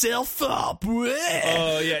yourself up.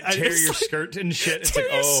 Oh yeah, tear your skirt and shit. It's like,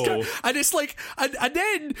 oh, and it's like, and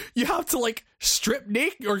then you have to like strip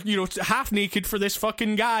naked, or half naked for this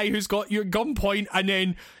fucking guy who's got you at gunpoint, and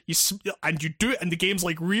then you do it, and the game's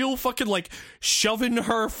like real fucking like shoving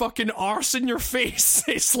her fucking arse in your face.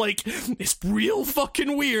 It's like, it's real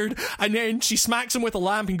fucking weird. And then she smacks him with a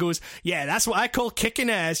lamp and goes, "Yeah, that's what I call kicking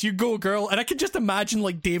ass. You go, girl." And I can just imagine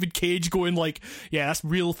like David Cage going like, "Yeah, that's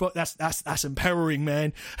real. That's empowering,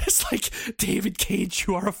 man." It's like, David Cage,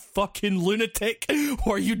 you are a fucking lunatic.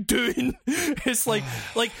 What are you doing? It's like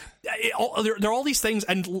there are all these things,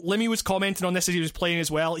 and Lemmy was commenting on this as he was playing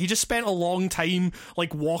as well. He just spent a long time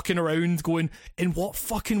like walking around going, in what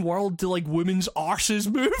fucking world do like women's arses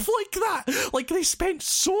move like that? Like, they spent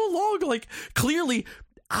so long like clearly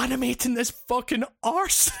animating this fucking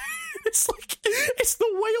arse. It's like, it's the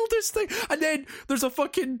wildest thing. And then there's a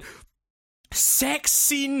fucking sex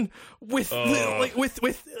scene with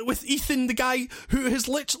with Ethan, the guy who has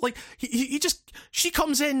literally like she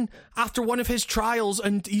comes in after one of his trials,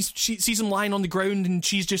 and she sees him lying on the ground, and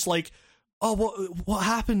she's just like, "Oh, what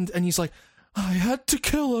happened?" And he's like, "I had to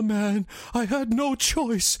kill a man. I had no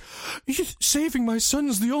choice. Saving my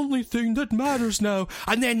son's the only thing that matters now."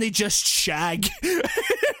 And then they just shag.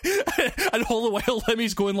 And all the while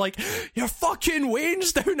Lemmy's going like, "Your fucking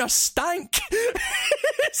Wayne's down a stank."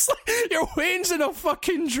 It's like, your Wayne's in a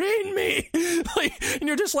fucking drain, mate. Like, and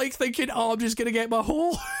you're just like thinking, "Oh, I'm just gonna get my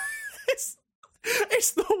hole."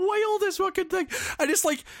 It's the wildest fucking thing. And it's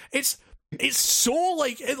like, it's so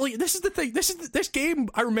like this is the thing. This game,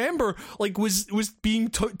 I remember, like was being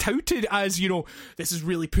touted as, this is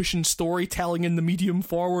really pushing storytelling in the medium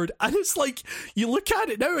forward. And it's like, you look at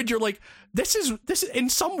it now and you're like, this is in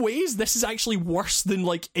some ways, this is actually worse than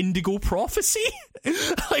like Indigo Prophecy.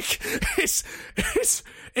 Like, it's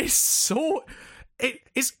so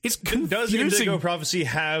it's confusing. Does Indigo Prophecy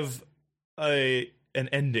have an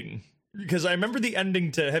ending? Because I remember the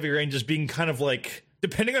ending to Heavy Rain just being kind of like,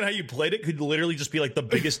 depending on how you played it, could literally just be like the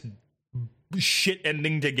biggest shit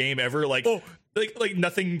ending to game ever. Like, like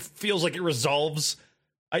nothing feels like it resolves.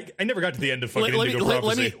 I never got to the end of fucking Indigo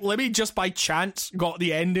Prophecy. Let me just by chance got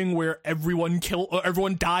the ending where everyone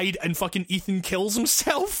died and fucking Ethan kills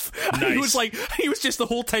himself. Nice. And he was just the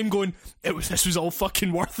whole time going, this was all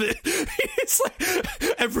fucking worth it. It's like,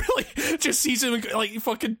 just sees him like, he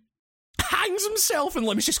fucking hangs himself, and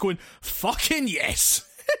Lemmy's just going, "Fucking yes."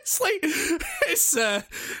 It's like,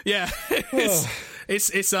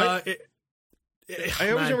 I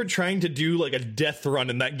always remember trying to do like a death run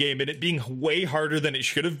in that game, and it being way harder than it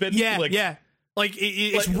should have been. Yeah, like, yeah. Like,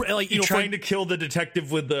 it's like, trying to kill the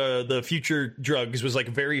detective with the future drugs was like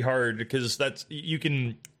very hard, because you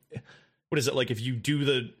can. What is it like? If you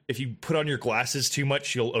put on your glasses too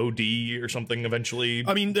much, you'll OD or something eventually.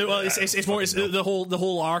 I mean, it's more. It's the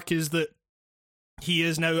whole arc is that he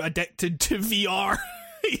is now addicted to VR.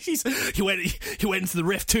 He went into the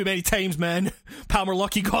rift too many times, man. Palmer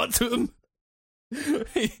Luckey got to him.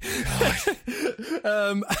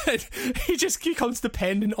 He comes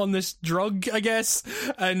dependent on this drug, I guess,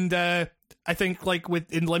 and I think like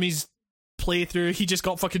in Lemmy's playthrough, he just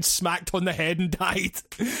got fucking smacked on the head and died.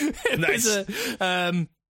 Nice.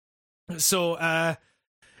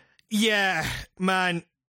 Yeah, man.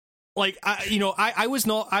 Like, I was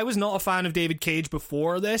not a fan of David Cage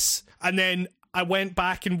before this, and then I went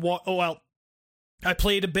back and I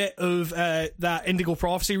played a bit of that Indigo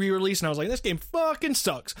Prophecy re-release, and I was like, this game fucking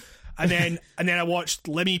sucks. And then I watched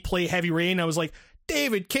Lemmy play Heavy Rain, and I was like,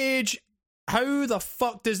 David Cage, how the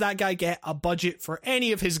fuck does that guy get a budget for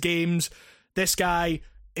any of his games? This guy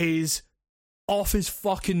is off his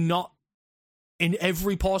fucking nut in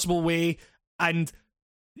every possible way, and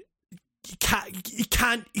he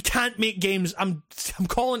can't make games. I'm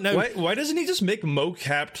calling it now. Why doesn't he just make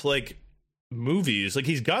mo-capped like movies? Like,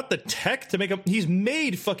 he's got the tech to make he's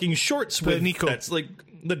made fucking shorts with Nico, that's like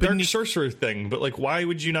the Dark Sorcerer thing, but like, why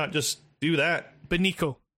would you not just do that? But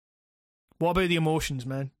Nico, what about the emotions,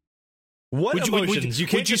 man? What emotions? You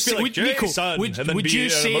can't just be like, Nico, would you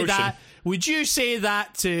say that? Would you say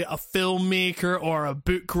that to a filmmaker or a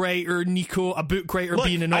book writer, Nico? A book writer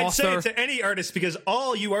being an author? I'd say it to any artist, because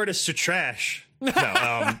all you artists are trash. No,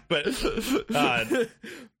 but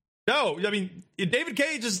no, I mean, David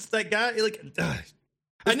Cage is that guy. Like,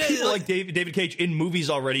 and people like David Cage in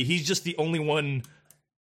movies already. He's just the only one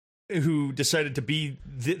who decided to be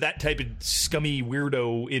that type of scummy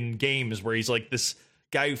weirdo in games, where he's like this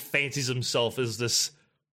guy who fancies himself as this.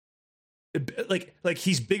 Like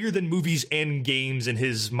he's bigger than movies and games in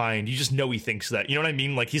his mind. You just know he thinks that. You know what I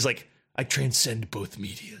mean? Like, he's like, I transcend both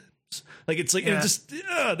media. Like it's like it just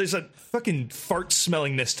there's a fucking fart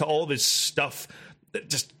smellingness to all of his stuff. That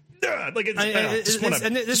just like just want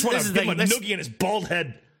to give him a noogie in his bald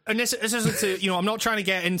head. And this isn't to, I'm not trying to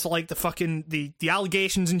get into like the fucking the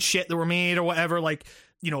allegations and shit that were made or whatever. Like,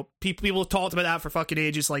 people have talked about that for fucking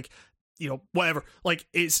ages. Like, whatever. Like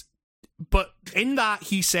but in that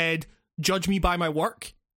he said, "Judge me by my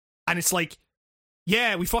work," and it's like,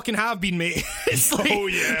 yeah, we fucking have been, mate. It's like, oh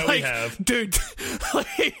yeah, we have, dude. Like,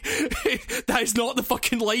 that is not the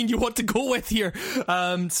fucking line you want to go with here.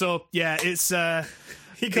 So yeah, it's.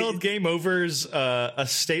 He called Game Over's a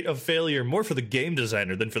state of failure more for the game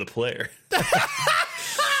designer than for the player.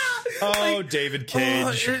 David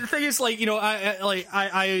Cage. The thing is, like,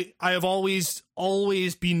 I have always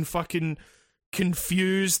been fucking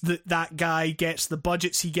confused that guy gets the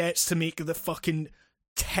budgets he gets to make the fucking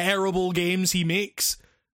terrible games he makes.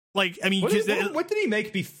 Like, I mean, what did he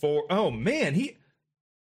make before? Oh man, he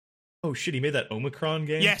made that Omicron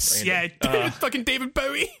game. Yes, Random. yeah, fucking David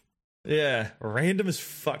Bowie. Yeah, random as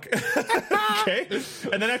fuck. Okay.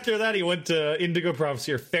 And then after that, he went to Indigo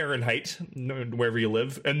Prophecy or Fahrenheit, wherever you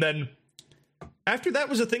live. And then after that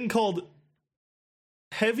was a thing called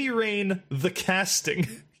Heavy Rain: The Casting.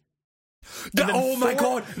 Oh my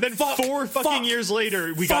god! Then 4 fucking years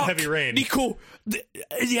later, we got Heavy Rain. Nico, at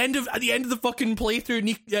the end of the fucking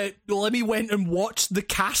playthrough, Lemmy went and watched the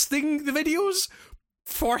casting videos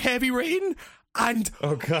for Heavy Rain. And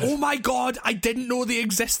oh my god, I didn't know they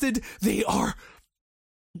existed. They are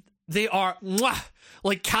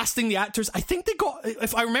like casting the actors. I think they got,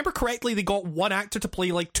 if I remember correctly, they got one actor to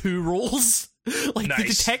play like 2 roles. Like nice. The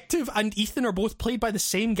detective and Ethan are both played by the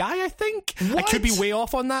same guy, I think. What? I could be way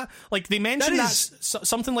off on that. Like they mentioned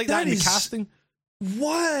something like that in the casting.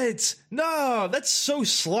 What? No, that's so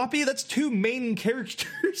sloppy. That's 2 main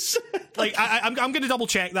characters. Like I'm gonna double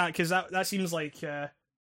check that because that seems like.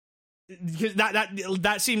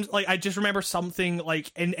 That seems like I just remember something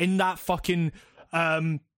like in that fucking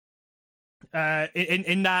in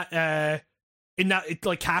that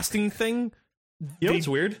like casting thing. You know what's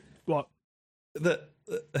weird? What? The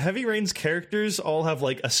Heavy Rain's characters all have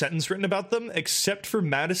like a sentence written about them, except for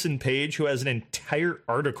Madison Page, who has an entire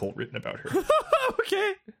article written about her.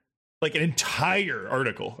 Okay, like an entire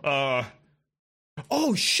article.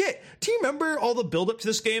 Oh shit! Do you remember all the build up to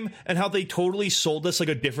this game and how they totally sold us like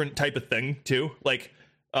a different type of thing too? Like,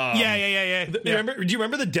 yeah. Do you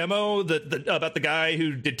remember the demo about the guy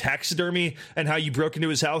who did taxidermy and how you broke into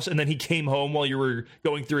his house and then he came home while you were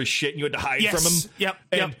going through his shit and you had to hide from him? Yep.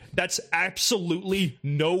 And that's absolutely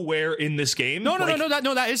nowhere in this game. No,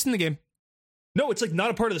 that is in the game. No, it's like not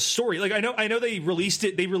a part of the story. Like I know they released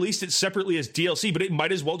it separately as DLC, but it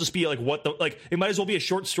might as well just be like it might as well be a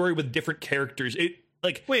short story with different characters. It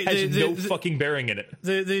has no fucking bearing in it.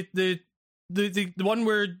 The one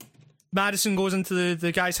where Madison goes into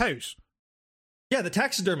the guy's house. Yeah, the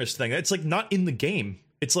taxidermist thing. It's like not in the game.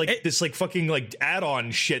 It's like this like fucking like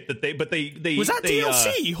add-on shit that they was that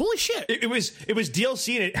DLC? Holy shit! It was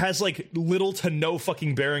DLC and it has like little to no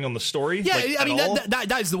fucking bearing on the story. Yeah, like, I mean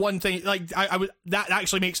that is the one thing. Like that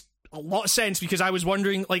actually makes a lot of sense because I was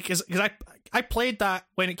wondering like because I played that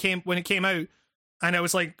when it came out and I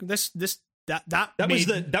was like that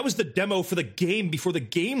was the demo for the game before the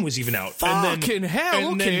game was even out. Fucking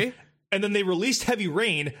hell! Okay. And then they released Heavy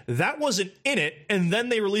Rain. That wasn't in it. And then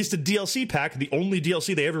they released a DLC pack, the only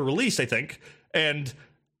DLC they ever released, I think. And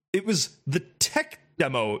it was the tech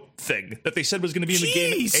demo thing that they said was going to be in the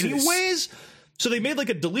game anyways. So they made like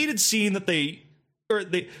a deleted scene that they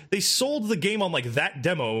sold the game on like that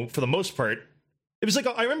demo for the most part. It was like,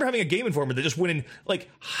 I remember having a Game Informer that just went in like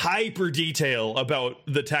hyper detail about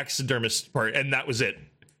the taxidermist part. And that was it.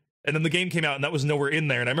 And then the game came out and that was nowhere in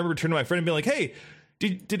there. And I remember turning to my friend and being like, hey,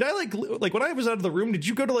 Did I like when I was out of the room, did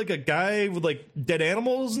you go to like a guy with like dead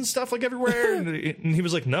animals and stuff like everywhere? And he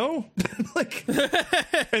was like, no. Like,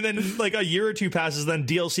 and then like a year or 2 passes, then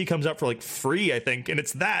DLC comes out for like free, I think. And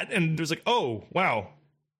it's that. And it was like, oh, wow.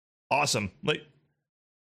 Awesome. Like,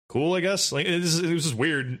 cool, I guess. Like, it was just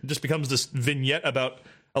weird. It just becomes this vignette about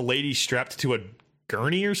a lady strapped to a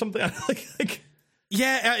gurney or something. like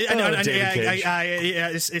yeah.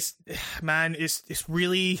 It's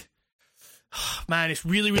really. Man, it's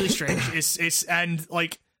really, really strange. It's and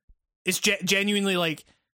like it's genuinely like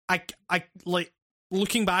I like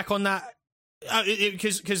looking back on that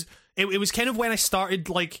because it was kind of when I started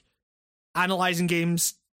like analyzing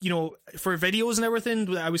games, for videos and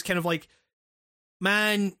everything. I was kind of like,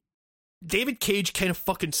 man, David Cage kind of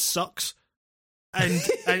fucking sucks, and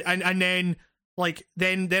and then like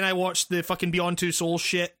then I watched the fucking Beyond Two Souls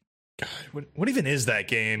shit what even is that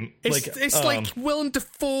game? It's like Willem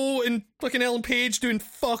Dafoe and fucking Ellen Page doing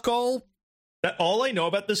fuck all. All I know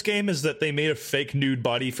about this game is that they made a fake nude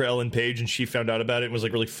body for Ellen Page, and she found out about it and was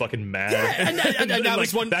like really fucking mad. Yeah, and that like,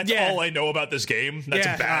 was one. That's yeah. all I know about this game. That's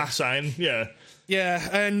a bad sign. Yeah. Yeah,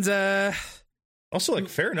 and also, like,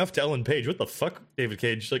 fair enough to Ellen Page. What the fuck, David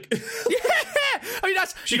Cage? Like, yeah. I mean,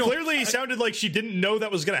 that's she clearly sounded like she didn't know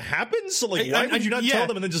that was gonna happen. So, like, why would you not tell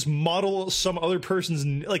them and then just model some other person's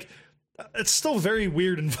like? It's still very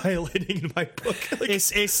weird and violating in my book. Like,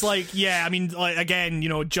 it's like, yeah, I mean, like, again, you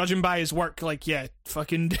know, judging by his work, like, yeah,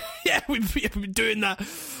 fucking, yeah, we've been doing that.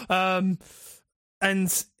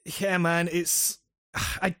 And yeah, man, it's,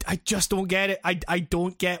 I just don't get it. I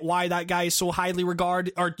don't get why that guy is so highly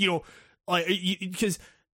regarded, or, you know, like, because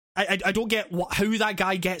I don't get how that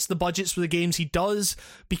guy gets the budgets for the games he does,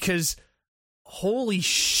 because holy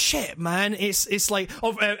shit, man, it's like,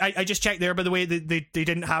 I just checked there, by the way, they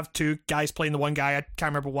didn't have two guys playing the one guy. I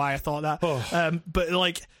can't remember why I thought that. But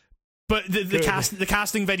the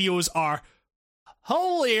casting videos are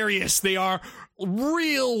hilarious. They are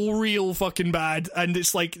real fucking bad, and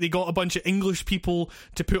it's like they got a bunch of English people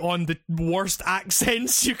to put on the worst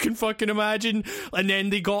accents you can fucking imagine, and then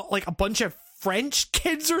they got like a bunch of French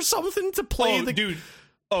kids or something to play dude.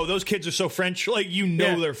 Oh, those kids are so French. Like, you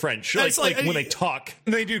know, they're French. Like when they talk,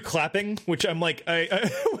 they do clapping, which I'm like,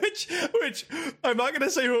 which I'm not gonna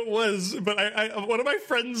say who it was, but one of my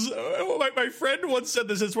friends, my friend once said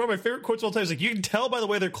this. It's one of my favorite quotes of all time. It's like, you can tell by the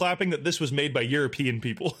way they're clapping that this was made by European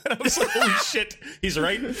people. And I was like, holy shit, he's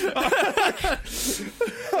right.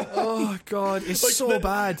 Oh god, it's like so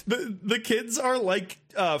bad. The kids are like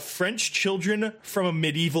French children from a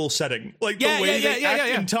medieval setting. Like the way they act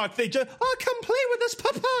and talk, they just, come play with us,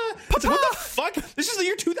 papa. It's like, what the fuck? This is the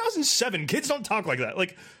year 2007. Kids don't talk like that.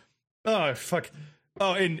 Like, oh fuck.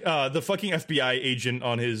 Oh, and the fucking FBI agent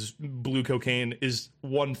on his blue cocaine is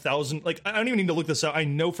 1,000. Like, I don't even need to look this up. I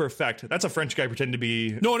know for a fact that's a French guy pretending to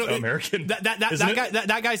be American.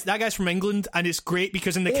 That guy's from England, and it's great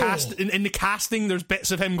because in the in the casting, there's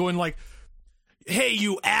bits of him going like, "Hey,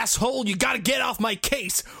 you asshole! You got to get off my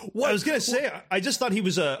case." What I was gonna say, I just thought he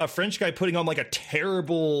was a French guy putting on like a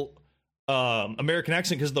terrible American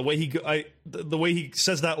accent, because the way he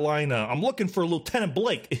says that line, "I'm looking for Lieutenant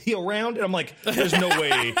Blake. Is he around?" And I'm like, there's no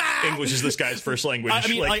way English is this guy's first language. I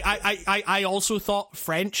mean, like, I also thought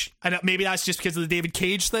French, and maybe that's just because of the David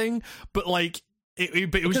Cage thing, but like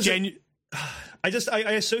it was genuine. I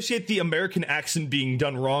associate the American accent being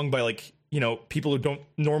done wrong by, like, you know, people who don't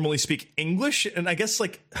normally speak English, and I guess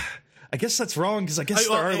that's wrong, because I guess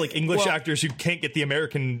there are like English actors who can't get the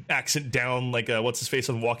American accent down. Like, what's his face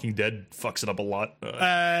on Walking Dead fucks it up a lot.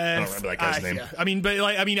 I don't remember that guy's name. Yeah. I mean, but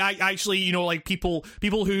like, I actually, you know, like people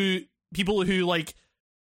who like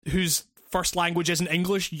whose first language isn't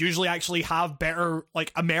English usually actually have better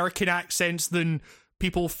like American accents than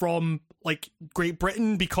people from like Great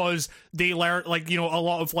Britain, because they learn, like, you know, a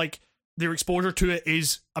lot of like their exposure to it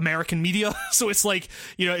is American media. So it's like,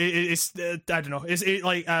 you know, it's I don't know,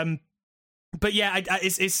 but yeah,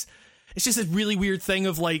 it's just a really weird thing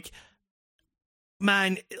of like,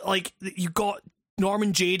 man, like you got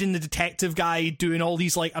Norman Jayden, the detective guy, doing all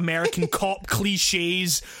these like American cop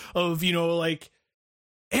cliches of, you know, like,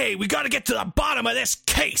 hey, we got to get to the bottom of this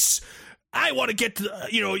case. I want to get to the,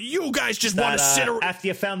 you know, you guys just want to sit around after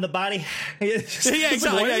you found the body. Yeah, exactly.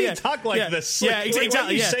 Why do you talk like this? Yeah, exactly. Why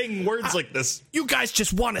are you saying words like this? You guys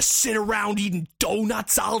just want to sit around eating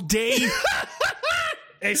donuts all day.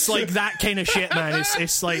 It's like that kind of shit, man.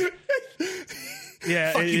 It's like,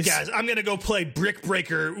 yeah. Fuck you guys. I'm gonna go play Brick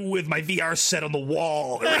Breaker with my VR set on the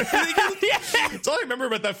wall. That's all I remember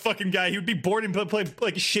about that fucking guy. He would be bored and play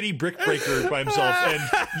like a shitty Brick Breaker by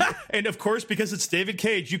himself. And of course, because it's David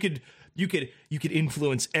Cage, you could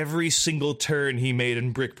influence every single turn he made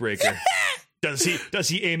in Brick Breaker. Does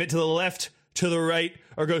he aim it to the left, to the right,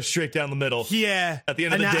 or go straight down the middle? Yeah. At the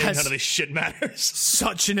end of the day, none of this shit matters.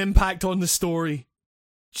 Such an impact on the story.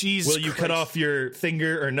 Jesus Will you cut off your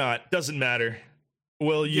finger or not? Doesn't matter.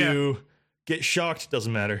 Will you get shocked?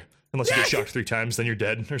 Doesn't matter. Unless you get shocked 3 times, then you're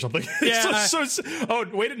dead or something. Yeah,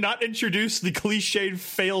 way to not introduce the cliched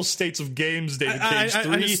fail states of games, David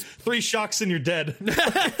Cage. Three shocks and you're dead.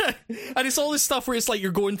 And it's all this stuff where it's like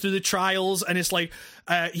you're going through the trials, and it's like,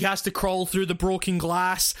 he has to crawl through the broken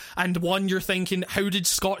glass, and one, you're thinking, how did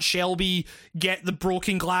Scott Shelby get the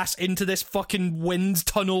broken glass into this fucking wind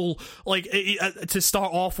tunnel, like, to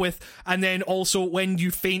start off with? And then also when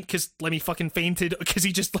you faint, because Lemmy fucking fainted, because he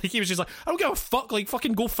was just like, I don't give a fuck, like,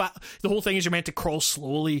 fucking go fat. The whole thing is you're meant to crawl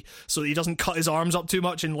slowly so that he doesn't cut his arms up too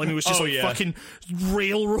much, and Lemmy was just fucking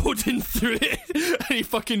railroading through it, and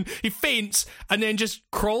he faints, and then just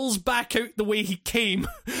crawls back out the way he came,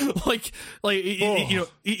 because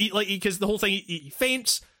the whole thing, he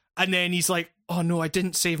faints, and then he's like, oh no, I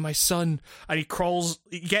didn't save my son, and he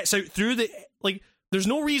gets out through the, like, there's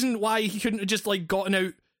no reason why he couldn't have just, like, gotten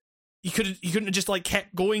out. He couldn't have just, like,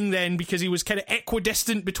 kept going then, because he was kind of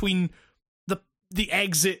equidistant between the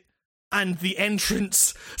exit and the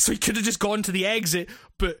entrance, so he could have just gone to the exit.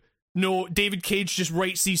 But no, David Cage just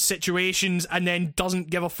writes these situations and then doesn't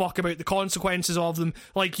give a fuck about the consequences of them,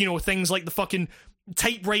 like, you know, things like the fucking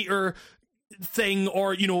typewriter thing,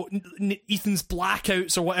 or, you know, Ethan's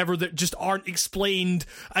blackouts or whatever that just aren't explained,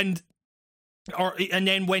 and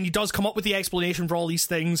then when he does come up with the explanation for all these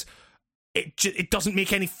things, it doesn't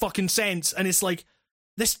make any fucking sense, and it's like,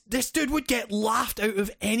 this dude would get laughed out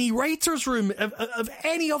of any writer's room of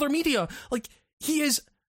any other media. Like, he is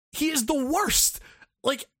the worst.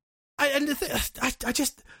 Like, I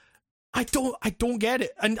don't get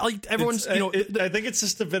it. And, like, everyone's, you know, I think it's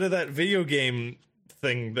just a bit of that video game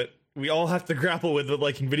thing that we all have to grapple with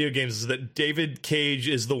liking video games, is that David Cage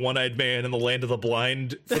is the one-eyed man in the land of the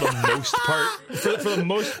blind for the most part. For the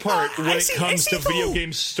most part, when it comes to video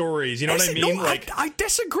game stories, you know what I mean? No, like, I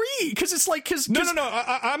disagree, because it's like, no.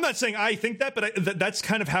 I'm not saying I think that, but that's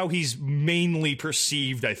kind of how he's mainly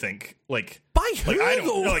perceived. I think, like, by who? Like, I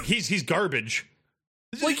don't like he's garbage.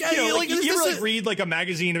 Like, you know, like, you ever read like a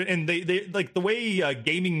magazine, and they like the way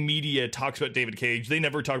gaming media talks about David Cage, they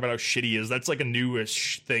never talk about how shitty he is. That's like a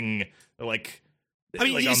newish thing, like, I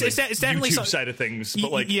mean, like it's definitely YouTube side of things,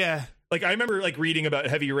 but like, yeah. Like, I remember, like, reading about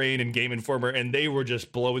Heavy Rain and Game Informer, and they were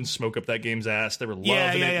just blowing smoke up that game's ass. They were loving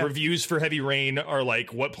it. Yeah. Reviews for Heavy Rain are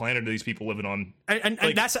like, what planet are these people living on? And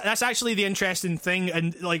like, that's actually the interesting thing,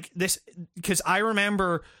 and, like, this, because I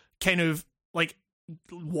remember kind of, like,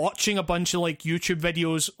 watching a bunch of, like, YouTube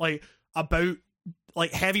videos, like, about,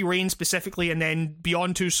 like, Heavy Rain specifically, and then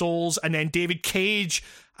Beyond Two Souls, and then David Cage,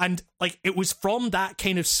 and, like, it was from that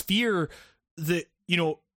kind of sphere that, you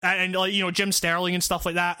know, and, like, you know, Jim Sterling and stuff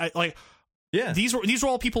like that, like, yeah, these were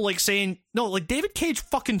all people, like, saying, no, like, David Cage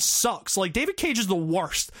fucking sucks, like, David Cage is the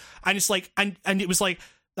worst. And it's like, and it was like,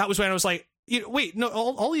 that was when I was like, you know, wait, no,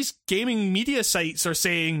 all these gaming media sites are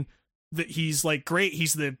saying that he's, like, great,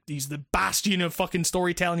 he's the bastion of fucking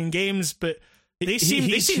storytelling in games, but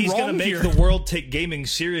he's wrong gonna make here. The world take gaming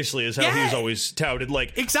seriously, is how he was always touted.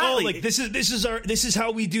 Like, exactly, oh, like, this is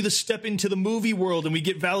how we do the step into the movie world, and we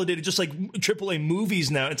get validated just like AAA movies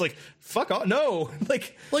now. It's like, fuck off, no,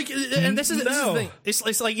 like, and this is the thing.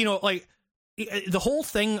 It's like, you know, like, the whole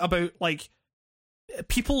thing about, like,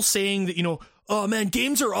 people saying that, you know, oh man,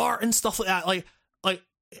 games are art and stuff like that. Like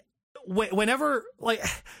whenever, like,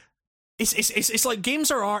 it's like, games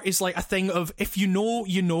are art is like a thing of, if you know,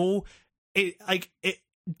 you know.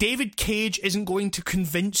 David Cage isn't going to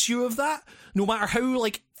convince you of that, no matter how,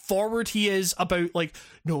 like, forward he is about, like,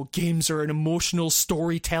 no, games are an emotional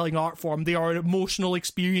storytelling art form, they are emotional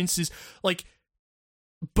experiences, like,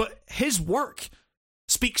 but his work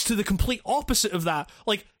speaks to the complete opposite of that.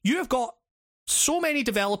 Like, you have got so many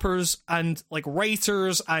developers and, like,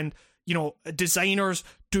 writers and, you know, designers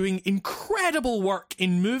doing incredible work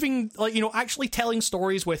in moving, like, you know, actually telling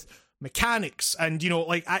stories with mechanics and, you know,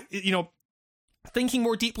 like, you know, thinking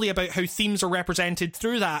more deeply about how themes are represented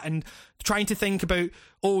through that, and trying to think about,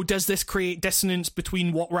 oh, does this create dissonance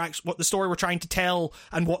between what the story we're trying to tell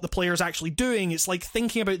and what the player's actually doing? It's like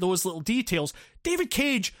thinking about those little details. David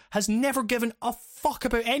Cage has never given a fuck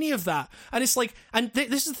about any of that, and it's like, and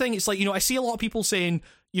this is the thing. It's like, you know, I see a lot of people saying,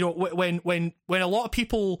 you know, when a lot of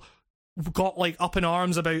people got, like, up in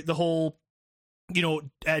arms about the whole, you know,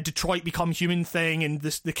 Detroit Become Human thing and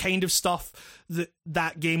the kind of stuff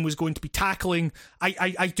that game was going to be tackling,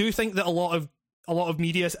 I do think that a lot of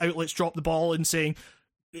media outlets dropped the ball in saying,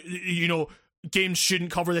 you know, games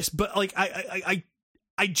shouldn't cover this, but, like, I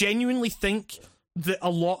genuinely think that a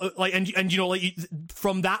lot of, like, and you know, like,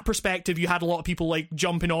 from that perspective, you had a lot of people, like,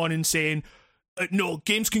 jumping on and saying, no,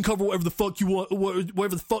 games can cover whatever the fuck you want,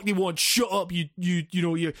 whatever the fuck they want, shut up, you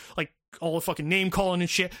know, you, like, all the fucking name calling and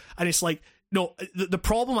shit. And it's like, no, the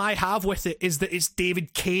problem I have with it is that it's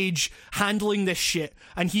David Cage handling this shit,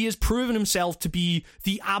 and he has proven himself to be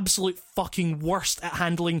the absolute fucking worst at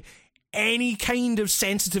handling any kind of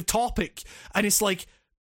sensitive topic. And it's like,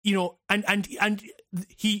 you know, and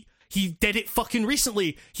he he did it fucking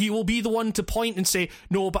recently. He will be the one to point and say,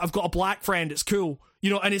 no, but I've got a black friend, it's cool. You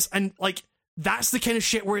know, and like, that's the kind of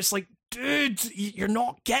shit where it's like, dude, you're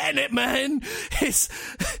not getting it, man. It's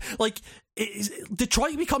like,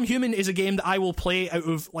 Detroit Become Human is a game that I will play out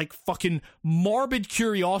of like fucking morbid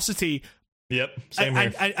curiosity. Yep, same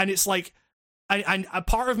here. And it's like, and a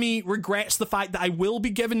part of me regrets the fact that I will be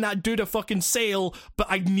giving that dude a fucking sale, but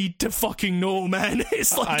I need to fucking know, man.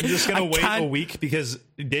 It's like, I'm just gonna wait a week because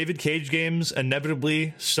David Cage games,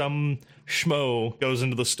 inevitably some schmo goes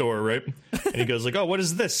into the store, right? And he goes like, oh, what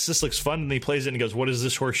is this? This looks fun. And he plays it and he goes, what is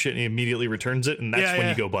this horse shit? And he immediately returns it, and that's when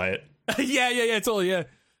you go buy it. yeah, totally, yeah.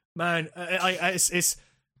 Man, it's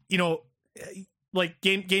you know, like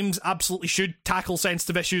games absolutely should tackle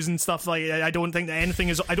sensitive issues and stuff. Like, I don't think that anything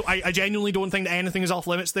is. I genuinely don't think that anything is off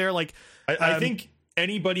limits there. Like, I think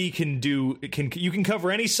anybody you can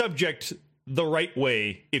cover any subject the right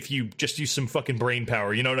way if you just use some fucking brain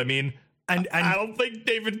power. You know what I mean? And I don't think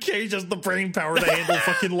David Cage has the brain power to handle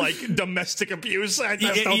fucking like domestic abuse. I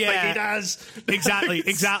just don't think he does.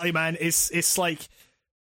 Exactly, man. It's like,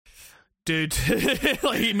 dude,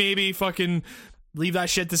 like, maybe fucking leave that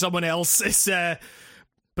shit to someone else. It's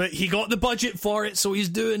but he got the budget for it, so he's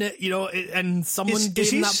doing it, you know, and someone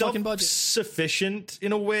gave him that fucking budget. Sufficient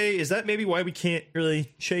in a way? Is that maybe why we can't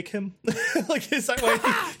really shake him? Like, is that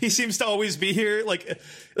why he seems to always be here? Like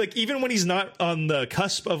even when he's not on the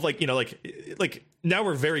cusp of, like, you know, like now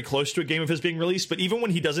we're very close to a game of his being released, but even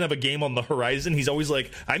when he doesn't have a game on the horizon, he's always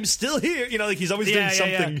like, I'm still here, you know, like he's always doing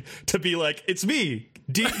something to be like, it's me,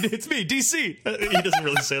 it's me, DC. He doesn't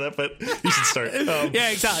really say that, but you should start.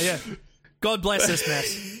 Yeah, exactly, yeah. God bless this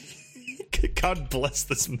mess. God bless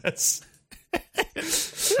this mess.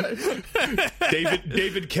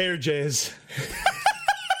 David Carejays.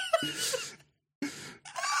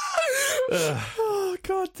 Oh,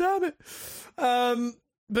 god damn it.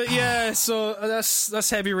 But yeah, so that's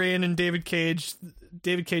Heavy Rain and David Cage.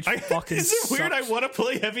 David Cage fucking Is it weird? sucks. I want to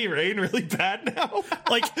play Heavy Rain really bad now.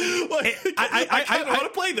 I want to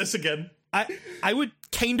play this again. I would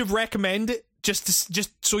kind of recommend it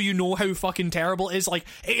just so you know how fucking terrible it is. Like,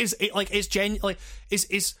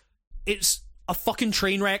 it's a fucking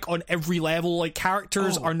train wreck on every level. Like,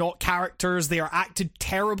 characters are not characters. They are acted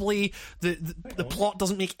terribly. The plot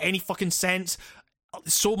doesn't make any fucking sense.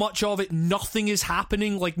 So much of it, nothing is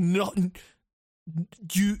happening. Like, nothing.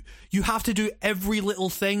 You have to do every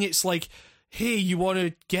little thing. It's like, hey, you want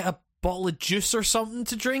to get a bottle of juice or something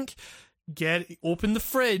to drink? Open the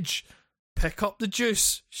fridge, pick up the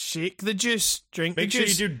juice, shake the juice, drink the juice. Make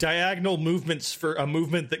sure you do diagonal movements for a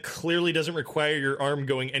movement that clearly doesn't require your arm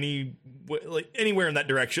going anywhere in that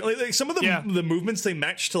direction. Like some of the movements they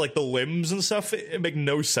match to like the limbs and stuff, it make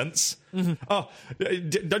no sense. Mm-hmm. Oh,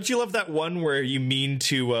 don't you love that one where you mean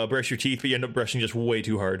to brush your teeth, but you end up brushing just way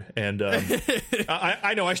too hard? And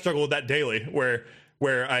I know I struggle with that daily, where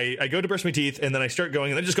I go to brush my teeth, and then I start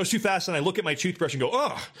going, and then it just goes too fast, and I look at my toothbrush and go,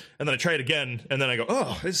 oh, and then I try it again, and then I go,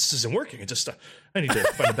 oh, this isn't working. It just, I need to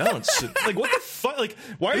find a balance. Like, what the fuck? Like,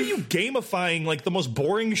 why are you gamifying, like, the most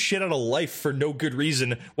boring shit out of life for no good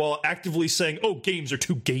reason, while actively saying, oh, games are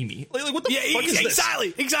too gamey? Like what the fuck is this?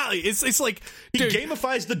 Exactly. It's like, dude, he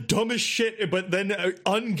gamifies the dumbest shit, but then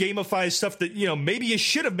ungamifies stuff that, you know, maybe you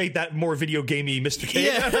should have made that more video gamey, Mr. K.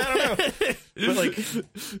 Yeah. I don't know. But, like,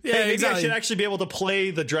 yeah, maybe exactly. I should actually be able to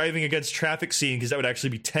play the driving against traffic scene, because that would actually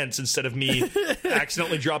be tense, instead of me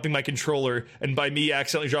accidentally dropping my controller, and by me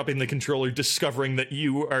accidentally dropping the controller, discovering that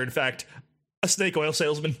you are in fact a snake oil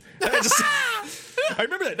salesman. I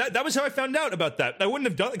remember that was how I found out about that. I wouldn't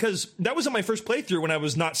have done it because that was in my first playthrough when I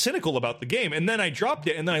was not cynical about the game, and then I dropped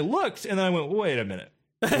it, and then I looked, and then I went, wait a minute,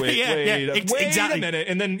 wait a minute,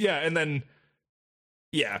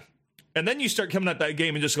 and then you start coming at that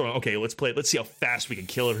game and just going, okay, let's play it. Let's see how fast we can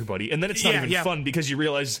kill everybody. And then it's not even fun, because you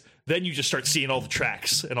realize then you just start seeing all the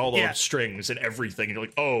tracks and all the strings and everything. And you're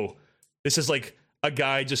like, oh, this is like a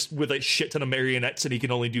guy just with a shit ton of marionettes, and he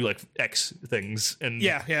can only do like X things. And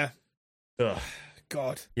ugh.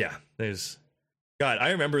 God. Yeah. God,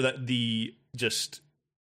 I remember that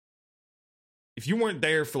if you weren't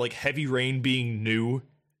there for like Heavy Rain being new,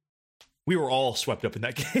 we were all swept up in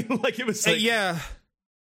that game. Like, it was like,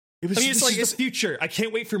 it was, it's the future. I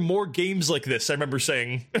can't wait for more games like this. I remember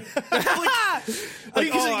saying,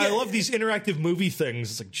 I love these interactive movie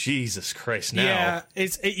things. It's like, Jesus Christ, now.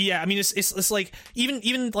 I mean, it's like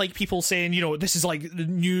even like people saying, you know, this is like the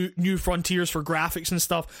new frontiers for graphics and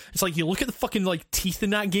stuff. It's like, you look at the fucking like teeth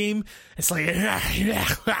in that game. It's like,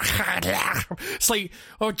 it's like,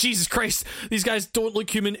 oh Jesus Christ, these guys don't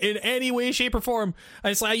look human in any way, shape, or form.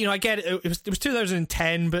 And it's like, you know, I get it. It was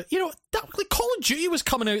 2010, but you know, that like Call of Duty was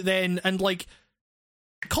coming out then, and like,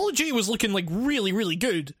 Call of Duty was looking like really, really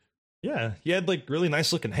good. Yeah, you had like really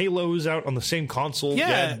nice looking Halos out on the same console. Yeah.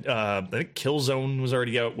 You had, I think Killzone was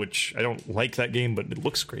already out, which I don't like that game, but it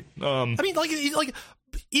looks great. I mean, like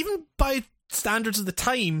even by standards of the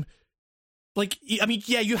time, like, I mean,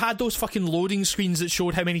 yeah, you had those fucking loading screens that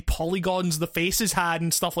showed how many polygons the faces had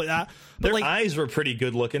and stuff like that. But Their like, eyes were pretty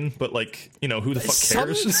good looking, but like, you know, who the fuck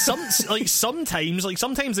cares?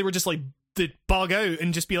 Sometimes they were just like, they'd bug out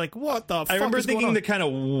and just be like, what the fuck I remember is going thinking on? the kind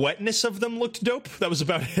of wetness of them looked dope. That was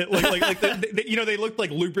about it. Like you know, they looked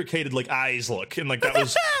like lubricated, like eyes look, and like that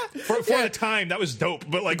was for the time that was dope.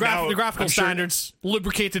 But like now, the graphical I'm sure- standards,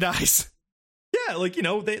 lubricated eyes. yeah, like, you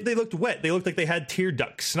know, they looked wet. They looked like they had tear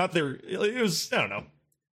ducts. Not their. It was, I don't know.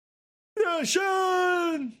 Yeah,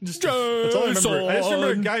 Sean. That's all I remember. I just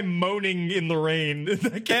remember a guy moaning in the rain. In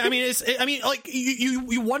that game. I mean, like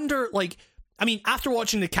you wonder, like, I mean, after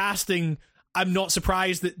watching the casting, I'm not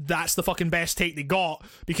surprised that that's the fucking best take they got,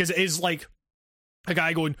 because it is like a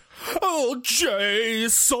guy going, "Oh,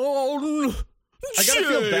 Jason." I gotta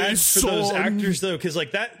feel bad for those Jason." actors though, because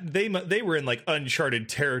like that they were in like uncharted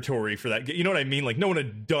territory for that. You know what I mean? Like no one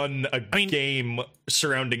had done a game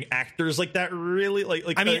surrounding actors like that. Really,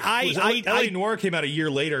 like I mean, LA Noire came out a year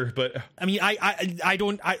later, but I mean, I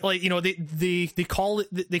don't like, you know, they called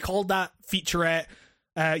that featurette,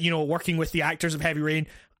 you know, working with the actors of Heavy Rain.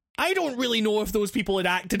 I don't really know if those people had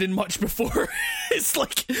acted in much before. It's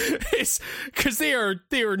because they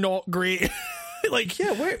are not great. Like,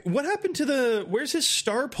 yeah, what happened to where's his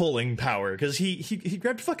star pulling power? Because he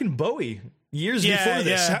grabbed fucking Bowie years before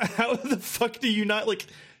this. Yeah. How the fuck do you not, like,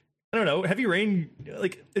 I don't know, Heavy Rain,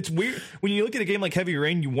 like, it's weird when you look at a game like Heavy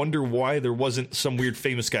Rain, you wonder why there wasn't some weird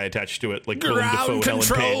famous guy attached to it, like Willem Dafoe and Ellen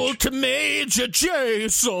control Page. to Major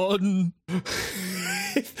Jason.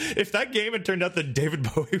 If that game had turned out that David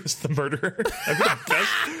Bowie was the murderer, that'd be the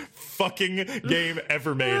best fucking game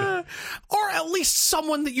ever made. Or at least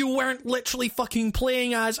someone that you weren't literally fucking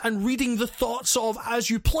playing as and reading the thoughts of as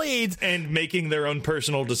you played. And making their own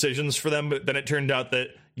personal decisions for them, but then it turned out that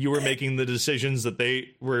you were making the decisions that they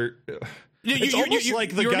were... It's almost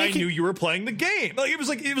like the guy knew you were playing the game. Like it was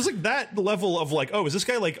like that level of like, oh, is this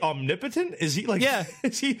guy like omnipotent? Is he like,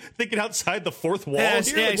 is he thinking outside the fourth wall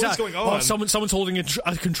here? Like, what's going on? Oh, someone's holding a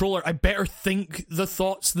controller. I better think the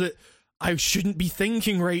thoughts that I shouldn't be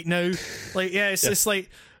thinking right now. Like, it's like,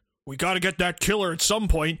 we gotta get that killer at some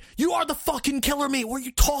point. You are the fucking killer, mate. What are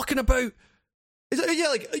you talking about? Yeah,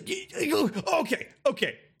 like, okay.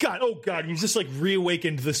 God, he's just like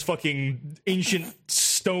reawakened this fucking ancient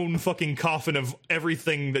stone fucking coffin of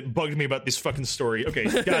everything that bugged me about this fucking story. Okay,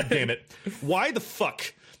 god damn it. Why the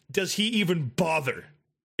fuck does he even bother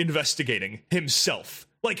investigating himself?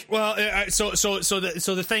 Like, well, so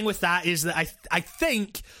the thing with that is that I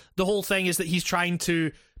think the whole thing is that he's trying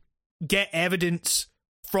to get evidence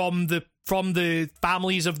from the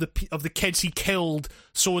families of the kids he killed,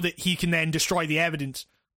 so that he can then destroy the evidence.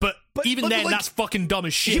 But even then, like, that's fucking dumb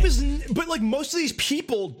as shit. But like most of these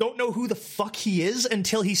people don't know who the fuck he is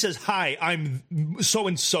until he says, "Hi, I'm so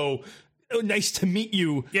and so. Nice to meet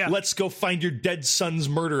you. Yeah. Let's go find your dead son's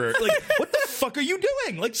murderer." Like, what the fuck are you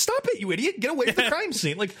doing? Like, stop it, you idiot! Get away from the crime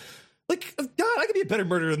scene. Like, God, I could be a better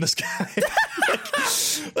murderer than this guy.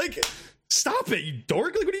 like, stop it, you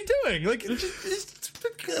dork! Like, what are you doing? Like,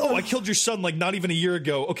 oh, I killed your son like not even a year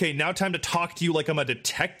ago. Okay, now time to talk to you like I'm a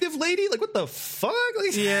detective lady? Like, what the fuck?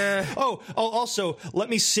 Like, yeah. Oh, also, let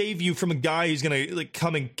me save you from a guy who's gonna like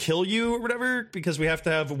come and kill you or whatever, because we have to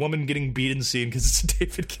have a woman getting beaten scene because it's a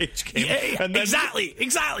David Cage game. Yeah, and then, exactly.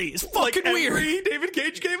 It's fucking like, weird. Every David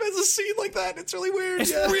Cage game has a scene like that. It's really weird.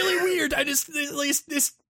 It's really weird, and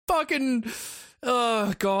it's fucking.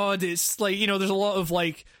 Oh god, it's like, you know, there's a lot of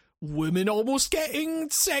like women almost getting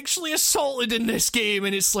sexually assaulted in this game,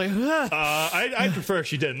 and it's like, I prefer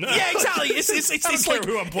she didn't. Yeah, exactly. It's I like don't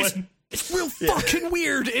care who I'm playing. It's real fucking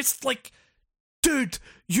weird. It's like, dude,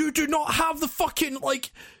 you do not have the fucking,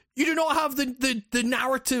 like, you do not have the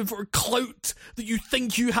narrative or clout that you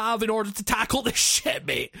think you have in order to tackle this shit,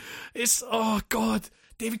 mate. It's, oh god,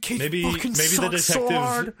 David Cage fucking sucks so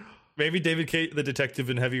hard. Maybe David Cage, the detective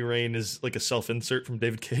in Heavy Rain, is like a self-insert from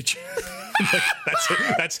David Cage. Like,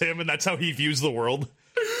 that's him, and that's how he views the world.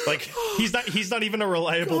 Like, he's not even a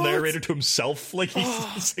reliable narrator to himself. Like,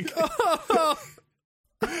 he's like,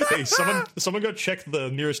 hey, someone go check the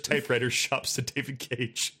nearest typewriter shops to David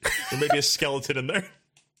Cage. There may be a skeleton in there.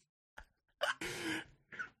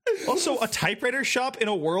 Also, a typewriter shop in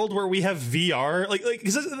a world where we have VR, like,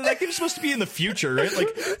 because that game's supposed to be in the future, right? Like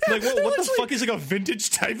what the fuck is like a vintage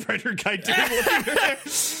typewriter guy doing?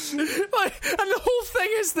 Like, and the whole thing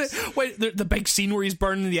is that when the big scene where he's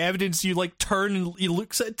burning the evidence, you like turn and he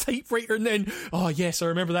looks at a typewriter, and then, oh yes, I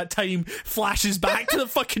remember that time. Flashes back to the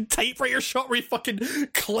fucking typewriter shop where he fucking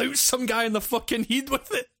clouts some guy in the fucking head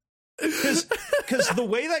with it. Because the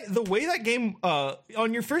way that game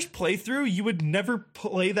on your first playthrough, you would never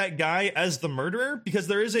play that guy as the murderer, because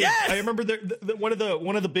there is I remember one of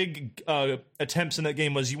the big attempts in that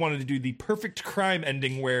game was you wanted to do the perfect crime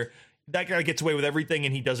ending where that guy gets away with everything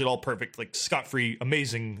and he does it all perfect, like scot-free,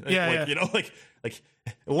 amazing. You know, like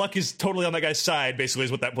luck is totally on that guy's side, basically,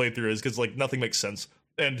 is what that playthrough is, because like nothing makes sense.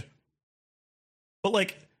 But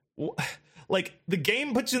like the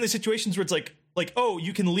game puts you in the situations where it's like, oh,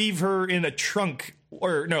 you can leave her in a trunk,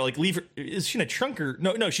 or no, like leave her. Is she in a trunk or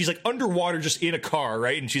no? She's like underwater, just in a car,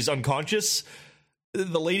 right? And she's unconscious.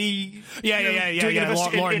 The lady,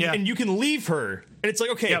 Lauren, and you can leave her, and it's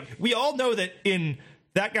like, okay, we all know that in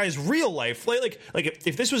that guy's real life, like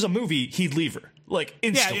if this was a movie, he'd leave her like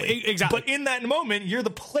instantly, exactly. But in that moment, you're the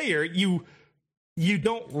player, you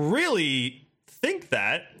don't really think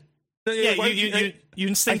that. You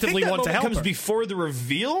instinctively want to help her. Comes before the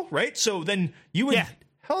reveal, right? So then you would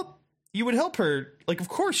help. You would help her, like, of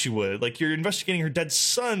course you would. Like, you're investigating her dead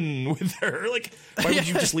son with her. Like, why would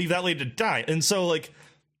you just leave that lady to die? And so, like,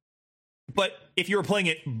 but if you were playing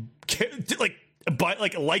it, like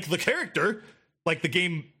the character, like the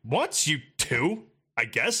game wants you to, I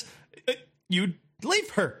guess, you'd leave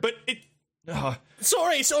her. But it.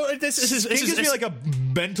 Sorry, so this gives me like a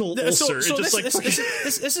mental ulcer. So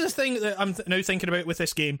this is a thing that I'm now thinking about with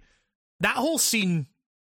this game. That whole scene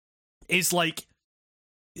is like,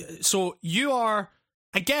 so you are,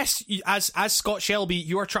 I guess, as Scott Shelby,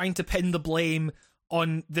 you are trying to pin the blame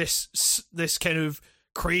on this kind of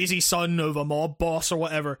crazy son of a mob boss or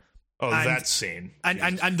whatever. Oh, that scene.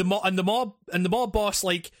 And the mob boss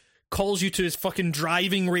like calls you to his fucking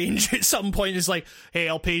driving range at some point. Is like, hey,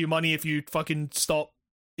 I'll pay you money if you fucking stop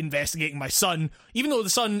investigating my son, even though the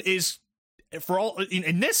son is, for all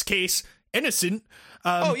in this case, innocent.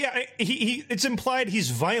 He it's implied he's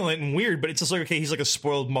violent and weird, but it's just like, okay, he's like a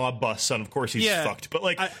spoiled mob boss son, of course he's fucked. But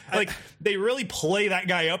like they really play that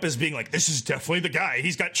guy up as being like, this is definitely the guy,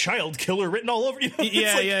 he's got child killer written all over you.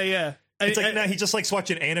 It's like, nah, he just likes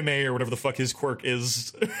watching anime or whatever the fuck his quirk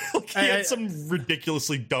is. Like, he had some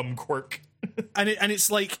ridiculously dumb quirk. and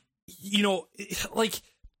it's like, you know, like,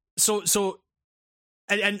 so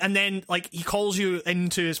and then like he calls you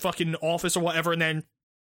into his fucking office or whatever, and then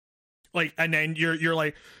you're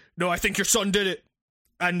like, no, I think your son did it.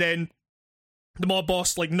 And then the mob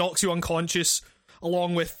boss like knocks you unconscious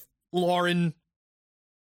along with Lauren,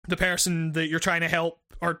 the person that you're trying to help,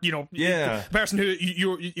 or, you know, the person who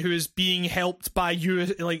is being helped by you,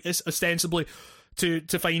 like, ostensibly to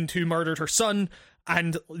find who murdered her son.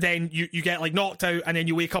 And then you get like knocked out, and then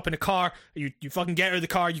you wake up in a car. You fucking get out of the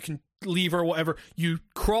car. You can leave or whatever. You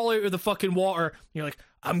crawl out of the fucking water. You're like,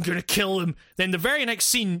 I'm gonna kill him. Then the very next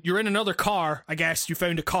scene, you're in another car. I guess you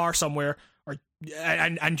found a car somewhere,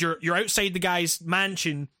 and you're outside the guy's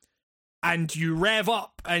mansion. And you rev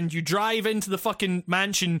up and you drive into the fucking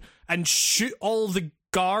mansion and shoot all the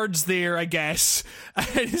guards there, I guess.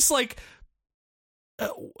 And it's like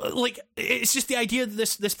it's just the idea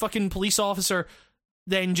that this fucking police officer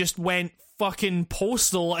then just went fucking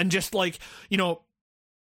postal and just, like, you know,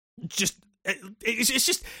 just it's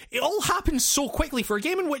just, it all happens so quickly for a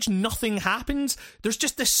game in which nothing happens. There's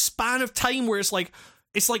just this span of time where it's like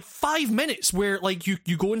 5 minutes where, like, you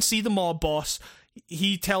go and see the mob boss.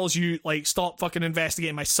 He tells you, like, stop fucking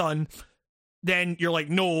investigating my son. Then you're like,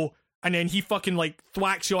 no. And then he fucking, like,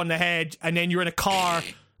 thwacks you on the head. And then you're in a car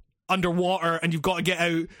underwater and you've got to get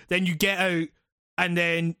out. Then you get out and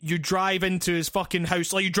then you drive into his fucking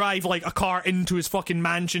house. Like, you drive, like, a car into his fucking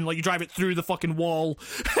mansion. Like, you drive it through the fucking wall.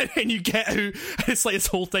 And then you get out. And it's like this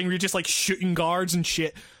whole thing where you're just, like, shooting guards and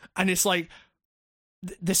shit. And it's like,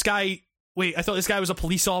 this guy... Wait, I thought this guy was a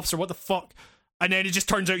police officer. What the fuck? And then it just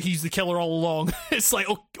turns out he's the killer all along. It's like,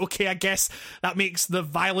 okay, I guess that makes the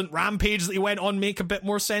violent rampage that he went on make a bit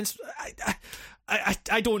more sense.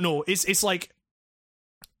 I don't know. It's like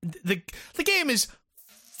the game is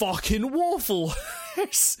fucking woeful.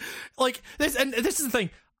 It's like this, and this is the thing.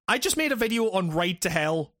 I just made a video on Ride to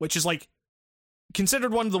Hell, which is like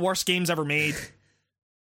considered one of the worst games ever made.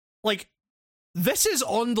 Like, this is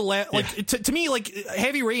on the level. Like, to me, like,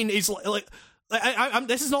 Heavy Rain is like I'm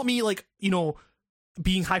this is not me, like, you know,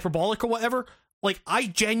 being hyperbolic or whatever. Like, I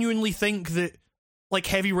genuinely think that, like,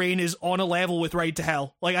 Heavy Rain is on a level with Ride to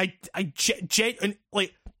Hell. Like,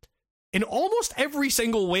 like, in almost every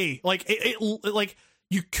single way. Like it like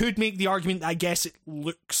you could make the argument that I guess it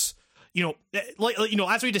looks, you know, like you know,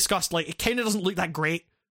 as we discussed, like it kind of doesn't look that great,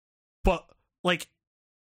 but like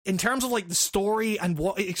in terms of like the story and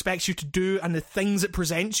what it expects you to do and the things it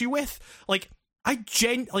presents you with, like I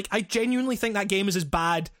genuinely think that game is as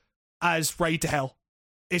bad as Ride to Hell.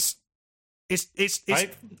 It's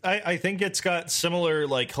I think it's got similar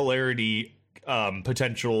like hilarity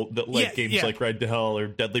potential that like games like Ride to Hell or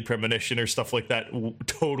Deadly Premonition or stuff like that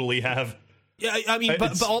totally have. Yeah, I mean,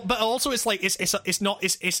 but also it's like it's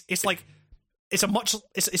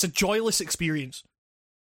a joyless experience.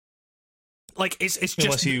 Like it's just,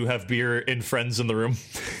 unless you have beer and friends in the room,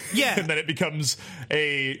 yeah, and then it becomes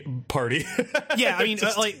a party. Yeah, I mean,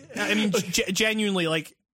 genuinely,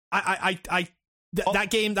 like that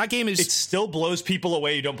game is, it still blows people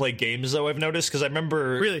away who don't play games though. I've noticed, because I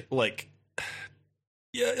remember really like.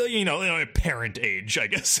 Yeah, you know, parent age, I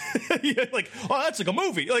guess. Like, oh, that's like a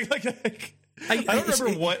movie. I don't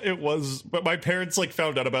remember what it was, but my parents like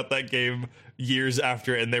found out about that game years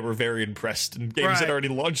after, and they were very impressed. And games had already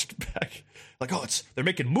launched back. Like, oh, they're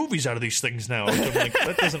making movies out of these things now. Like, I'm like,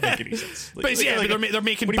 that doesn't make any sense. Like, but they're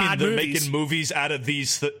making bad movies. They're making movies out of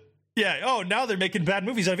these. Yeah. Oh, now they're making bad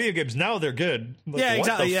movies out of video games. Now they're good. Like, yeah,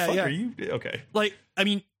 exactly. What the fuck are you? Okay. Like, I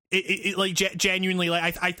mean. It like genuinely,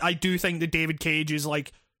 like I do think that David Cage is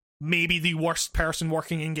like maybe the worst person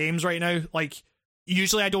working in games right now. Like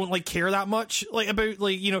usually I don't like care that much like about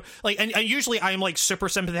like, you know, like and usually I'm like super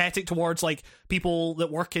sympathetic towards like people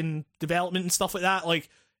that work in development and stuff like that. Like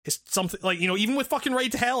it's something like, you know, even with fucking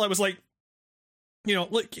Ride to Hell, I was like, you know,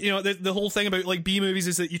 look, you know, the whole thing about like B movies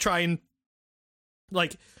is that you try and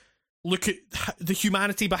like look at the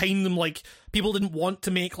humanity behind them. Like people didn't want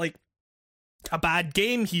to make like a bad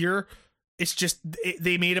game here. It's just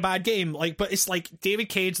they made a bad game. Like, but it's like David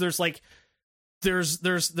Cage. There's like there's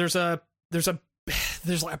like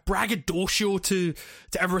a braggadocio to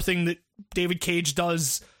everything that David Cage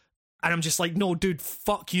does, and I'm just like, no, dude,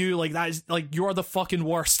 fuck you. Like that is like you're the fucking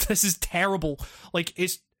worst. This is terrible. Like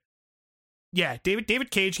it's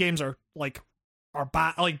David Cage games are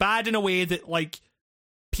bad, like bad in a way that like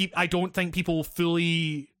I don't think people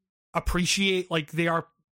fully appreciate. Like they are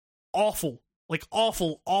awful. Like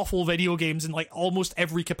awful video games in like almost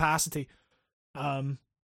every capacity. But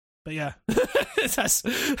yeah, that's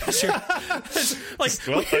sure. Like,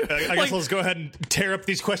 well, I guess let's go ahead and tear up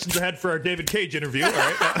these questions ahead for our David Cage interview. All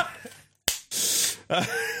right.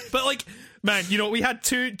 But like, man, you know, we had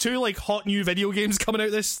two like hot new video games coming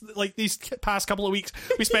out these past couple of weeks.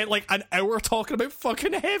 We spent like an hour talking about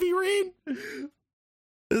fucking Heavy Rain.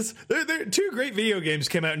 Two great video games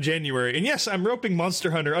came out in January, and yes, I'm roping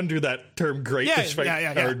Monster Hunter under that term great,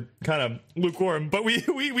 despite our kind of lukewarm, but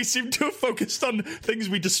we seem to have focused on things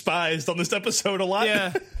we despised on this episode a lot.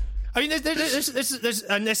 Yeah. I mean, this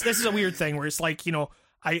is a weird thing where it's like, you know,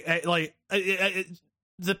 the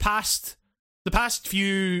past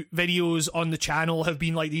few videos on the channel have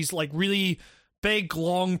been like these like really big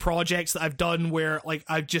long projects that I've done where like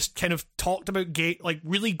I've just kind of talked about like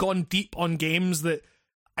really gone deep on games that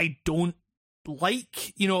I don't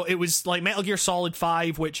like. You know, it was like Metal Gear Solid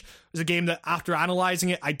 5, which was a game that after analyzing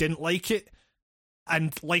it, I didn't like it.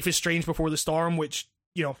 And Life is Strange Before the Storm, which,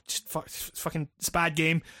 you know, just fucking, it's a bad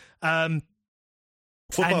game. Flip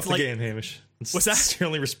off the game, Hamish. What's that? That's your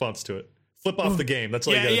only response to it. Flip off the game. That's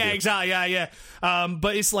all you gotta do. Yeah, exactly. Yeah.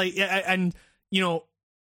 But it's like, and, you know,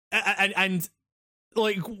 and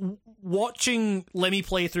like watching Lemmy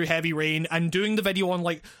play through Heavy Rain and doing the video on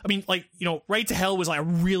like, I mean, like, you know, Ride to Hell was like a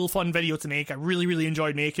real fun video to make. I really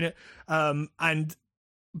enjoyed making it.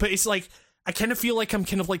 But it's like I kind of feel like I'm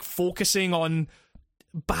kind of like focusing on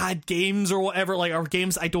bad games or whatever, like, or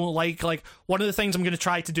games I don't like. Like one of the things I'm going to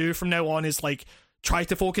try to do from now on is like try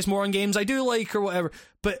to focus more on games I do like or whatever.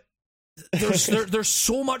 But there's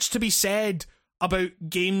so much to be said about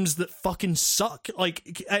games that fucking suck.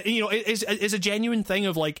 Like, you know, it's a genuine thing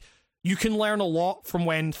of like, you can learn a lot from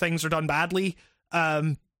when things are done badly,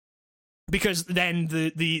 because then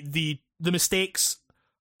the mistakes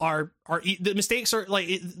are the mistakes are like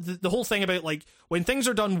the whole thing about like when things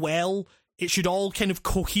are done well, it should all kind of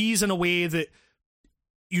cohese in a way that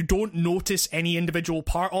you don't notice any individual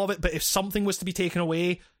part of it, but if something was to be taken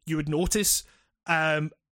away, you would notice.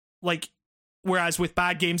 Like, whereas with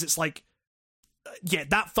bad games, it's like, yeah,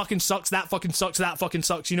 that fucking sucks, that fucking sucks, that fucking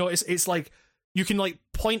sucks. You know, it's like you can like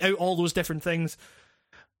point out all those different things,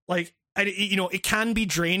 like, and you know, it can be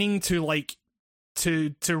draining to like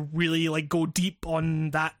to really like go deep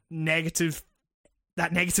on that negative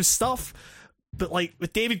stuff. But like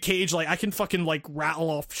with David Cage, like I can fucking like rattle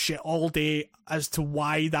off shit all day as to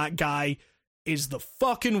why that guy is the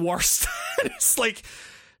fucking worst. It's like,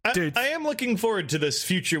 dude, I am looking forward to this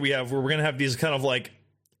future we have where we're gonna have these kind of like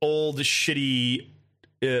old shitty,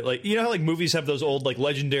 like, you know how like movies have those old like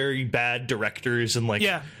legendary bad directors and like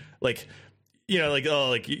like, you know, like, oh,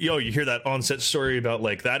 like, you hear that on-set story about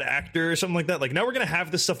like that actor or something like that. Like, now we're gonna have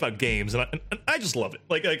this stuff about games, and I just love it.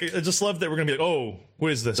 Like I just love that we're gonna be like, oh,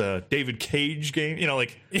 what is this, a David Cage game? You know,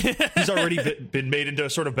 like, he's already been made into a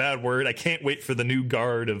sort of bad word. I can't wait for the new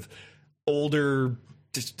guard of older.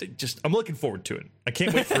 Just I'm looking forward to it. I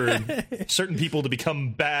can't wait for certain people to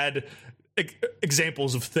become bad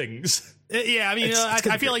examples of things. Yeah, I mean,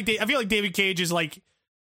 I feel like David Cage is like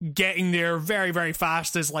getting there very, very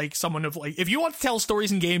fast as like someone of like, if you want to tell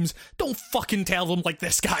stories in games, don't fucking tell them like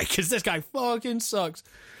this guy, because this guy fucking sucks.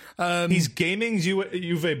 He's gaming's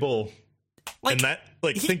Uwe Boll, like, and that,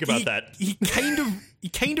 like, think about that. He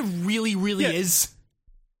kind of really is.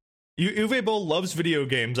 Uwe Boll loves video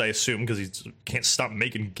games, I assume, because he can't stop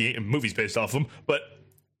making movies based off them, but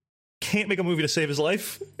can't make a movie to save his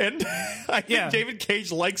life. And I think David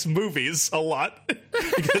Cage likes movies a lot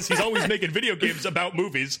because he's always making video games about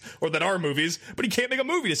movies or that are movies, but he can't make a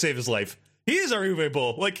movie to save his life. He is our Uwe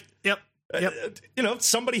Boll. Like, yep. You know,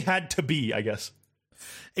 somebody had to be, I guess.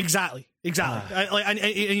 Exactly. And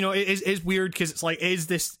you know, it's weird because it's like, is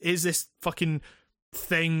this fucking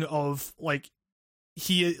thing of like,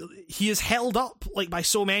 he is held up like by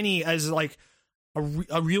so many as like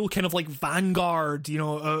a real kind of like vanguard, you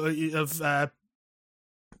know, of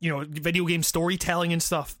you know, video game storytelling and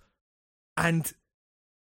stuff,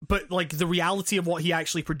 but like the reality of what he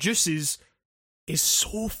actually produces is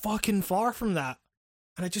so fucking far from that,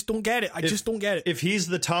 and I just don't get it. I just don't get it. If he's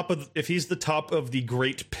the top of the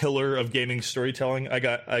great pillar of gaming storytelling, I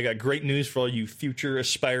got great news for all you future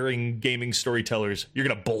aspiring gaming storytellers. You're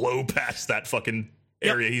gonna blow past that fucking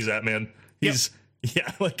area he's at, man. He's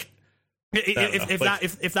like. If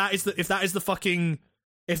that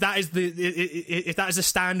is the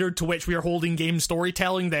standard to which we are holding game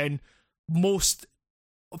storytelling, then most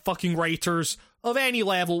fucking writers of any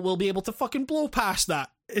level will be able to fucking blow past that.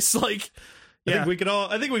 It's like, I think we could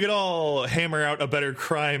all hammer out a better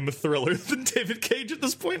crime thriller than David Cage at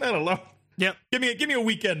this point. I don't know. Yep. Give me a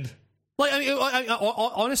weekend. Like, I mean,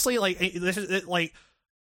 honestly, like, this is like,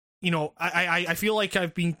 you know, I feel like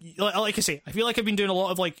I've been, like I say, I feel like I've been doing a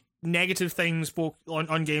lot of like negative things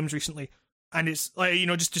on games recently, and it's like, you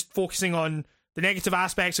know, just focusing on the negative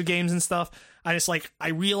aspects of games and stuff, and it's like, I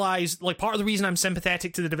realized, like, part of the reason I'm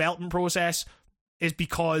sympathetic to the development process is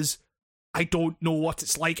because I don't know what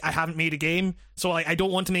it's like. I haven't made a game, so like, I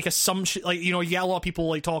don't want to make assumptions. Like, you know, you get a lot of people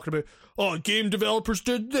like talking about, oh, game developers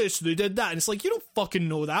did this, they did that, and it's like, you don't fucking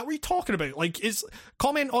know that. What are you talking about? Like, it's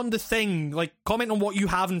comment on the thing, like, comment on what you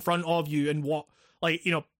have in front of you, and what, like,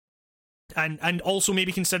 you know, and also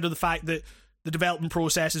maybe consider the fact that the development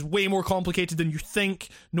process is way more complicated than you think.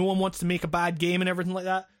 No one wants to make a bad game and everything like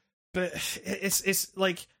that, but it's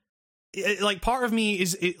like. Like, part of me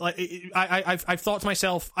is I've thought to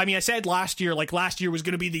myself, I mean, I said last year was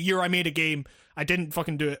going to be the year I made a game. I didn't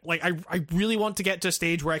fucking do it. Like, I really want to get to a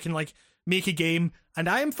stage where I can like make a game, and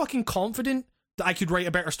I am fucking confident that I could write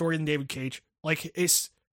a better story than David Cage. Like, it's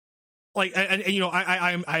like, and you know,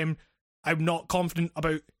 I'm not confident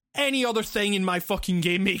about any other thing in my fucking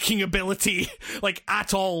game making ability, like,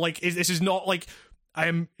 at all. Like, this is not like, I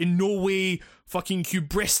am in no way fucking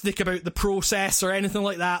hubristic about the process or anything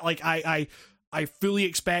like that. Like, I fully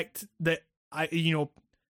expect that you know,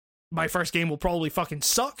 my first game will probably fucking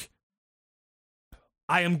suck.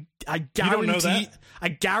 I guarantee, you don't know that? I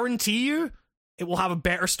guarantee you it will have a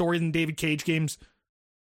better story than David Cage games.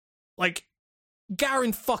 Like,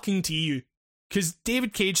 guarantee you, because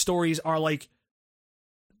David Cage stories are like.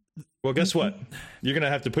 Well, guess what? You're gonna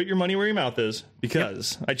have to put your money where your mouth is,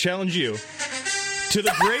 because I challenge you to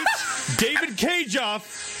the great David Cage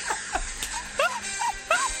off.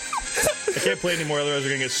 I can't play anymore, otherwise we're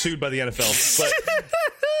gonna get sued by the NFL. But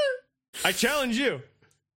I challenge you.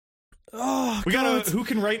 Oh, we gotta. Who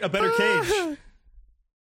can write a better Cage?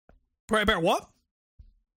 Write a better what?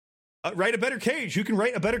 Write a better Cage. Who can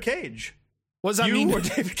write a better Cage? What does that mean? You or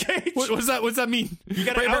David Cage? What does that mean? You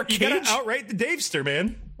gotta outright the Davester,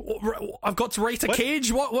 man. I've got to write a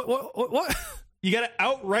Cage. What? You gotta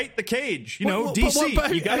outright the Cage. You know,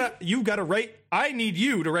 DC. You gotta write. I need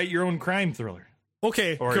you to write your own crime thriller.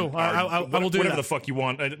 Okay, cool. I will do whatever that. The fuck you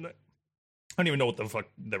want. I don't even know what the fuck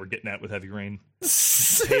they were getting at with Heavy Rain.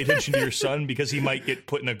 Pay attention to your son because he might get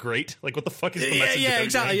put in a grate. Like, what the fuck is the message? Yeah,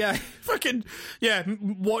 exactly. Yeah, fucking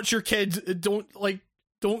watch your kid.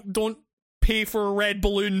 Don't pay for a red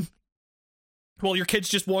balloon. While your kid's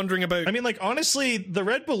just wandering about. I mean, like, honestly, the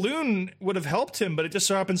red balloon would have helped him, but it just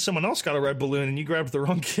so happens someone else got a red balloon and you grabbed the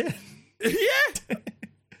wrong kid. Yeah!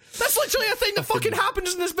 That's literally a thing that fucking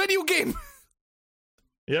happens in this video game.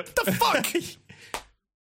 Yep. The fuck?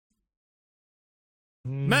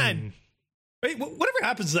 Man. Wait, whatever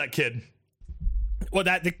happens to that kid? Well,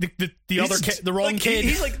 that the other kid, the wrong kid.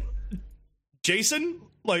 He's like Jason.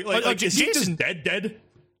 Like is he just dead?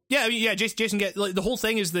 Yeah, I mean, yeah. Jason get like the whole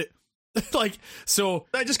thing is that like so.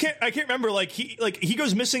 I can't remember. Like he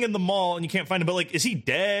goes missing in the mall and you can't find him. But like, is he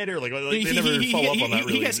dead or like they never follow up on that?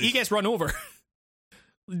 Really, he gets run over.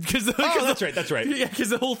 That's right. Yeah, because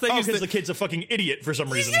the whole thing is because the kid's a fucking idiot for some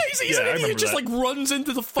reason. He's an idiot. He just like runs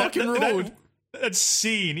into the fucking road. That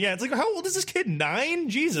scene, yeah, it's like, how old is this kid? 9?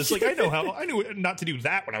 Jesus, like I knew not to do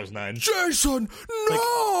that when I was 9. Jason,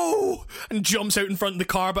 no! And jumps out in front of the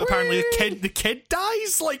car, but apparently the kid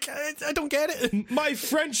dies. Like I don't get it. My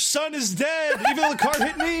French son is dead, even though the car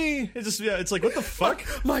hit me. It's like what the fuck?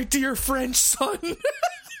 My dear French son.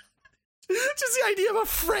 Just the idea of a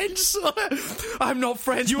French son. I'm not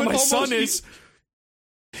French, but my son is.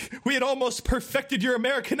 We had almost perfected your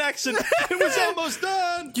American accent. It was almost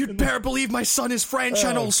done. You'd better believe my son is French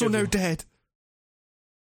and also now dead.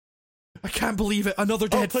 I can't believe it. Another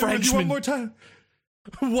dead Frenchman. One more time.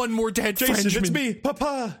 One more dead Jason, Frenchman. it's me,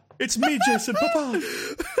 Papa. It's me, Jason, Papa.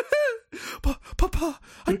 Papa,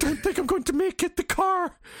 I don't think I'm going to make it. The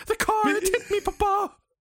car, it hit me, Papa.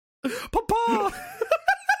 Papa.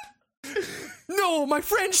 No, my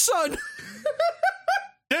French son.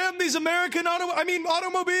 Damn these American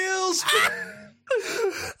automobiles!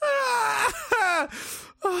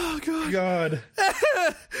 Oh God!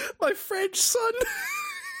 My French son.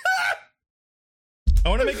 I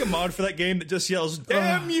want to make a mod for that game that just yells,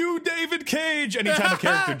 "Damn you, David Cage!" anytime a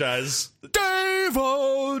character dies.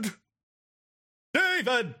 David.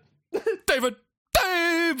 God,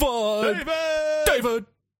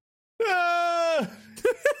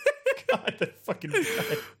 that fucking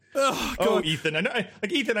guy. Oh, Ethan,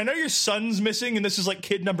 I know your son's missing, and this is like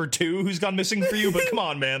kid number 2 who's gone missing for you, but come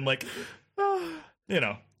on, man, like, you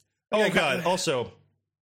know. Oh, God, also,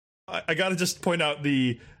 I gotta just point out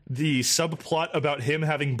the subplot about him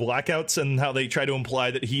having blackouts and how they try to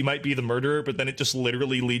imply that he might be the murderer, but then it just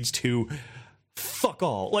literally leads to fuck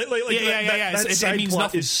all. That side plot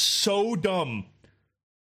nothing. Is so dumb.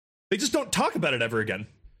 They just don't talk about it ever again.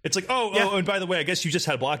 It's like, oh, and by the way, I guess you just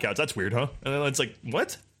had blackouts. That's weird, huh? And then it's like,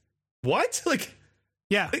 what? Like,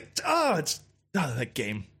 yeah. That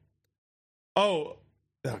game. Oh,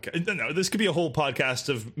 okay. No, this could be a whole podcast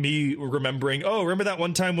of me remembering. Oh, remember that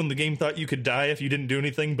one time when the game thought you could die if you didn't do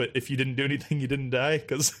anything, but if you didn't do anything, you didn't die?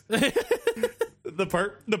 Because the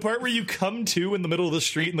part where you come to in the middle of the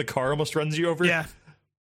street and the car almost runs you over. Yeah.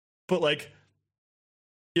 But like,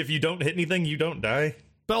 if you don't hit anything, you don't die.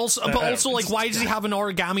 But also, like, why does he have an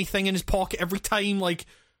origami thing in his pocket every time? Like,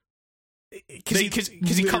 because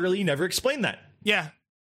he literally never explained that. Yeah,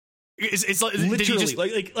 it's like literally did he just,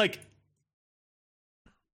 like.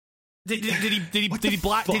 Did he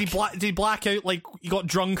black out? Like he got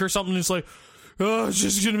drunk or something? It's like, oh, it's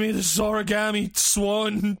just gonna be this origami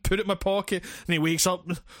swan. Put it in my pocket, and he wakes up.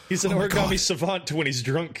 He's an origami savant when he's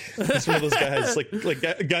drunk. He's one of those guys,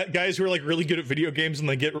 like guys who are like really good at video games and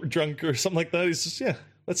they get drunk or something like that. He's just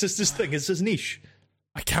that's just his thing. It's his niche.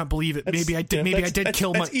 I can't believe it. Maybe I did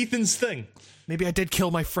kill That's Ethan's thing. Maybe I did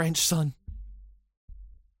kill my French son.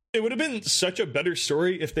 It would have been such a better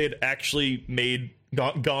story if they had actually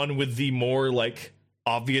gone with the more like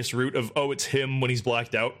obvious route of it's him when he's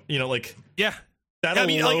blacked out. You know, like that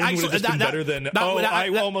alone would have just been better than I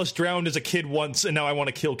almost drowned as a kid once and now I want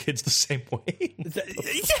to kill kids the same way.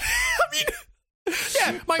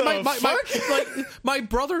 My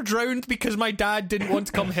brother drowned because my dad didn't want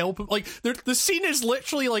to come help him. Like the scene is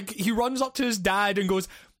literally like he runs up to his dad and goes,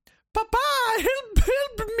 "Papa, help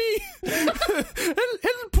me,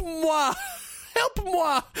 help moi." Help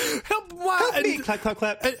moi! Help me! Clap, clap,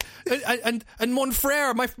 clap. And mon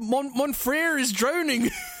frere, mon frere is drowning.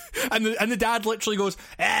 And the dad literally goes,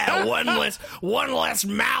 one less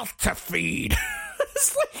mouth to feed.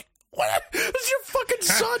 It's like, what? It's your fucking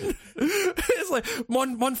son. It's like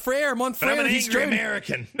mon frere, he's drowning.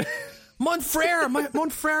 American. Mon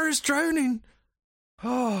frere is drowning.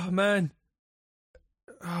 Oh man.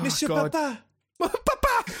 Oh, Monsieur God. Papa,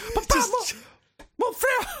 mon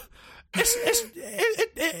frere.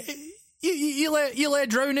 You lay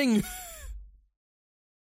drowning.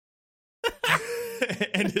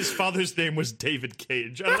 And his father's name was David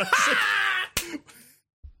Cage. I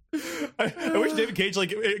wish David Cage like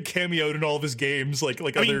cameoed in all of his games like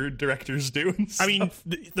other directors do. I mean,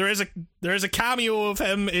 there is a cameo of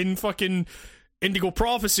him in fucking Indigo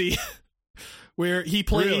Prophecy, where he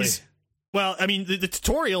plays. Really? Well, I mean, the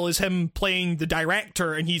tutorial is him playing the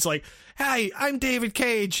director, and he's like, "Hey, I'm David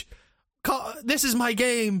Cage. This is my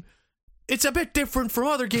game. It's a bit different from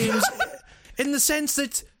other games in the sense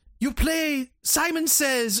that you play Simon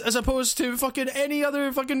Says as opposed to fucking any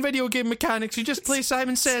other fucking video game mechanics. You just play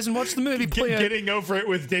Simon Says and watch the movie play. Getting over it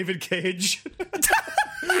with David Cage.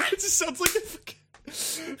 It just sounds like a fucking...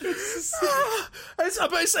 It's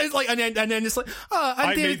like, and then it's like,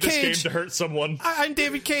 I'm David made this Cage. game to hurt someone. I'm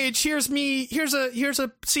David Cage. Here's me. Here's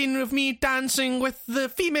a scene of me dancing with the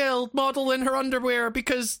female model in her underwear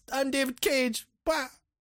because I'm David Cage. Bah.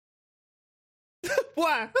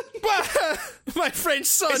 Why? My French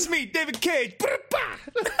son. It's me, David Cage.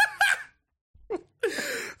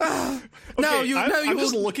 I'm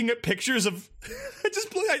just looking at pictures of.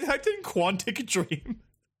 I typed in Quantic Dream.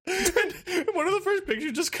 And one of the first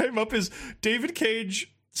pictures just came up is David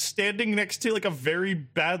Cage standing next to like a very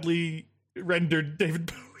badly rendered David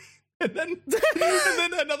Bowie. And then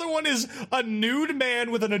another one is a nude man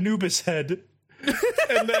with an Anubis head.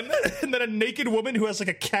 and then a naked woman who has like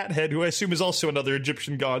a cat head, who I assume is also another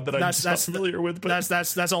Egyptian god that I'm not familiar with. But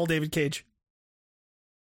that's all David Cage.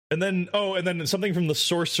 And then something from the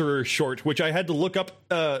Sorcerer short, which I had to look up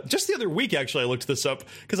just the other week. Actually, I looked this up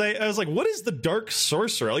because I was like, "What is the Dark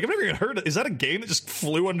Sorcerer?" Like, I've never even heard of. Is that a game that just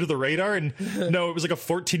flew under the radar? And no, it was like a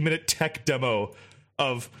 14-minute tech demo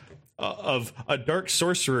of a Dark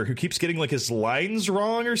Sorcerer who keeps getting like his lines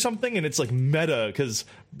wrong or something, and it's like meta because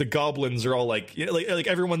the goblins are all like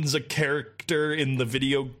everyone's a character in the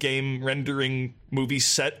video game rendering movie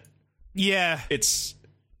set. Yeah, it's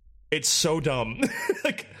so dumb.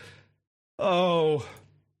 Like, oh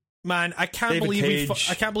man, I can't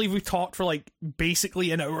believe we talked for like basically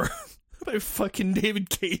an hour about fucking David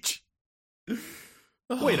Cage.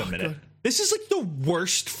 Wait a minute. God. This is like the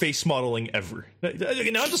worst face modeling ever. Now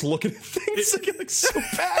I'm just looking at things. It looks so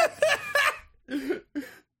bad.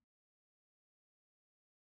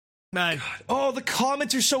 Man. God. Oh, the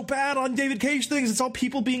comments are so bad on David Cage things. It's all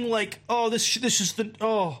people being like, "Oh, this is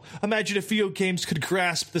the imagine if video games could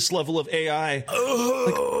grasp this level of AI."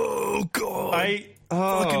 Oh God!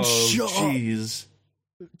 Fucking jeez.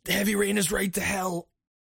 Heavy Rain is right to hell.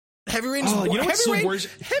 Heavy Rain is worse?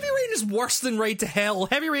 Heavy Rain is worse than right to hell.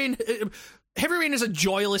 Heavy Rain is a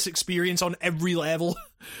joyless experience on every level.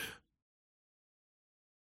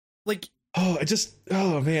 Like,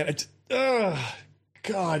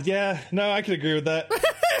 God, yeah. No, I can agree with that.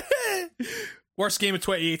 Worst game of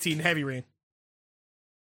 2018, Heavy Rain.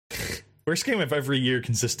 Worst game of every year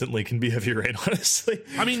consistently can be Heavy Rain, honestly.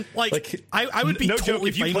 I mean, I would be no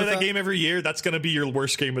totally joke. If you play that game every year, that's going to be your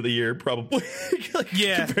worst game of the year, probably.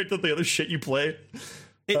 Yeah. Compared to the other shit you play.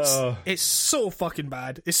 It's so fucking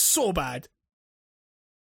bad. It's so bad.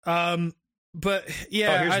 But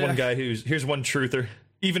yeah. Here's one truther.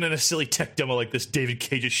 Even in a silly tech demo like this, David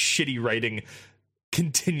Cage's shitty writing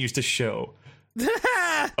continues to show.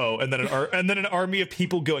 And then an army of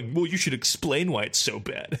people going, "Well, you should explain why it's so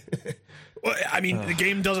bad." Well, I mean, the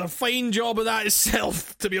game does a fine job of that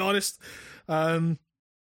itself, to be honest. Yeah,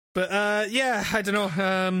 I don't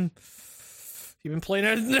know. You been playing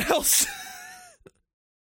anything else?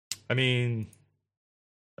 I mean,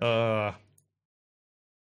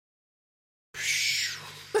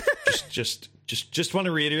 just want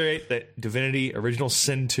to reiterate that Divinity Original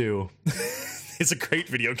Sin 2 is a great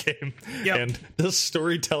video game. Yep. And does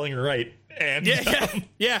storytelling right. And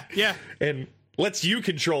yeah. And lets you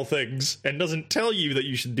control things and doesn't tell you that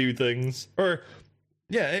you should do things. Or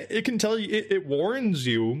it can tell you, it warns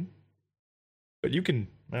you, but you can,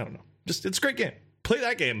 I don't know. It's a great game. Play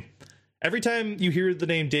that game. Every time you hear the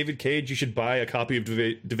name David Cage, you should buy a copy of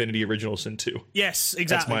Divinity Original Sin 2. Yes,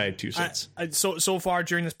 exactly. That's my 2 cents. So far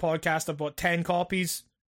during this podcast, I've bought 10 copies.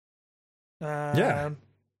 Yeah.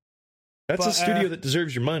 That's a studio that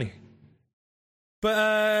deserves your money.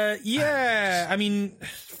 But, yeah, I mean,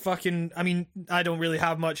 I don't really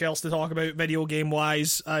have much else to talk about video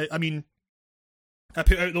game-wise. I mean, I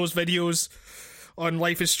put out those videos on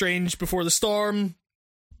Life is Strange Before the Storm,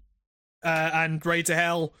 and Ride to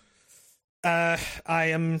Hell. I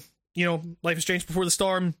am, Life is Strange Before the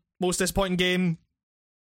Storm, most disappointing game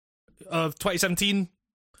of 2017.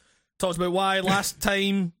 Talked about why last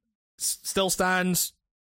time, still stands.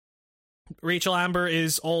 Rachel Amber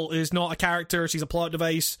is not a character, she's a plot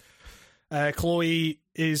device. Chloe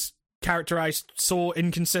is characterized so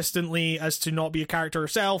inconsistently as to not be a character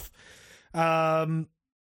herself. The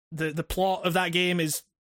plot of that game is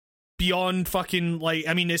beyond fucking,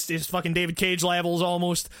 it's fucking David Cage levels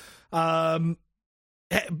almost. Right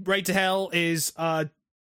to Hell is a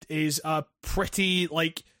pretty,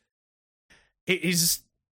 it is,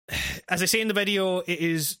 as I say in the video,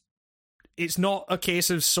 it's not a case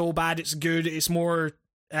of so bad it's good. It's more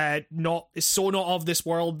it's so not of this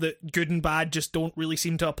world that good and bad just don't really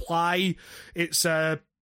seem to apply. It's a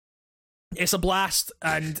blast,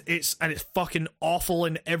 and it's fucking awful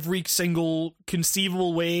in every single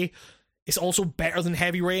conceivable way. It's also better than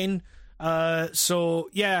Heavy Rain. So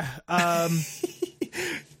yeah.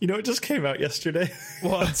 You know, it just came out yesterday.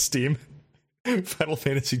 What? On Steam. Final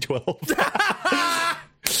Fantasy 12.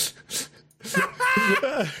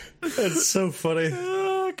 That's so funny.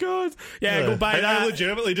 Oh god. Yeah, go buy that. I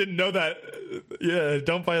legitimately didn't know that. Yeah,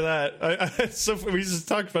 don't buy that. So we just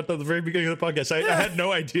talked about that at the very beginning of the podcast. I had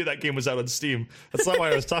no idea that game was out on Steam. That's not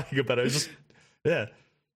why I was talking about it. I was just, yeah.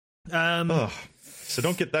 So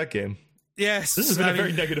don't get that game. Yes. This has been a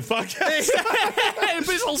very negative podcast. But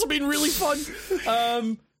it's also been really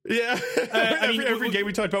fun. Yeah. Every game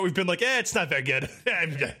we talked about, we've been like, it's not that good. I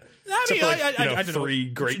don't know. Three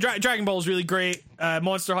great. Dragon Ball is really great.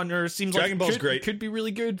 Monster Hunter seems Dragon Ball's great. Could be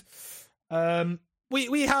really good.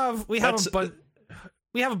 We have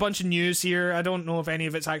a bunch of news here. I don't know if any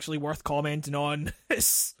of it's actually worth commenting on.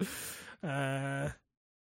 I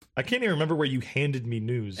can't even remember where you handed me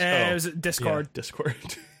news. It was Discord. Yeah, Discord.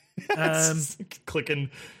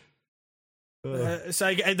 Clicking.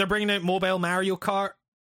 So they're bringing out mobile Mario Kart.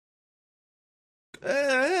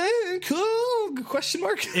 Cool? Question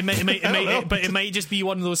mark. It might just be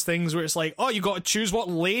one of those things where it's like, oh, you got to choose what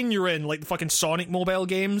lane you're in, like the fucking Sonic mobile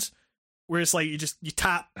games, where it's like you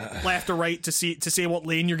tap left or right to say what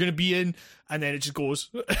lane you're gonna be in, and then it just goes.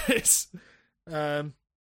 It's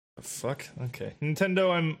fuck. Okay,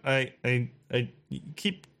 Nintendo. I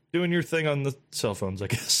keep doing your thing on the cell phones, I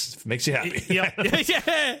guess, if it makes you happy. Yeah.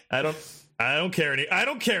 I don't care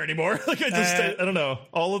anymore. Like I don't know.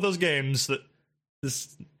 All of those games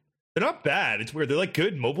they're not bad. It's weird. They're like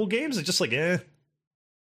good mobile games. It's just like It's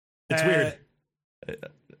weird.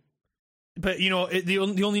 But you know, the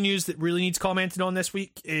only news that really needs commenting on this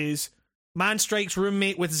week is man strikes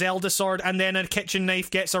roommate with Zelda sword and then a kitchen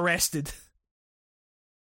knife gets arrested.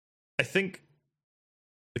 I think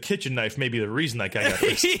the kitchen knife may be the reason that guy got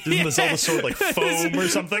arrested. Isn't the Zelda sword like foam or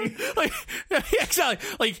something? Like, exactly.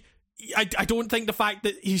 Like, I don't think the fact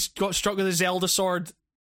that he's got struck with a Zelda sword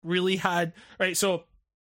really had... Right, so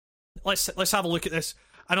let's have a look at this.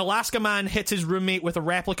 An Alaska man hit his roommate with a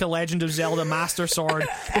replica Legend of Zelda Master Sword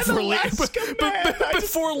before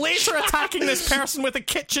later attacking this person with a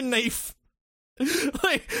kitchen knife.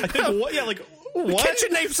 Like, I think what? Yeah, like what? The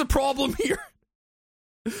kitchen knife's a problem here.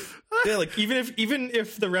 Yeah, like even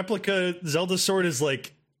if the replica Zelda sword is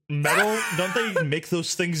like metal, don't they make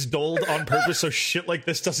those things dulled on purpose so shit like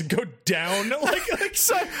this doesn't go down? Like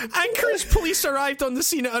so, Anchorage police arrived on the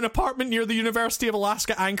scene at an apartment near the University of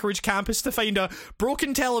Alaska Anchorage campus to find a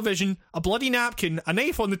broken television, a bloody napkin, a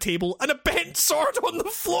knife on the table, and a bent sword on the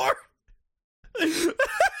floor.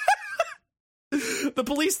 The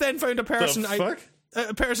police then found a person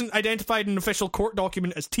identified in an official court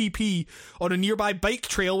document as TP on a nearby bike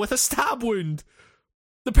trail with a stab wound.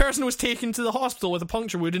 The person was taken to the hospital with a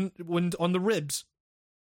puncture wound on the ribs.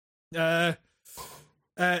 Who's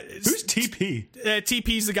TP?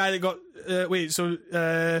 TP's the guy that got... TP's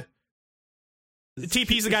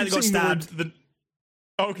the guy that got stabbed.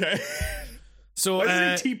 Okay. So,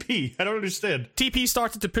 why is it TP? I don't understand. TP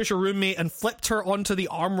started to push a roommate and flipped her onto the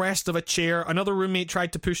armrest of a chair. Another roommate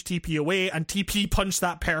tried to push TP away, and TP punched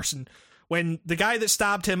that person. When the guy that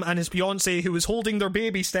stabbed him and his fiancée, who was holding their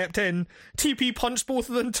baby, stepped in, TP punched both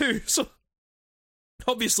of them too. So,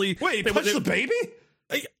 obviously... Wait, he punched the baby?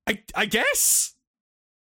 I guess?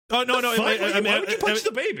 Oh, no. Why would you punch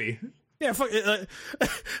the baby? Yeah, fuck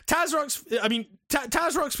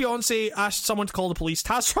Tazrock's fiance asked someone to call the police.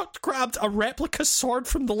 Tazrock grabbed a replica sword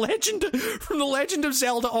from the Legend of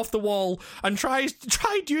Zelda off the wall and tried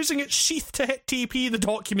using its sheath to hit TP, the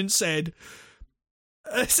document said.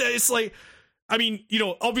 It's like, I mean, you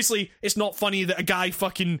know, obviously it's not funny that a guy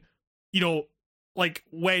fucking, you know, like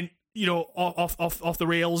went, you know, off the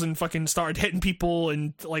rails and fucking started hitting people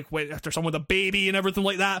and like went after someone with a baby and everything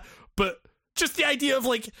like that, but just the idea of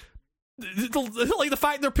like the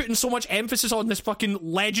fact they're putting so much emphasis on this fucking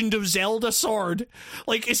Legend of Zelda sword,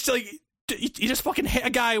 like it's like he just fucking hit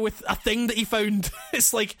a guy with a thing that he found.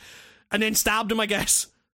 It's like, and then stabbed him, I guess.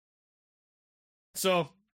 So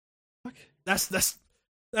that's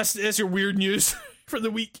your weird news for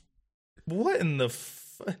the week. What in the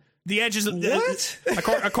the edges of what?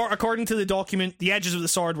 According to the document, the edges of the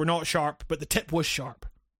sword were not sharp, but the tip was sharp.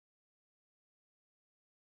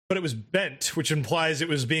 But it was bent, which implies it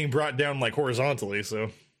was being brought down like horizontally.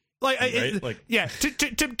 So, yeah.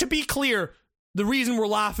 To be clear, the reason we're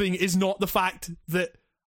laughing is not the fact that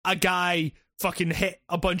a guy fucking hit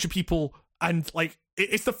a bunch of people and like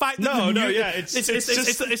it's the fact that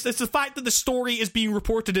it's the fact that the story is being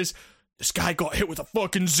reported as this guy got hit with a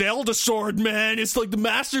fucking Zelda sword, man. It's like the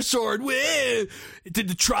Master Sword. Whoa. Did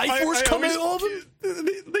the Triforce come out of him?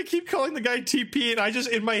 They keep calling the guy TP, and I just,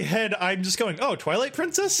 in my head, I'm just going, oh, Twilight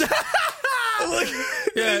Princess? That's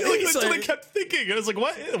what I kept thinking. I was like,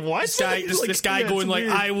 what? This guy going like,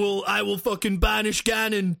 I will fucking banish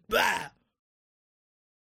Ganon.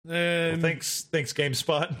 Well, thanks,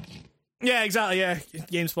 GameSpot. Yeah, exactly. Yeah,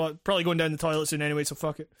 GameSpot probably going down the toilet soon anyway, so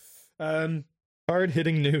fuck it.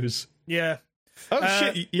 Hard-hitting news. Yeah. Oh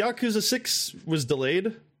shit! Yakuza 6 was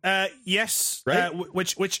delayed. Yes. Right.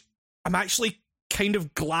 Which I'm actually kind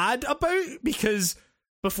of glad about because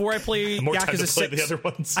before I play more Yakuza time to play 6, the other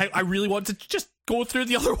ones. I really want to just go through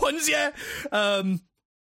the other ones. Yeah. And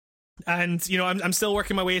you know I'm still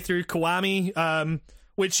working my way through Kiwami,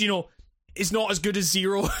 which you know is not as good as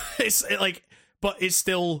Zero. But it's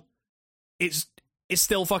still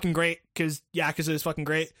fucking great because Yakuza is fucking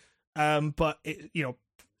great. But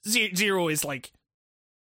Zero is like,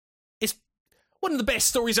 it's one of the best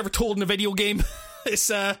stories ever told in a video game. It's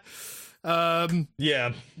yeah.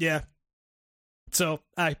 So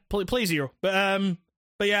I play Zero, but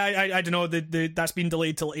yeah, I don't know. That's been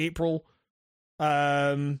delayed till April.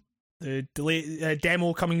 The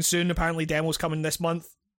demo coming soon. Apparently, demo's coming this month.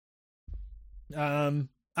 And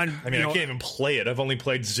I can't even play it. I've only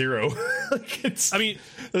played Zero. It's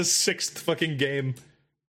the sixth fucking game.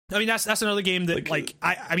 I mean, that's another game that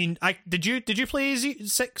did you play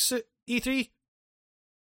 6 at E3?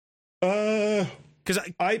 Because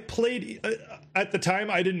I played at the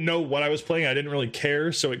time. I didn't know what I was playing. I didn't really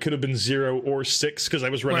care, so it could have been 0 or 6 because I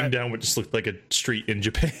was running down what just looked like a street in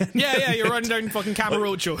Japan. Yeah, you're running down fucking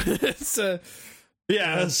Kamurocho.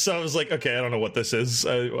 Yeah, so I was like, okay, I don't know what this is.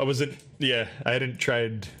 I wasn't. Yeah, I hadn't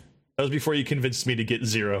tried. That was before you convinced me to get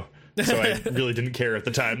 0. So I really didn't care at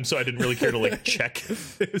the time. So I didn't really care to check.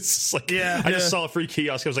 It's just like, I just saw a free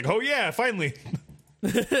kiosk. I was like, oh yeah, finally.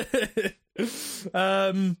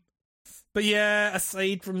 But yeah,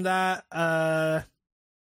 aside from that,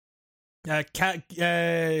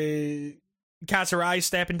 Katsurai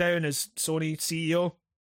stepping down as Sony CEO.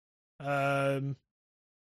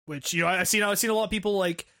 Which I've seen a lot of people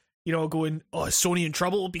going, oh, is Sony in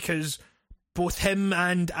trouble because both him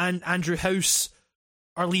and Andrew House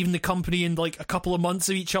are leaving the company in a couple of months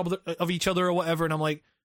of each other or whatever, and I'm like,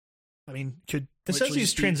 it says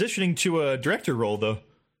he's transitioning to a director role though.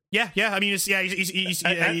 Yeah. He's at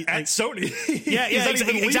Sony.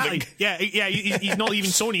 Exactly. Yeah. He's not leaving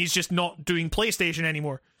Sony. He's just not doing PlayStation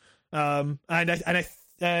anymore. And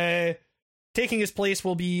I taking his place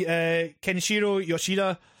will be Kenshiro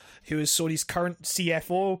Yoshida, who is Sony's current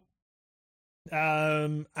CFO.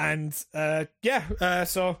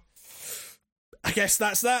 So I guess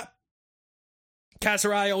that's that.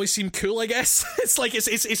 Katsurai always seemed cool, I guess.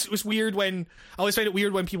 It's weird when I always find it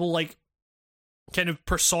weird when people kind of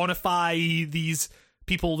personify these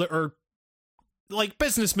people that are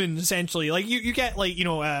businessmen essentially. You get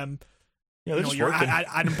your Adam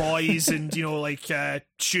Boys and Shuhei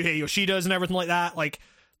Yoshidas and everything like that.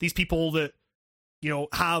 These people that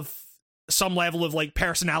have some level of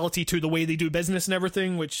personality to the way they do business and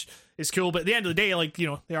everything, which is cool. But at the end of the day,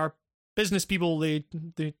 they are business people. They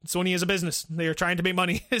Sony is a business. They are trying to make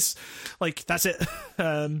money. It's that's it.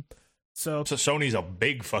 So Sony's a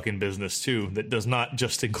big fucking business too that does not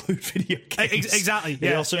just include video games. Exactly.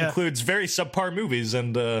 Yeah, it also includes very subpar movies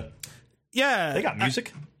and they got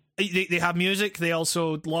music. They have music. They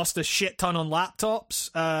also lost a shit ton on laptops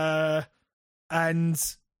and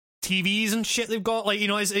TVs and shit they've got.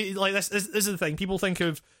 This is the thing. People think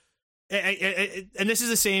of and this is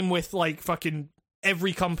the same with fucking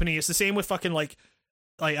every company. It's the same with fucking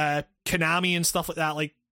Konami and stuff like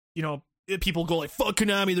that. People go fuck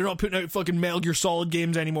Konami, they're not putting out fucking Metal Gear Solid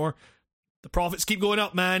games anymore. The profits keep going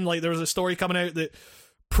up, man. There was a story coming out that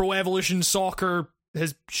Pro Evolution Soccer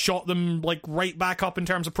has shot them right back up in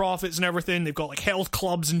terms of profits and everything. They've got health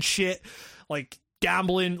clubs and shit,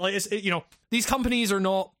 gambling. These companies are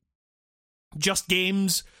not just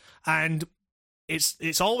games, and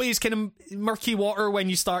it's always kind of murky water when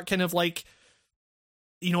you start kind of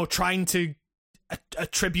trying to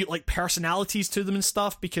attribute personalities to them and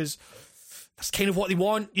stuff, because that's kind of what they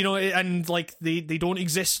want, and they don't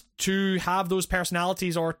exist to have those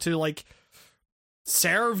personalities or to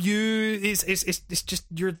serve you. It's just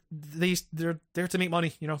they're there to make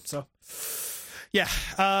money, so yeah.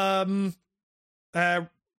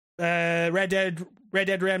 Red Dead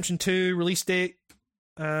Redemption 2 release date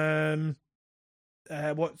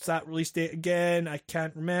what's that release date again? I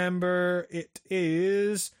can't remember. It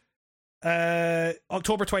is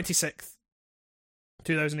October 26th,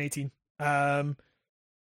 2018.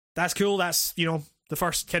 That's cool. That's, you know, the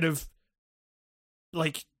first kind of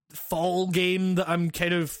like fall game that I'm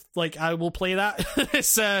kind of like, I will play that.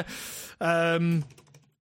 It's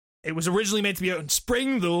it was originally meant to be out in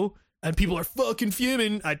spring though, and people are fucking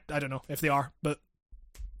fuming. I don't know if they are, but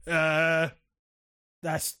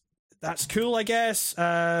that's cool, I guess.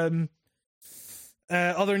 Other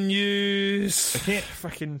news, I can't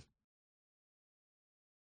fucking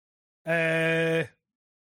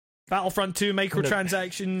Battlefront 2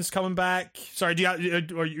 microtransactions coming back. Sorry, are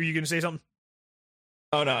you going to say something?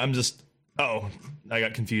 Oh no, I'm just. Oh, I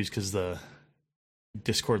got confused because the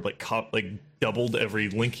Discord like doubled every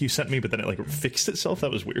link you sent me, but then it like fixed itself.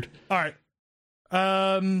 That was weird. All right.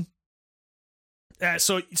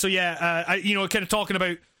 So yeah, you know, kind of talking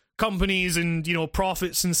about companies and, you know,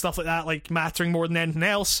 profits and stuff like that, like mattering more than anything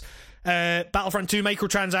else. Battlefront 2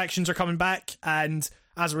 microtransactions are coming back, and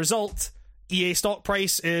as a result, EA stock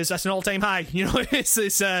price is at an all-time high. You know, it's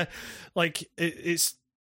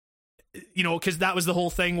you know, because that was the whole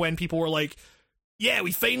thing when people were like, yeah,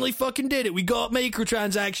 we finally fucking did it. We got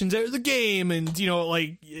microtransactions out of the game, and, you know,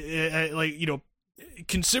 like you know,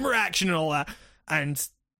 consumer action and all that. And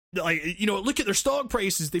like, you know, look at their stock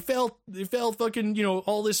prices. They fell fucking, you know,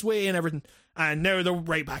 all this way and everything. And now they're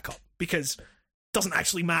right back up because it doesn't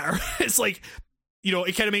actually matter. It's like, you know,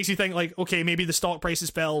 it kind of makes you think like, okay, maybe the stock prices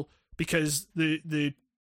fell because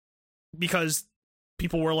because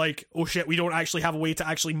people were like, oh shit, we don't actually have a way to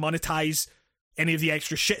actually monetize any of the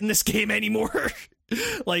extra shit in this game anymore.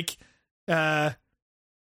 Like, yeah.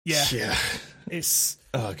 It's,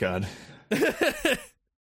 oh god.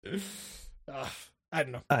 I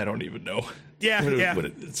don't know. I don't even know. Yeah, what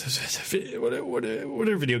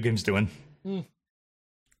are video games doing?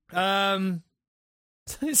 So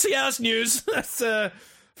yeah, that's news. That's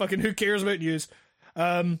fucking who cares about news.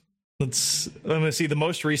 I'm gonna see the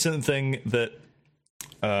most recent thing that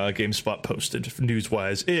GameSpot posted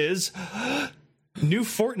news-wise is new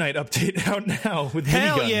Fortnite update out now with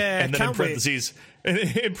Hell minigun. Yeah, and then in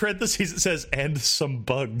parentheses it says and some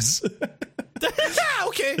bugs.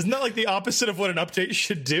 Okay. Isn't that like the opposite of what an update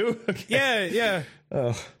should do? Okay. Yeah.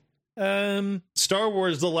 Oh. Star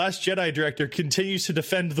Wars: The Last Jedi director continues to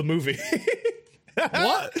defend the movie.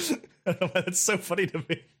 What? I don't know, that's so funny to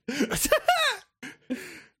me.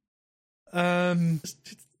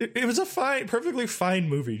 It was a perfectly fine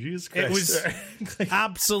movie. Jesus Christ. It was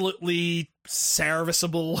absolutely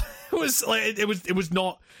serviceable. It was like it was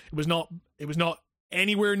not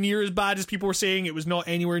anywhere near as bad as people were saying. It was not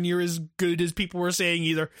anywhere near as good as people were saying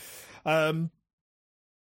either. But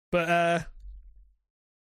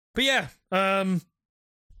yeah.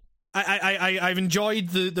 I've enjoyed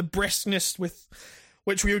the briskness with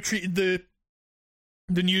which we have treated the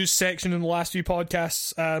news section in the last few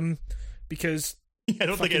podcasts. Because I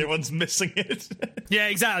don't think anyone's missing it. Yeah,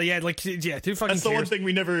 exactly. Yeah, like, yeah, who fucking That's the cares? one thing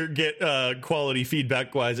we never get quality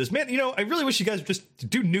feedback wise is, man, you know, I really wish you guys would just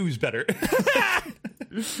do news better.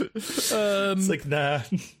 It's like, nah.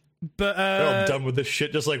 But they're all done with this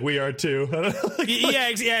shit just like we are too. Yeah,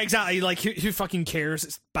 exactly. Like, who fucking cares?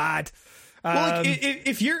 It's bad. Well, like,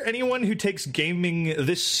 if you're anyone who takes gaming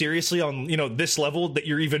this seriously on, you know, this level that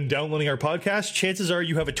you're even downloading our podcast, chances are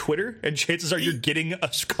you have a Twitter, and chances are you're getting a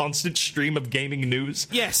constant stream of gaming news.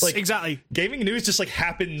 Yes, like, exactly. Gaming news just like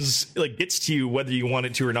happens, like gets to you whether you want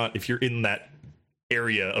it to or not. If you're in that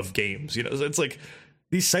area of games, you know, so it's like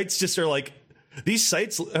these sites just are like these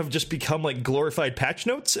sites have just become like glorified patch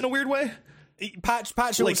notes in a weird way. Patch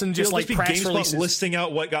notes and just like press releases listing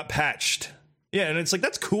out what got patched. Yeah, and it's like,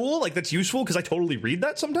 that's cool, like, that's useful, because I totally read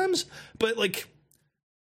that sometimes, but, like,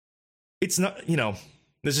 it's not, you know,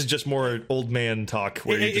 this is just more old man talk,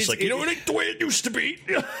 where you're just like, you know, it ain't the way it used to be.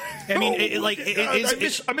 I mean,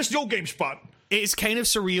 I miss the old GameSpot. It's kind of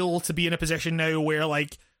surreal to be in a position now where,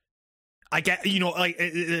 like, I get, you know, like,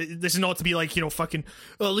 this is not to be like, you know, fucking,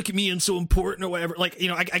 oh, look at me, I'm so important, or whatever, like, you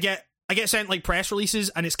know, I get sent, like, press releases,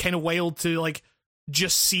 and it's kind of wild to, like,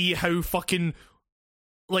 just see how fucking,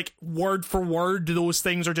 like, word for word those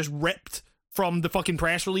things are just ripped from the fucking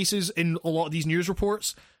press releases in a lot of these news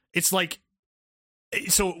reports. It's like,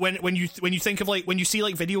 so when you think of, like, when you see,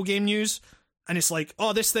 like, video game news and it's like,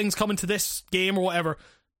 oh, this thing's coming to this game or whatever,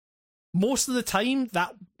 most of the time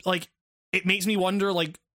that, like, it makes me wonder,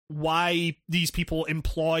 like, why these people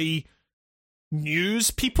employ news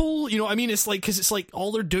people, you know what I mean? It's like, because it's like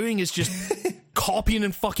all they're doing is just copying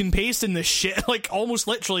and fucking pasting this shit, like, almost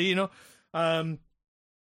literally, you know.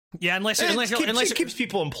 Yeah, unless it keeps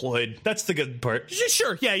people employed. That's the good part.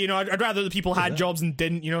 Sure, yeah, I'd rather the people had jobs and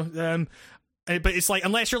didn't, but it's like,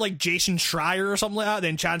 unless you're like Jason Schreier or something like that,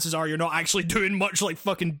 then chances are you're not actually doing much like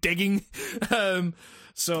fucking digging.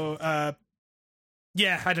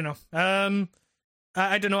 Yeah, I don't know.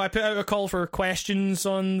 I don't know. I put out a call for questions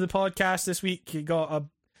on the podcast this week. You got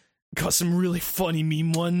some really funny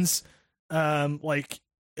meme ones.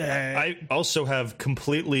 I also have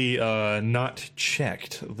completely not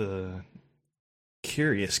checked the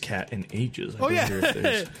Curious Cat in ages. I wonder if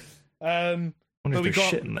there's, wonder if there's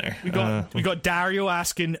shit in there. We got Dario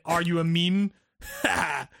asking, "Are you a meme?"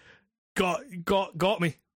 got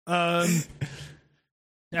me.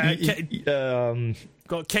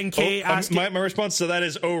 Got King K asking. My response to that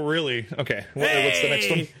is, "Oh, really? Okay. What's the next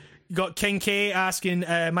one?" Got King K asking,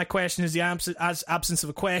 "My question is the absence of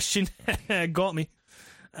a question." Got me.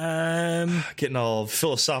 Getting all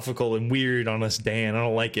philosophical and weird on us, Dan. I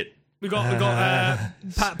don't like it. We got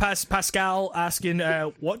Pascal asking,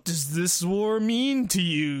 "What does this war mean to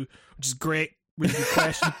you?" Which is great. Really good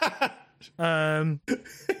question.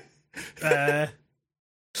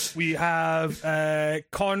 We have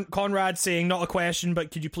Conrad saying, "Not a question,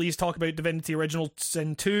 but could you please talk about Divinity Original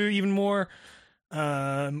Sin 2 even more?"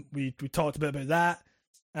 We talked a bit about that.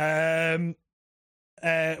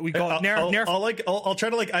 We got Nerf. I'll try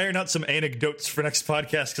to iron out some anecdotes for next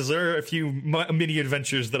podcast, because there are a few mini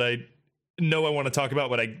adventures that I know I want to talk about,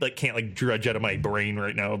 but I can't dredge out of my brain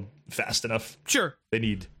right now fast enough. Sure, they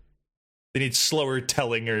need slower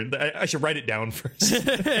telling, or I should write it down first.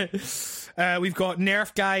 We've got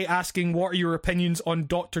Nerf Guy asking, "What are your opinions on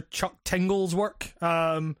Dr. Chuck Tingle's work?"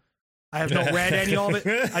 I have not read any of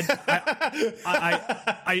it.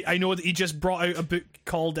 I know that he just brought out a book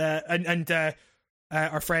called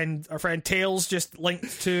our friend Tails just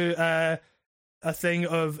linked to a thing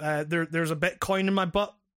of there's a Bitcoin in my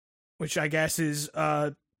butt, which I guess is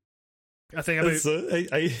a thing about.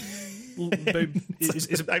 I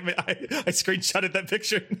screenshotted that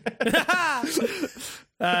picture.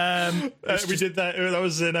 We did that. That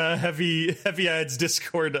was in a heavy ads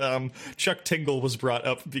Discord. Chuck Tingle was brought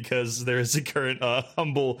up because there is a current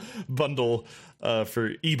humble bundle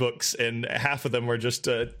for ebooks, and half of them were just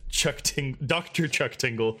Dr. Chuck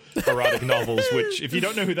Tingle erotic novels. Which, if you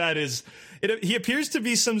don't know who that is, he appears to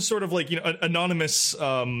be some sort of anonymous.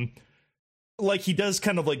 He does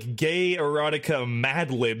kind of gay erotica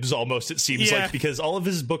Mad Libs almost, it seems like, because all of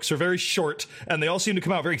his books are very short and they all seem to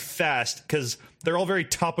come out very fast because they're all very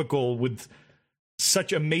topical with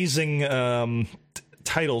such amazing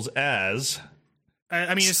titles as.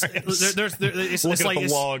 I mean, it's looking at the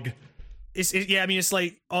log. It's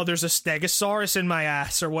like, oh, there's a stegosaurus in my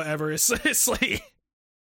ass or whatever. It's like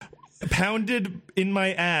pounded in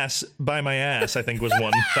my ass by my ass, I think was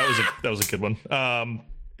one. That was a good one.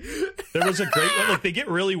 There was a great one. They get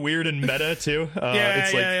really weird and meta too.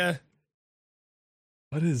 Yeah.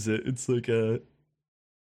 What is it? It's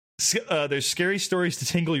there's scary stories to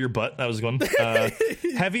tingle your butt. That was one.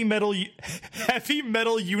 Heavy metal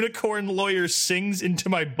unicorn lawyer sings into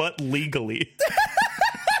my butt legally.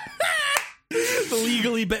 The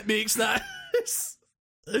legally bit makes that.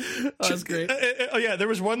 That's great. There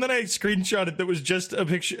was one that I screenshotted that was just a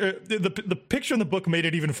picture. The picture in the book made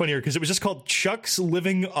it even funnier because it was just called Chuck's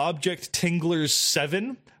Living Object Tinglers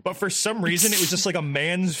 7, but for some reason it was just a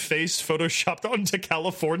man's face photoshopped onto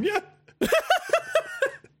California.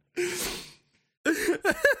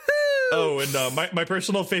 And my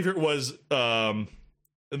personal favorite was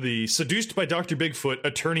the Seduced by Dr. Bigfoot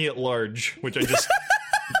Attorney at Large, which I just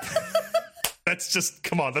that's just,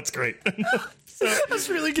 come on, that's great. That's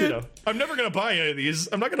really good. I'm never gonna buy any of these.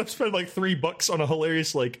 I'm not gonna spend $3 on a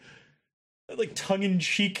hilarious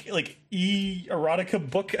tongue-in-cheek erotica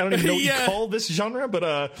book. I don't even know what you call this genre,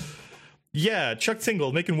 but Chuck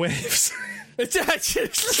Tingle making waves. You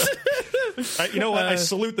know what? I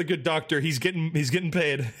salute the good doctor. He's getting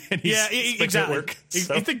paid, and he's exactly. Work,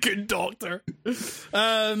 so. He's the good doctor.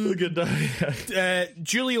 The good doctor.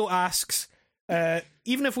 Julio asks,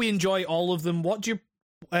 even if we enjoy all of them, what do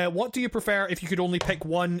you prefer if you could only pick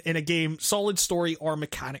one in a game? Solid story or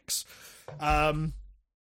mechanics? I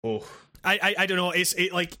don't know. It's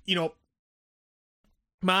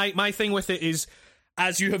my thing with it is,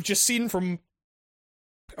 as you have just seen from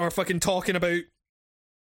our fucking talking about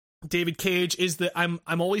David Cage, is that I'm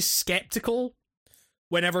always skeptical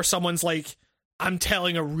whenever someone's like, I'm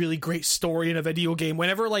telling a really great story in a video game.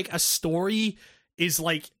 Whenever a story is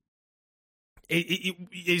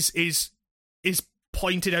is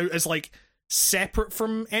pointed out as separate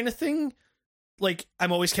from anything,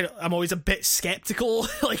 I'm always a bit skeptical.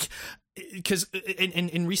 because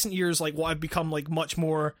in recent years, like, what I've become like much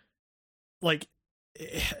more like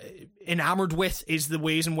enamored with is the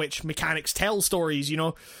ways in which mechanics tell stories, you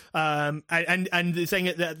know. And the thing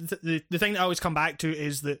that the thing that I always come back to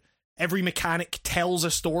is that every mechanic tells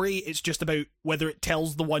a story. It's just about whether it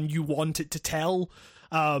tells the one you want it to tell.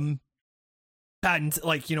 And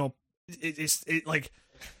like, you know, it's like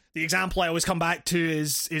the example I always come back to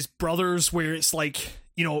is Brothers, where it's like,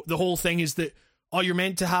 you know, the whole thing is that, oh, you're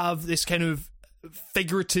meant to have this kind of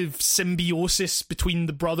figurative symbiosis between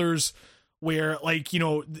the brothers where, like, you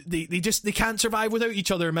know, they can't survive without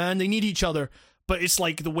each other, man. They need each other. But it's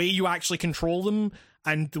like the way you actually control them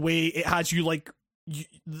and the way it has you, like,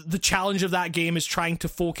 the challenge of that game is trying to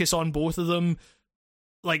focus on both of them,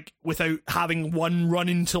 like, without having one run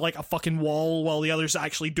into, like, a fucking wall while the other's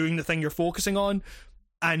actually doing the thing you're focusing on.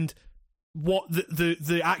 And what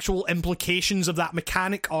the actual implications of that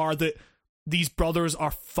mechanic are that these brothers are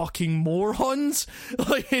fucking morons.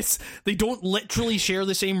 Like, they don't literally share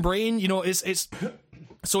the same brain, you know. It's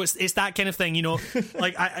that kind of thing, you know.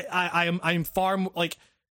 Like, I'm far like,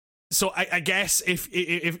 so I guess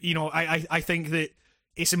if you know, I think that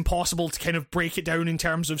it's impossible to kind of break it down in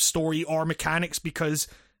terms of story or mechanics, because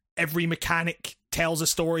every mechanic tells a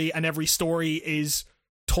story and every story is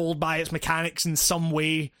told by its mechanics in some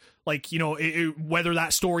way. Like, you know, whether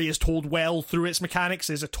that story is told well through its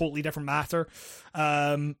mechanics is a totally different matter.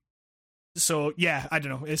 So yeah, I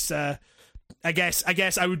don't know. It's I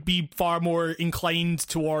guess I would be far more inclined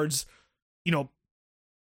towards, you know,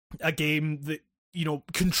 a game that, you know,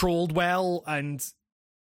 controlled well and,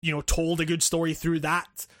 you know, told a good story through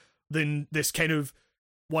that, than this kind of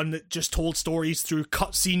one that just told stories through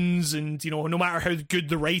cutscenes. And, you know, no matter how good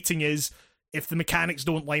the writing is, if the mechanics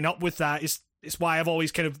don't line up with that, it's why I've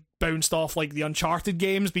always kind of bounced off, like, the Uncharted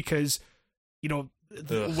games, because, you know,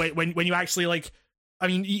 when you actually, like, I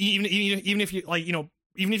mean, even if you, like, you know,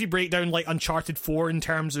 even if you break down, like, Uncharted 4 in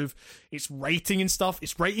terms of its writing and stuff,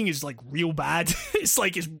 its writing is, like, real bad. It's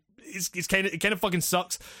like, it's kind of fucking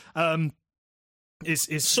sucks.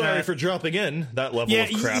 Is sorry for dropping in that level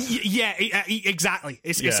of crap. Yeah, exactly.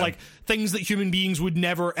 It's like things that human beings would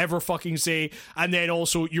never ever fucking say, and then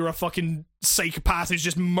also you're a fucking psychopath who's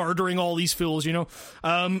just murdering all these fools, you know.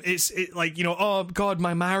 It's like, you know, oh god,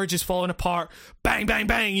 my marriage is falling apart, bang bang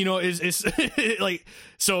bang, you know. Is like,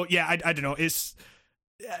 so yeah, I don't know. It's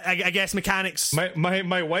I guess mechanics.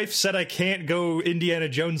 My wife said I can't go Indiana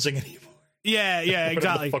Jonesing anymore. Yeah,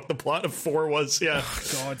 exactly. What the fuck the plot of 4 was, yeah. Oh,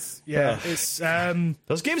 God, yeah. It's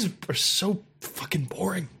those games are so fucking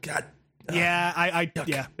boring. God. Yeah, I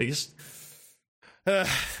yeah. They just. Yeah,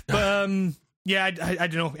 I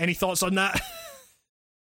don't know. Any thoughts on that?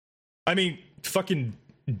 I mean, fucking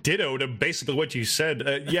ditto to basically what you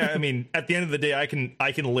said. Yeah, I mean, at the end of the day, I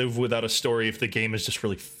can live without a story if the game is just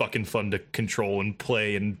really fucking fun to control and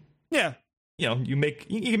play, and yeah, you know, you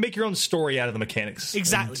can make your own story out of the mechanics.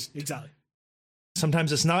 Exactly.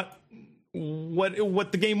 Sometimes it's not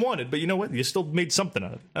what the game wanted, but you know what? You still made something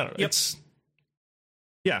out of it. I don't know. Yep. It's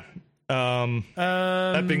yeah.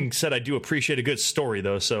 That being said, I do appreciate a good story,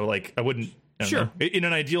 though. So, like, I wouldn't. Sure. In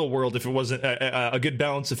an ideal world, if it wasn't a good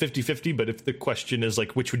balance of 50-50, but if the question is,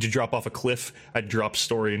 like, which would you drop off a cliff, I'd drop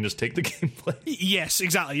story and just take the gameplay. Yes,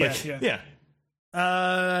 exactly. Like,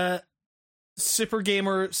 yeah. Super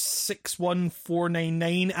Gamer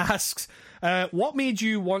 61499 asks, what made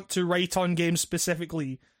you want to write on games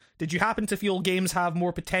specifically? Did you happen to feel games have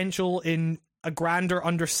more potential in a grander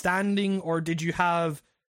understanding, or did you have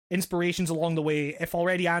inspirations along the way? If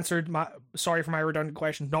already answered, sorry for my redundant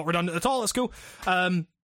question. Not redundant at all, let's go.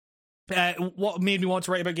 What made me want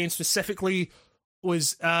to write about games specifically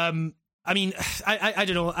was, I mean, I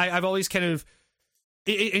don't know, I've always kind of,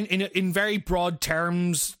 in very broad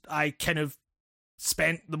terms, I kind of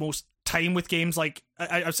spent the most time with games. Like,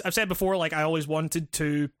 I've said before, like, I always wanted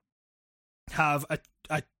to have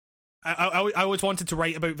I always wanted to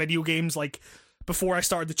write about video games. Like, before I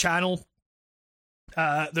started the channel,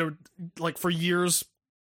 there, like, for years,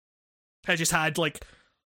 I just had, like,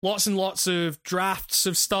 lots and lots of drafts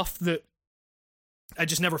of stuff that I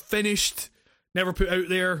just never finished, never put out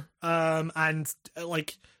there, and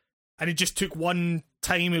it just took one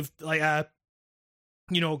time of, like,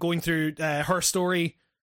 you know, going through Her Story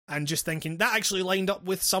and just thinking that actually lined up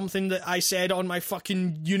with something that I said on my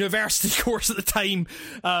fucking university course at the time,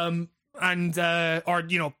 or,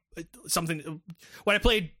 you know, something. When I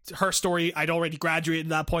played Her Story, I'd already graduated at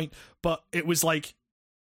that point, but it was like,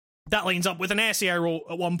 that lines up with an essay I wrote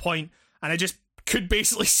at one point, and I just could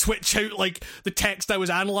basically switch out, like, the text I was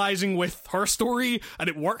analysing with Her Story, and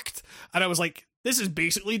it worked. And I was like, this is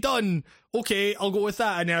basically done. Okay, I'll go with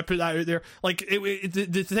that, and then I put that out there. Like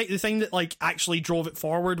the thing that like actually drove it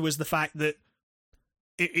forward was the fact that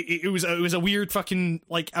it was a weird fucking,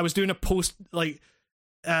 like, I was doing a post, like,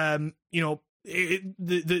 you know,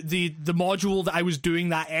 the module that I was doing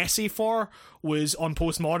that essay for was on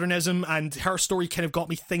postmodernism, and her story kind of got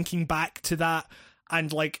me thinking back to that.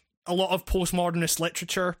 And like a lot of postmodernist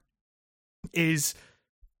literature is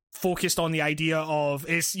focused on the idea of,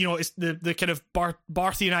 it's the kind of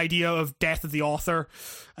Barthian idea of death of the author,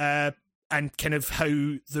 and kind of how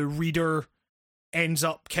the reader ends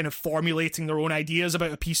up kind of formulating their own ideas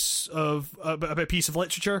about a piece of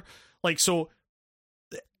literature. Like, so,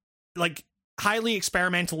 like, highly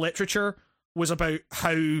experimental literature was about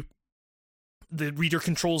how the reader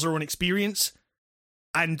controls their own experience,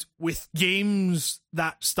 and with games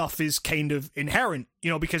that stuff is kind of inherent,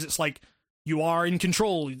 because it's like you are in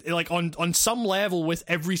control. Like, on some level, with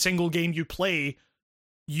every single game you play,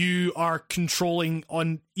 you are controlling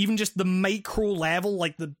on even just the micro level,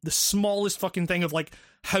 like the smallest fucking thing of like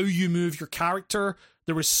how you move your character.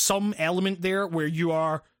 There was some element there where you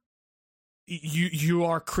are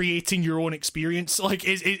creating your own experience. Like,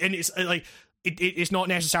 it's not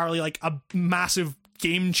necessarily like a massive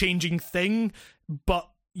game changing thing, but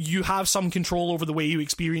you have some control over the way you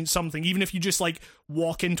experience something, even if you just like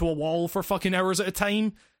walk into a wall for fucking hours at a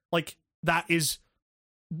time. Like, that is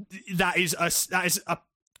a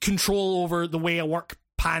control over the way a work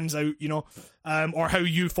pans out, or how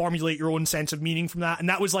you formulate your own sense of meaning from that. And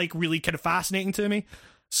that was like really kind of fascinating to me.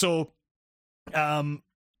 So, that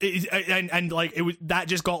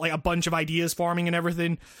just got like a bunch of ideas forming and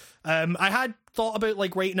everything. I had thought about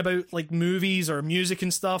like writing about like movies or music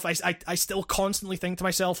and stuff. I still constantly think to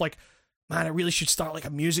myself, like, man, I really should start like a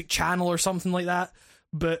music channel or something like that.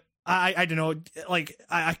 But I don't know, like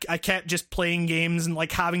I kept just playing games and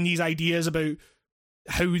like having these ideas about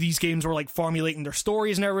how these games were like formulating their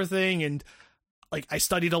stories and everything. And like, I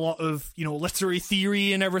studied a lot of, literary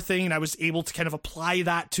theory and everything, and I was able to kind of apply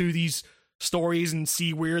that to these stories and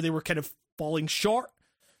see where they were kind of falling short.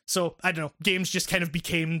 So I don't know, games just kind of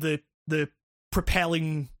became the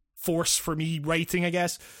propelling force for me writing, I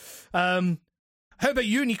guess. How about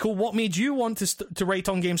you, Nico? What made you want to write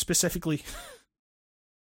on games specifically?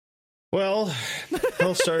 Well, it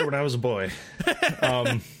all started when I was a boy.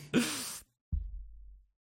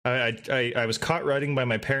 I was caught writing by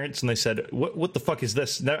my parents, and they said, "What the fuck is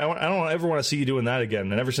this? I don't ever want to see you doing that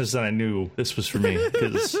again." And ever since then, I knew this was for me,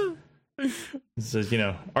 because this is,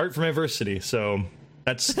 art from adversity. So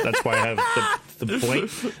that's why I have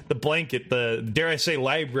the blanket, the dare I say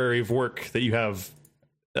library of work that you have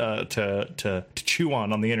to chew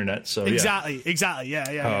on the internet. So exactly,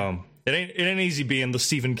 yeah. It ain't easy being the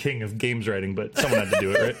Stephen King of games writing, but someone had to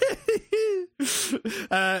do it,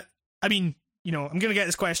 right? I mean, I'm gonna get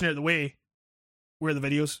this question out of the way. Where are the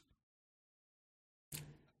videos?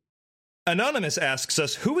 Anonymous asks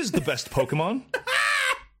us, who is the best Pokemon?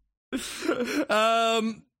 Who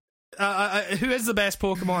is the best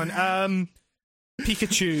Pokemon?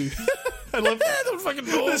 Pikachu. I love that. I don't fucking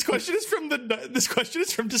know. This question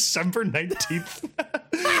is from December 19th.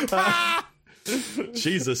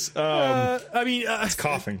 Jesus. I mean, it's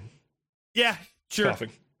coughing. Yeah, sure.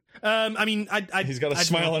 Coughing. I mean, he's got a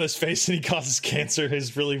smile on his face, and he causes cancer.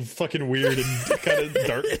 He's really fucking weird and kind of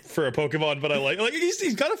dark for a Pokemon, but I like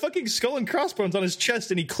he's got a fucking skull and crossbones on his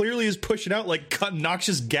chest, and he clearly is pushing out like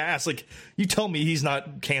noxious gas. Like, you tell me he's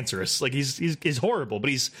not cancerous. Like, he's horrible,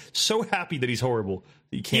 but he's so happy that he's horrible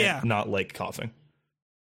that you can't not like coughing.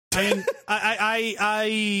 I mean,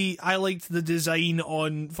 I liked the design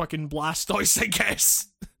on fucking Blastoise, I guess.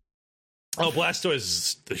 Oh, Blastoise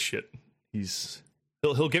is the shit.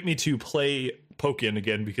 He'll get me to play Pokken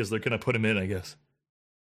again, because they're gonna put him in, I guess.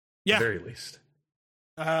 Yeah, at the very least.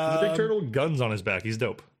 He's a big turtle with guns on his back. He's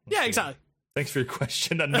dope. Yeah, exactly. Thanks for your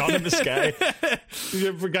question, anonymous guy.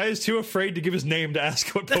 For guys too afraid to give his name to ask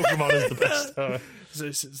what Pokemon is the best.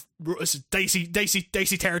 This is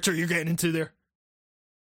dicey territory you're getting into there.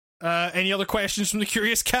 Any other questions from the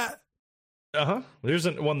Curious Cat? There's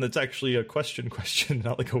one that's actually a question,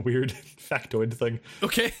 not like a weird factoid thing.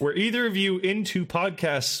 Okay. Were either of you into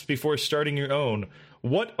podcasts before starting your own?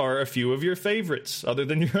 What are a few of your favorites other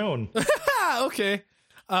than your own? Okay.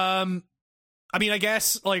 I mean, I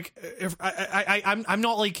guess like if I'm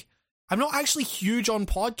not actually huge on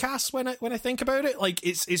podcasts when I think about it. Like,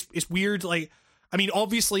 it's weird. Like, I mean,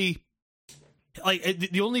 obviously, like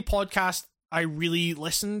the only podcast I really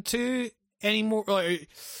listen to anymore,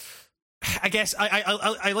 I guess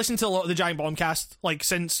I listen to a lot of the Giant Bomb cast, like,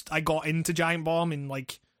 since I got into Giant Bomb in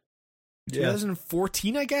like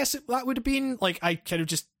 2014, I guess that would have been. Like, I kind of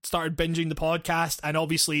just started binging the podcast, and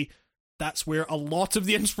obviously that's where a lot of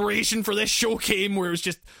the inspiration for this show came, where it was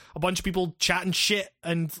just a bunch of people chatting shit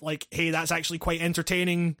and like, hey, that's actually quite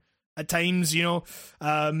entertaining at times, you know.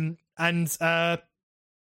 The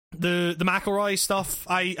McElroy stuff,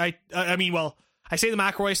 I mean, well, I say the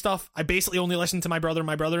McElroy stuff, I basically only listen to my brother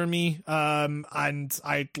and me, and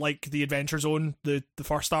I like the Adventure Zone, the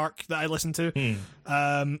first arc that I listened to.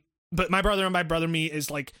 But my brother and me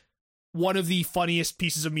is like one of the funniest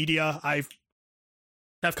pieces of media I've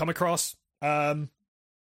come across. I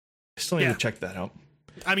still need to check that out.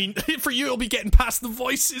 I mean, for you, it'll be getting past the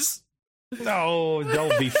voices. No,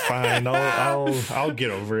 they'll be fine. I'll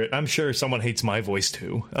get over it. I'm sure someone hates my voice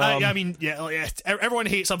too. I mean, yeah, everyone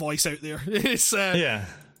hates a voice out there. It's yeah,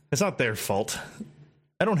 it's not their fault.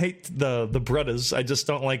 I don't hate the brothers. I just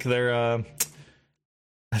don't like their.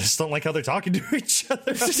 I just don't like how they're talking to each other.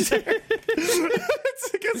 It's good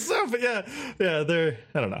stuff, but yeah, they're.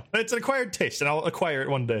 I don't know. It's an acquired taste, and I'll acquire it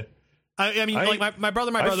one day. I mean, like my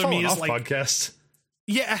brother and me is like podcasts.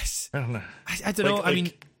 Yes, I don't know. I don't know. I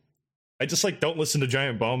mean, I just like don't listen to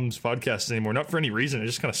Giant Bomb's podcasts anymore. Not for any reason. I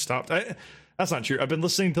just kind of stopped. That's not true. I've been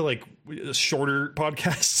listening to like shorter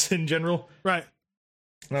podcasts in general. Right.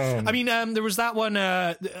 I mean, there was that one.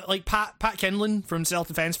 Like Pat Kinlan from Self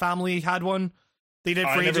Defense Family had one. They did.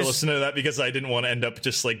 I never listened to that because I didn't want to end up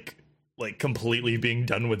just like completely being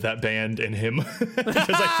done with that band and him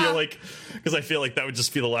because I feel like that would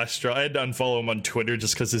just be the last straw. I had to unfollow him on Twitter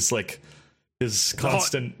just because it's like his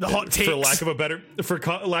constant the hot takes. for lack of a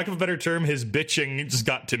better term, his bitching just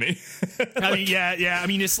got to me. I mean, yeah. I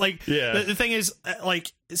mean, it's like the thing is,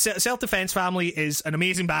 like, Self Defense Family is an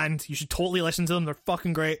amazing band. You should totally listen to them. They're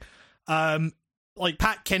fucking great. Like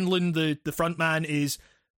Pat Kinlan, the front man, is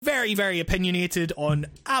very, very opinionated on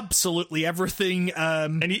absolutely everything.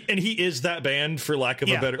 And he is that band for lack of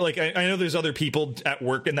a better. Like I know there's other people at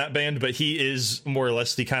work in that band, but he is more or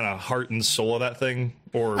less the kind of heart and soul of that thing.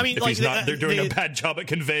 Or I mean, if he's not, they're doing a bad job at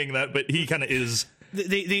conveying that. But he kind of is.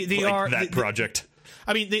 They are that project.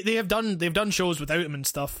 I mean, they've done shows without him and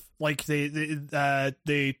stuff. Like they are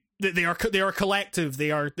a collective. They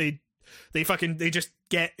just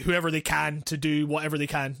get whoever they can to do whatever they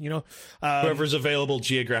can, you know. Whoever's available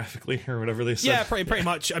geographically or whatever they say. Yeah, pretty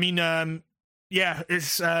much. I mean,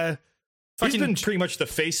 it's he's been pretty much the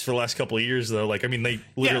face for the last couple of years, though. Like, I mean, they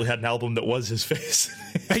literally had an album that was his face.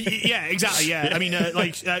 Yeah, exactly. Yeah, I mean,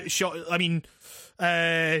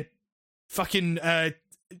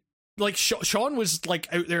 Sean was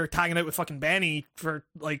like out there tagging out with fucking Benny for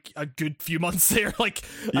like a good few months there. Like,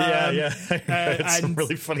 it's some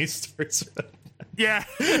really funny stories. Yeah,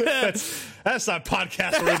 that's not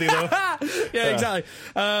podcast worthy though. Yeah, exactly.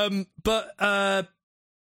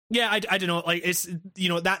 Yeah, I don't know. Like, it's, you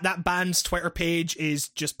know, that band's Twitter page is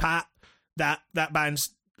just Pat. That band's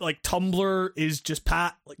like Tumblr is just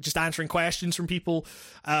Pat, like just answering questions from people.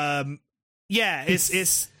 Yeah,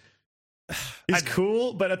 it's. He's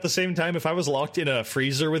cool, but at the same time, if I was locked in a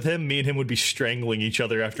freezer with him, me and him would be strangling each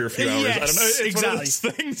other after a few hours. Yes, I don't know. It's exactly. one of those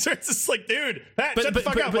things where it's just like, dude, shut the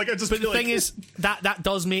fuck up. Like, I just. But the thing is, that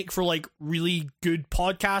does make for like really good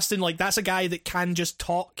podcasting. Like, that's a guy that can just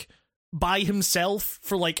talk by himself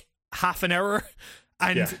for like half an hour,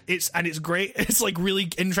 and it's great. It's like really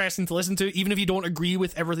interesting to listen to, even if you don't agree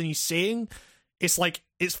with everything he's saying. It's like,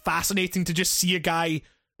 it's fascinating to just see a guy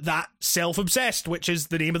that self-obsessed, which is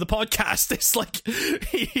the name of the podcast. It's like,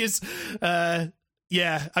 he is, I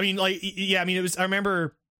mean, it was, I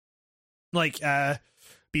remember, like,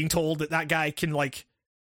 being told that guy can, like,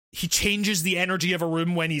 he changes the energy of a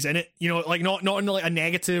room when he's in it, you know, like, not in like a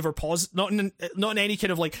negative or not in any kind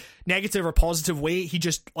of like negative or positive way. He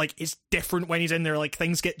just, like, it's different when he's in there. Like,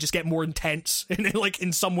 things get more intense and like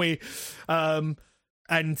in some way.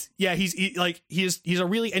 And yeah, he's a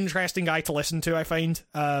really interesting guy to listen to, I find.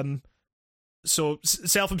 So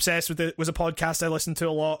Self-Obsessed was a podcast I listened to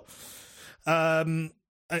a lot. And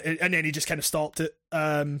then he just kind of stopped it.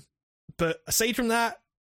 But aside from that,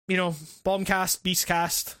 you know, Bombcast,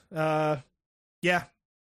 Beastcast, yeah.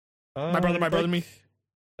 My brother and me.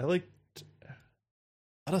 I liked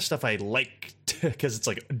a lot of stuff I liked because it's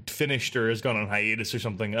like finished or has gone on hiatus or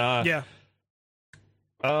something. Yeah.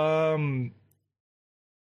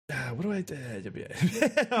 What do I do? There's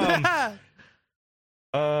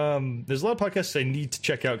a lot of podcasts I need to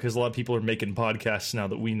check out because a lot of people are making podcasts now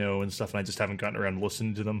that we know and stuff, and I just haven't gotten around to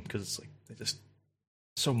listening to them because it's like just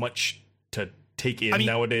so much to take in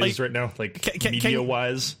nowadays, like, right now, like media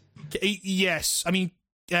wise. Yes, I mean,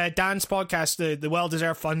 Dan's podcast, the Well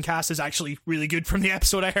Deserved Funcast, is actually really good. From the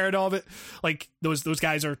episode I heard of it, like those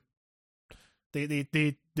guys are they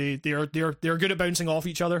they're good at bouncing off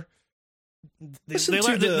each other. They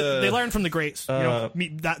learn from the greats.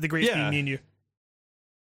 The greats being me and you.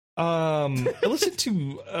 I listened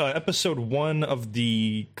to episode 1 of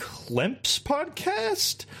the Klemps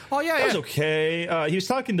podcast. Oh yeah, that was okay. He was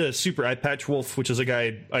talking to Super Eye Patch Wolf, which is a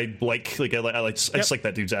guy I like. I just like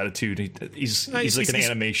that dude's attitude. He's like an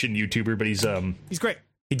animation YouTuber, but he's great.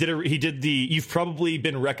 He did the. You've probably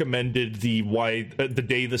been recommended the the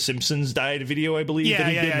day the Simpsons died video, I believe. That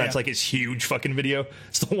he did. That's like his huge fucking video.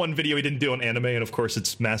 It's the one video he didn't do on anime, and of course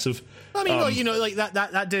it's massive. I mean,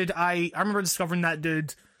 that dude. I remember discovering that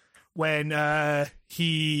dude when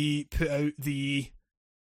he put out the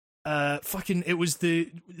it was the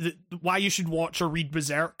why you should watch or read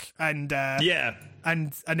Berserk, and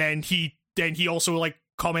and then he also like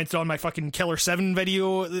commented on my fucking Killer 7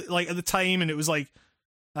 video like at the time, and it was like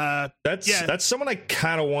that's someone I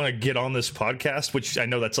kind of want to get on this podcast, which I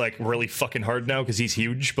know that's like really fucking hard now because he's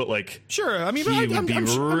huge, but like sure, I mean he would be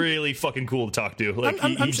really fucking cool to talk to. Like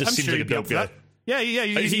he just seems like a dope guy. Yeah,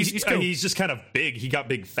 he's cool. He's just kind of big. He got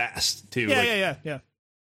big fast too. Yeah.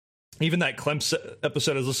 Even that Klemps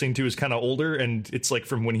episode I was listening to is kind of older, and it's like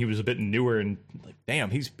from when he was a bit newer, and like, damn,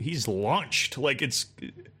 he's launched. Like it's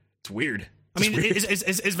weird. I mean, his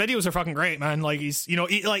videos are fucking great, man. Like he's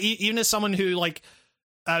even as someone who like,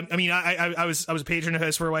 I mean, I was a patron of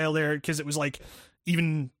his for a while there because it was like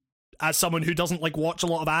even as someone who doesn't like watch a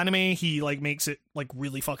lot of anime, he like makes it like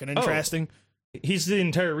really fucking interesting. He's the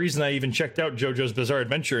entire reason I even checked out JoJo's Bizarre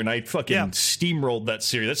Adventure, and I fucking steamrolled that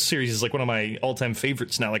series. That series is like one of my all-time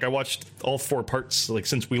favorites now. Like I watched all 4 parts like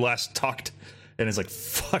since we last talked, and it's like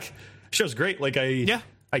fuck, show's great. Like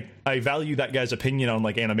I value that guy's opinion on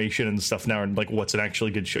like animation and stuff now, and like what's an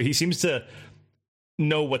actually good show. He seems to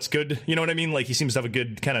know what's good. You know what I mean? Like he seems to have a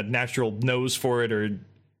good kind of natural nose for it, or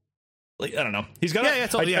like I don't know. He's got.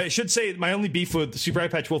 I should say my only beef with Super Eye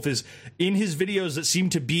Patch Wolf is in his videos that seem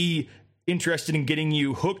to be interested in getting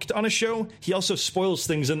you hooked on a show, he also spoils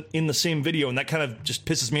things in the same video, and that kind of just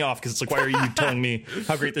pisses me off because it's like, why are you telling me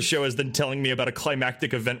how great the show is then telling me about a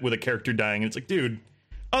climactic event with a character dying? And it's like, dude,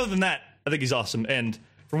 other than that, I think he's awesome. And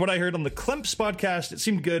from what I heard on the Klemps podcast, it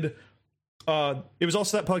seemed good. It was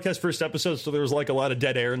also that podcast first episode, so there was like a lot of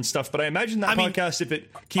dead air and stuff, but I imagine that podcast, if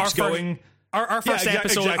it keeps going... Our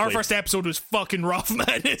first episode was fucking rough,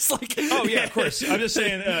 man. It's like, oh yeah, of course. I'm just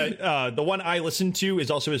saying, the one I listened to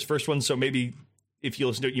is also his first one, so maybe if you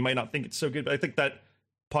listen to it, you might not think it's so good. But I think that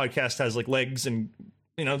podcast has like legs, and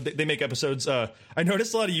you know they make episodes. I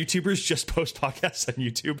noticed a lot of YouTubers just post podcasts on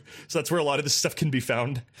YouTube, so that's where a lot of this stuff can be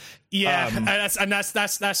found. Yeah, that's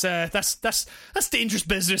dangerous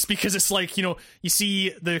business because it's like, you know, you see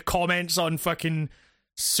the comments on fucking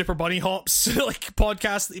Super Bunny Hops like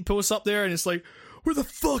podcast that he posts up there, and it's like, where the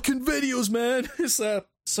fucking videos, man? It's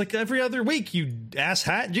like every other week, you ass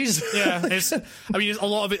hat. Jesus. Yeah, I mean, a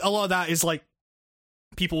lot of that is like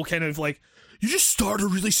people kind of like, you just started a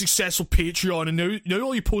really successful Patreon, and now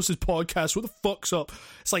all you post is podcasts. What the fuck's up?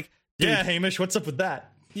 It's like, dude, yeah, Hamish, what's up with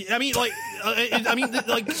that? I mean, like,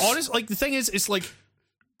 honest, like the thing is, it's like,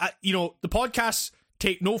 you know, the podcasts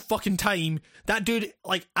take no fucking time. That dude,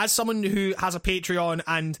 like, as someone who has a Patreon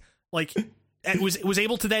and like it was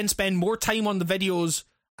able to then spend more time on the videos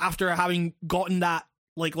after having gotten that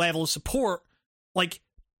like level of support, like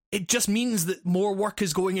it just means that more work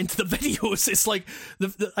is going into the videos. It's like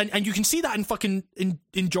and you can see that in fucking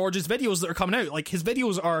in George's videos that are coming out. Like his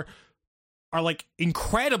videos are like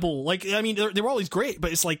incredible. Like, I mean, they're always great,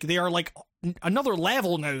 but it's like they are like another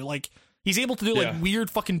level now. Like he's able to do like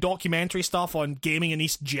weird fucking documentary stuff on gaming in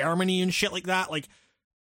East Germany and shit like that. Like,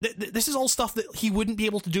 this is all stuff that he wouldn't be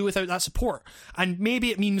able to do without that support. And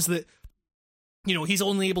maybe it means that, you know, he's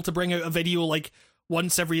only able to bring out a video like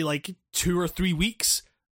once every like 2 or 3 weeks.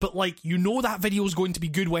 But like, you know, that video is going to be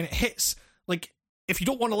good when it hits. Like, if you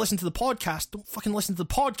don't want to listen to the podcast, don't fucking listen to the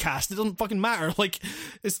podcast. It doesn't fucking matter. Like,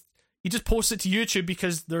 you just post it to YouTube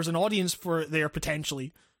because there's an audience for it there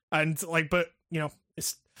potentially. And like, but you know,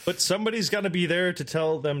 but somebody's got to be there to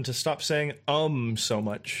tell them to stop saying so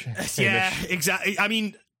much. Yeah, exactly. I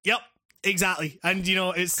mean, yep, exactly. And you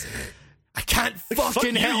know, I can't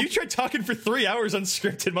fucking help. You tried talking for 3 hours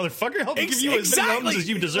unscripted, motherfucker. I'll give you as many ums as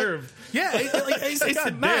you deserve. Yeah,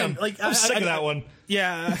 it's man. Like, I'm sick of that one.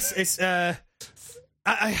 Yeah, it's I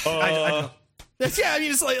don't know. Yeah, I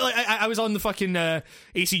mean, it's like I was on the fucking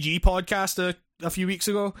ACG podcast a few weeks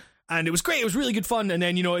ago, and it was great. It was really good fun. And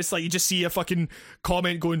then, you know, it's like you just see a fucking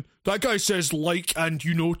comment going, that guy says like, and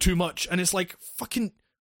you know too much. And it's like, fucking,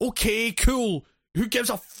 okay, cool. Who gives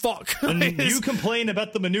a fuck? And you complain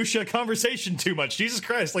about the minutia conversation too much. Jesus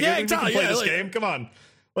Christ. Like, yeah, exactly. You can play this game. Come on.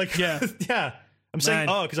 Like, yeah. I'm saying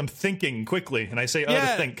Man. because I'm thinking quickly, and I say to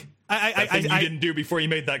Yeah. think. I That thing you didn't do before you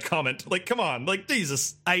made that comment. Like, come on, like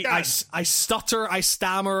Jesus. I stutter, I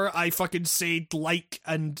stammer, I fucking say like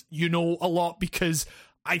and a lot because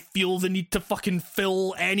I feel the need to fucking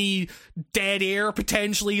fill any dead air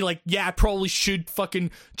potentially. Like, yeah, I probably should fucking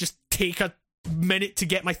just take a minute to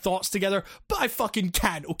get my thoughts together, but I fucking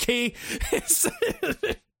can't, okay?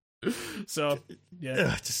 So,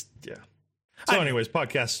 yeah. So, anyways,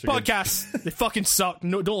 podcasts. Podcasts, they fucking suck.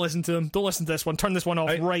 No, don't listen to them. Don't listen to this one. Turn this one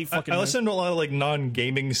off right fucking I now. listen to a lot of like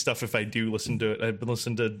non-gaming stuff if I do listen to it. I've been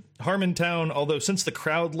listening to Harmontown, although since the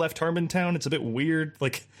crowd left Harmontown, it's a bit weird.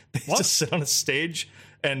 Like they just sit on a stage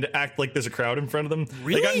and act like there's a crowd in front of them.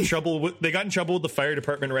 Really? They got in trouble with the fire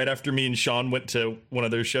department right after me and Sean went to one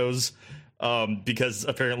of their shows because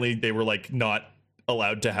apparently they were like not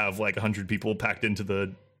allowed to have like 100 people packed into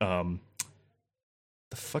the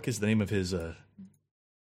fuck is the name of his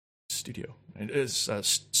studio? It's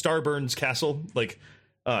Starburns Castle. Like,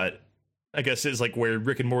 I guess is like where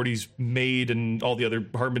Rick and Morty's made and all the other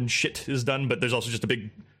Harmon shit is done. But there's also just a big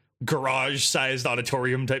garage-sized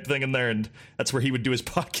auditorium type thing in there, and that's where he would do his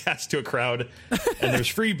podcast to a crowd. And there's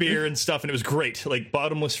free beer and stuff, and it was great. Like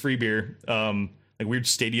bottomless free beer, like weird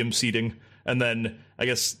stadium seating. And then I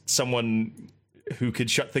guess someone who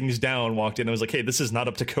could shut things down walked in and was like, hey, this is not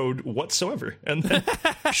up to code whatsoever, and then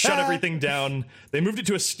shut everything down. They moved it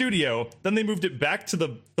to a studio, then they moved it back to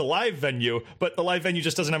the live venue, but the live venue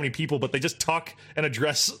just doesn't have any people, but they just talk and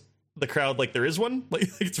address the crowd like there is one. Like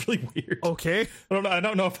it's really weird. Okay. I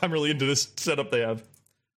don't know if I'm really into this setup they have.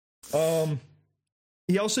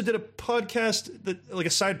 He also did a podcast that, like a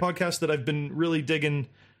side podcast that I've been really digging.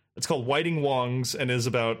 It's called Whiting Wongs and is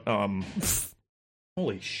about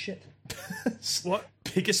holy shit. What?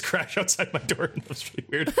 Biggest crash outside my door. That was really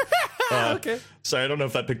weird. Okay. Sorry, I don't know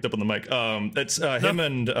if that picked up on the mic. It's him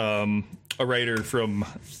and a writer from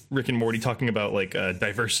Rick and Morty talking about like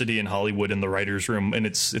diversity in Hollywood in the writers' room, and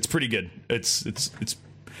it's pretty good. It's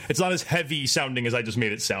not as heavy sounding as I just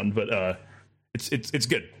made it sound, but it's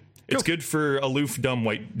good. It's good for aloof, dumb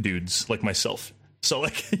white dudes like myself. So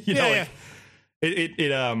like it's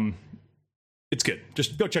good.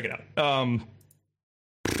 Just go check it out.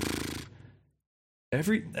 I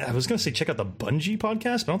was gonna say check out the Bungie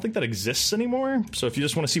podcast, but I don't think that exists anymore. So if you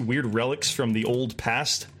just want to see weird relics from the old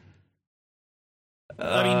past,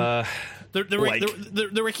 I mean,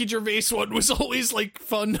 the Ricky Gervais one was always like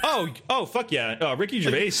fun. Oh fuck yeah! Ricky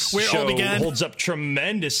Gervais show holds up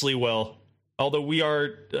tremendously well. Although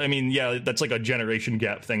that's like a generation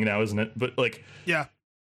gap thing now, isn't it? But like, yeah.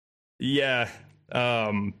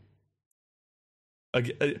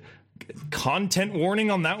 Content warning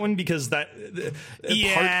on that one because part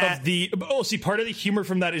of the humor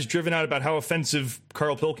from that is driven out about how offensive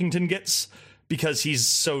Carl Pilkington gets because he's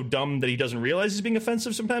so dumb that he doesn't realize he's being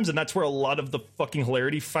offensive sometimes, and that's where a lot of the fucking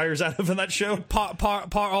hilarity fires out of in that show.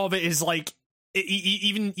 Part of it is like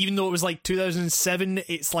even though it was like 2007,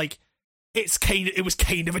 it's like it was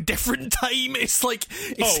kind of a different time. It's like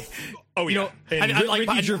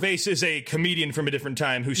Ricky Gervais is a comedian from a different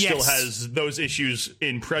time who still has those issues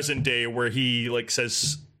in present day where he like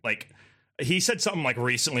says like he said something like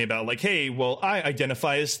recently about like, hey, well, I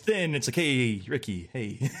identify as thin. It's like, hey, Ricky,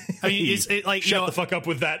 hey. I mean, it's like shut the fuck up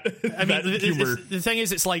with that. Humor. The thing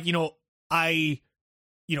is, it's like when I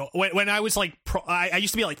was like I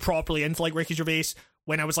used to be like properly into like Ricky Gervais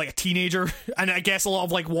when I was like a teenager, and I guess a lot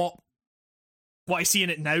of like what I see in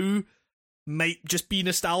it now might just be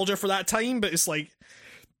nostalgia for that time, but it's like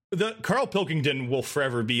the Carl Pilkington will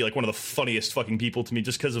forever be like one of the funniest fucking people to me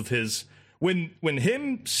just because of his when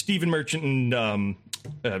him, Stephen Merchant, and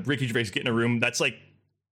Ricky Gervais get in a room, that's like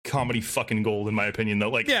comedy fucking gold in my opinion though.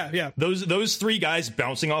 Like those three guys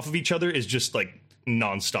bouncing off of each other is just like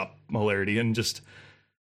nonstop hilarity, and just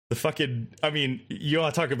the fucking, I mean, you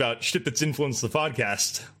want to talk about shit that's influenced the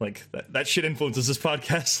podcast. Like, that shit influences this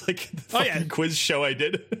podcast. Like, the fucking quiz show I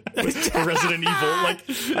did with Resident Evil. Like,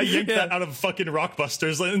 I yanked that out of fucking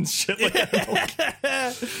Rockbusters and shit like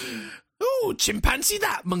that. Oh, chimpanzee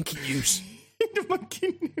that, monkey news.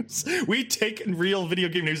 Monkey news. We take real video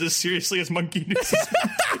game news as seriously as monkey news.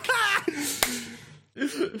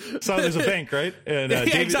 So there's a bank, right? And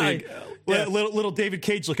exactly. Little David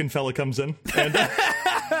Cage looking fella comes in. And,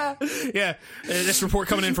 this report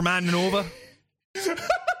coming in from Anna Nova. We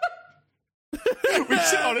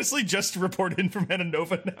should honestly just report in from Anna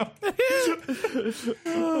Nova now.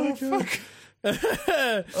 Oh, fuck.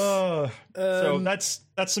 So that's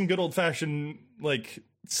some good old fashioned, like,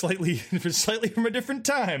 slightly from a different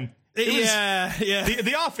time. Yeah.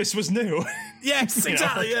 The Office was new. Yes,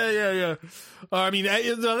 exactly. Yeah. I mean,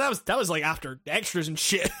 that was like after extras and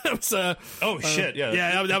shit. That was, shit. Yeah.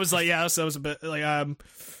 Yeah, that was like, that was a bit like,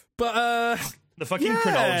 but the fucking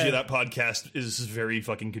chronology of that podcast is very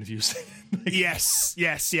fucking confusing. Yes,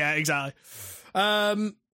 yeah, exactly.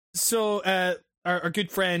 So our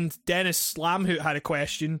good friend Dennis Lamhoot had a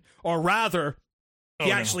question, or rather,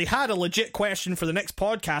 he actually had a legit question for the next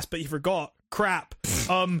podcast, but he forgot. Crap.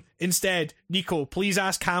 Instead, Nico, please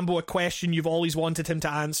ask Cambo a question you've always wanted him to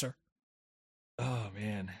answer. Oh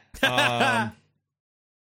man.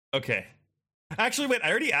 Okay. Actually, wait, I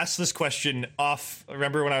already asked this question off.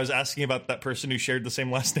 Remember when I was asking about that person who shared the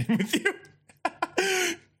same last name with you?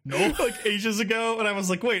 No, like ages ago, and I was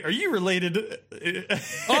like, "Wait, are you related?"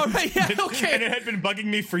 Oh, right, yeah, okay. And it had been bugging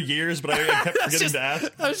me for years, but I kept forgetting to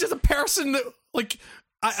ask. I was just a person that, like,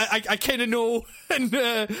 I kind of know, and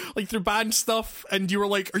like through band stuff, and you were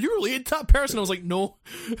like, "Are you related to that person?" I was like, "No."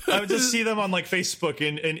 I would just see them on like Facebook,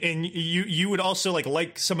 and you would also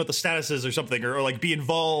like some of the statuses or something, or like be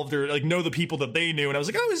involved, or like know the people that they knew, and I was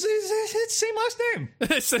like, "Oh, it's the same last name."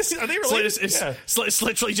 Are they related? It's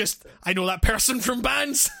literally just I know that person from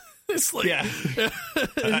bands. It's like, yeah.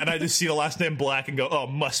 And I just see the last name Black and go, "Oh,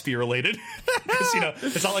 must be related,"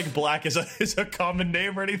 because it's not like Black is a common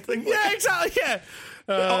name or anything. Yeah, exactly. Yeah.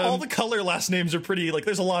 All the color last names are pretty, like,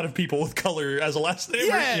 there's a lot of people with color as a last name.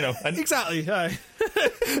 Yeah, exactly.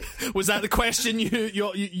 Was that the question you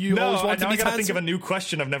always wanted I to gotta think of a new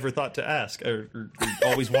question I've never thought to ask, or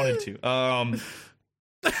always wanted to.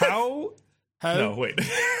 How? No, wait.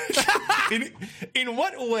 in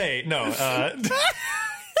what way? No.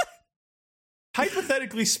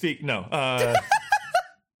 Hypothetically speak, no.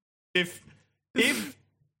 If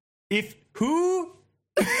who...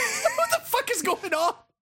 What the fuck is going on?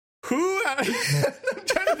 Who? I'm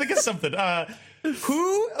trying to think of something.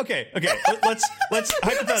 Who? Okay. Let's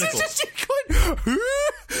hypothetical. Who?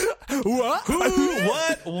 What? Who?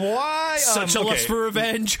 What? Why? Such a lust for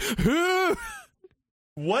revenge. Who?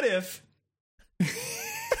 What if?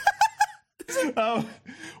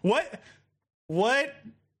 What? What? What?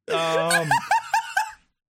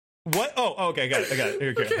 Oh, okay, I got it.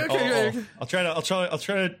 Here, Okay. I'll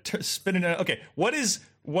try to spin it out. Okay, what is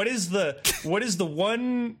the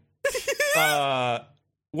one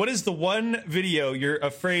video you're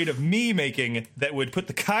afraid of me making that would put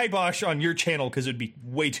the kibosh on your channel because it'd be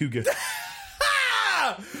way too good?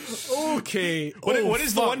 Okay. What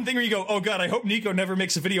is the one thing where you go, "Oh god, I hope Nico never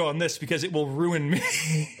makes a video on this because it will ruin me"?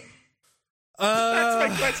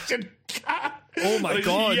 That's my question. Oh my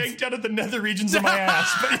god! Yanked out of the nether regions of my ass.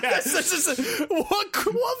 But yeah,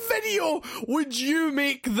 what video would you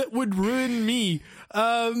make that would ruin me?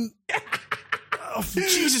 Oh,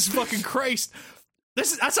 Jesus fucking Christ! The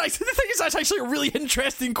thing is, that's actually a really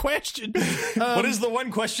interesting question. What is the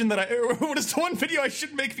one question what is the one video I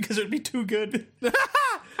should make because it would be too good?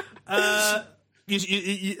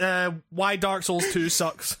 Why Dark Souls 2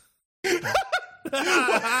 sucks.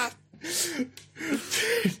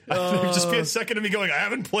 There'd just be a second of me going, "I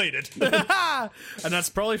haven't played it." And that's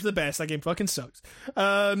probably for the best. That game fucking sucks.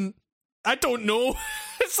 I don't know.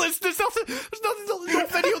 There's no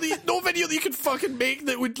video that you could fucking make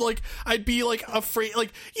that would, like, I'd be like afraid,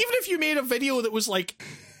 like, even if you made a video that was like,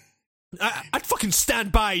 I'd fucking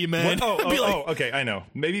stand by you, man. Okay, I know.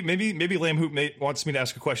 Maybe Lamhoot wants me to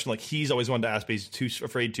ask a question like he's always wanted to ask, but he's too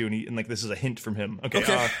afraid to, and like this is a hint from him.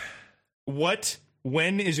 Okay.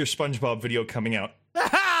 When is your SpongeBob video coming out?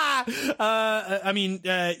 I mean,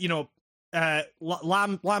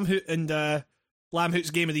 Lamhoot and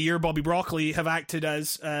Lamhoot's Game of the Year, Bobby Broccoli, have acted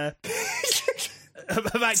as I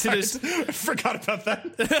forgot about that.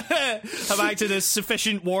 Have acted as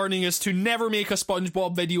sufficient warning as to never make a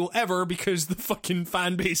SpongeBob video ever because the fucking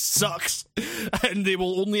fan base sucks, and they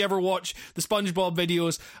will only ever watch the SpongeBob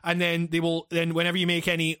videos, and then whenever you make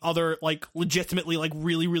any other, like, legitimately, like,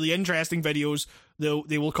 really really interesting videos,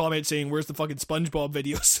 they will comment saying, "Where's the fucking SpongeBob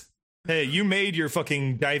videos?" Hey, you made your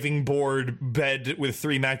fucking diving board bed with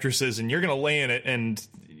 3 mattresses, and you're gonna lay in it, and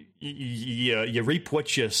you reap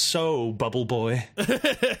what you sow, Bubble Boy.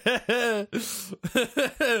 I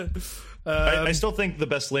still think the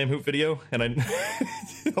best Lamhoot video, and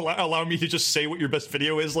allow me to just say what your best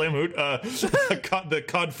video is, Lamhoot. The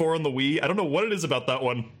COD 4 on the Wii. I don't know what it is about that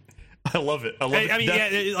one. I love it. I mean,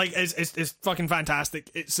 it's fucking fantastic.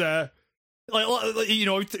 It's like, you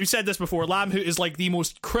know, we said this before. Lamhoot is like the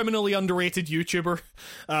most criminally underrated YouTuber.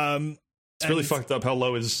 It's really fucked up how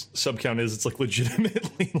low his sub count is. It's like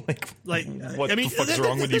legitimately like what the fuck's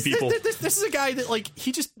wrong with you people? This is a guy that, like,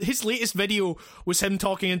 his latest video was him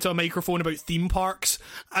talking into a microphone about theme parks,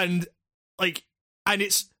 and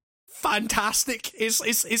it's fantastic.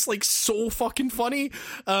 It's like so fucking funny.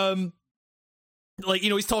 Like, you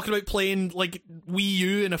know, he's talking about playing like Wii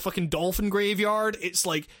U in a fucking dolphin graveyard. It's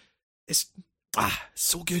like, it's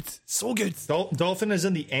so good, so good. Dolphin is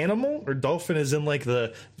in the animal, or dolphin is in like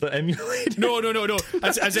the emulator? No.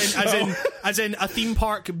 As in a theme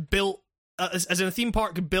park built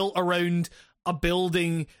around a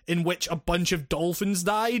building in which a bunch of dolphins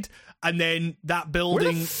died, and then that building.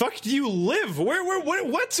 Where the fuck do you live?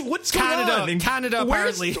 What's Canada? Going on? In Canada,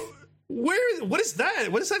 apparently. What is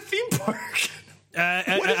that? What is that theme park?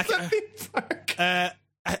 What is that theme park?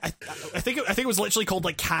 I think it was literally called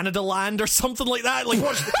like Canada Land or something like that. Like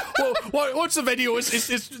watch the video.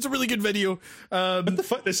 It's a really good video. What the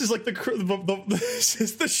fuck? This is like this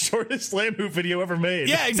is the shortest Lamu video ever made.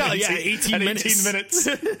 Yeah, exactly. Yeah, 18 minutes. 18 minutes.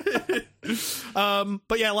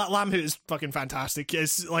 But yeah, Lamhoot is fucking fantastic.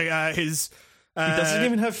 It's like his. He doesn't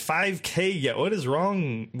even have 5K yet. What is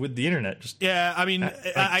wrong with the internet? Just yeah, I mean,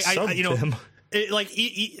 I you know. him.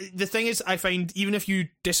 The thing is, I find even if you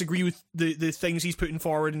disagree with the things he's putting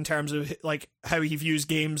forward in terms of like how he views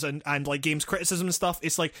games and like games criticism and stuff,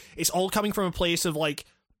 it's like it's all coming from a place of like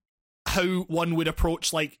how one would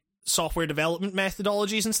approach like software development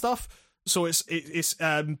methodologies and stuff. So it's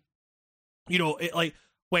you know, like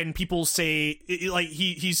when people say like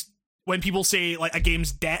he's when people say like a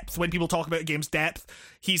game's depth, when people talk about a game's depth,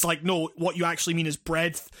 he's like, no, what you actually mean is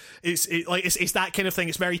breadth. It's that kind of thing.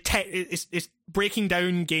 It's very it's breaking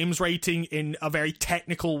down games writing in a very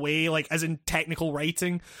technical way, like as in technical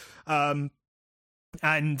writing. Yeah,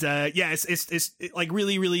 it's like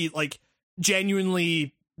really like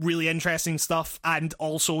genuinely really interesting stuff, and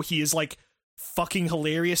also he is like fucking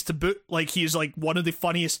hilarious to boot. Like he is like one of the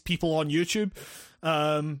funniest people on YouTube,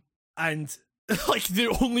 and like the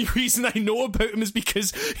only reason I know about him is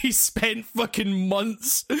because he spent fucking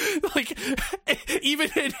months like even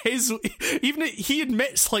he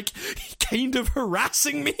admits like kind of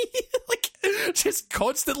harassing me like just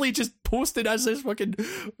constantly just posted as this fucking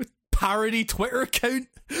parody Twitter account.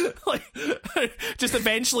 Like just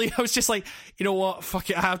eventually I was just like, you know what, fuck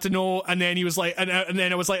it, I have to know. And then he was like, and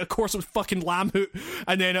then I was like, of course it was fucking Lamhoot.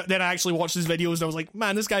 And then I actually watched his videos and I was like,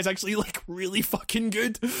 man, this guy's actually like really fucking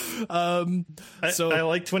good. So I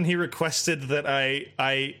liked when he requested that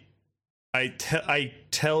I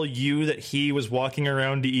tell you that he was walking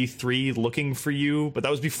around to E3 looking for you, but that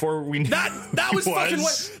was before we knew that was fucking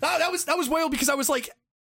that was wild, because I was like,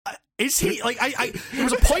 is he like I there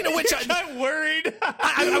was a point at which I got worried.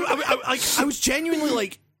 I was genuinely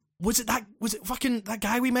like, was it fucking that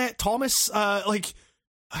guy we met, Thomas? Like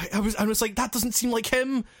I was like, that doesn't seem like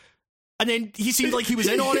him. And then he seemed like he was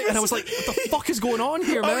in on it, and I was like, what the fuck is going on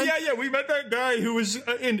here, man? Oh, yeah, we met that guy who was,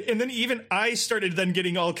 and then even I started then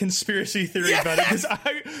getting all conspiracy theory about it, because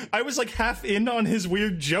I was like half in on his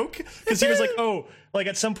weird joke, because he was like, oh, like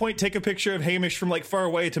at some point take a picture of Hamish from like far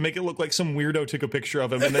away to make it look like some weirdo took a picture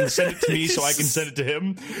of him, and then send it to me so I can send it to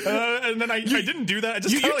him. And then I didn't do that. I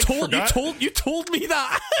just forgot. You told me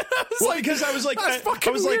that. Because I was like, that's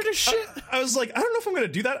fucking weird as shit. I was like, I don't know if I'm gonna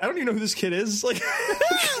do that. I don't even know who this kid is. Like,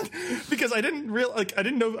 because I didn't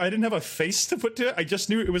have a face to put to it. I just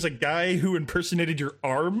knew it was a guy who impersonated your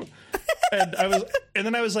arm. And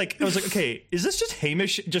then I was like, okay, is this just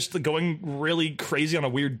Hamish just going really crazy on a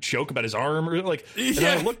weird joke about his arm, or like? And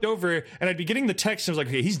then I looked over, and I'd be getting the text, and I was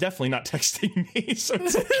like, okay, he's definitely not texting me. So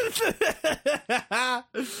it's like,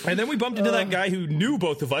 and then we bumped into that guy who knew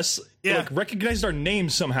both of us, like recognized our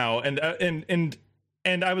names somehow, and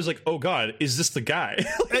I was like, oh god, is this the guy?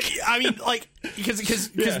 I mean, like,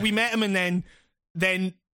 because we met him, and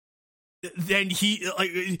then he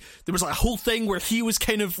like there was like a whole thing where he was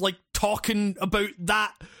kind of like talking about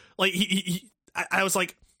that, like I was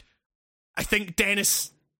like, I think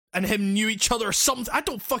Dennis and him knew each other or something. I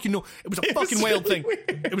don't fucking know. It was a fucking wild thing.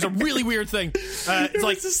 It was a really weird thing. It's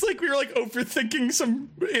like just like we were like overthinking some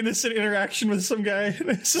innocent interaction with some guy. And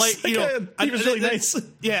it's just like, you know, he was really nice.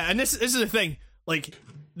 Yeah, and this is the thing. Like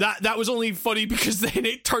that was only funny because then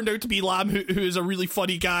it turned out to be Lam, who is a really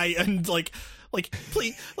funny guy, and like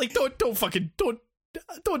please, like don't do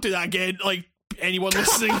that again. Like anyone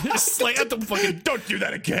listening, it's like don't do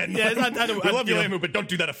that again. Yeah, I don't. I love you, Lamu, but don't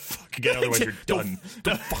do that again. Otherwise, you're done.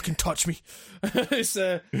 Don't fucking touch me. It's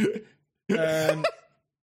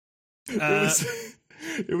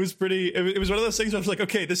it was pretty. It was one of those things where I was like,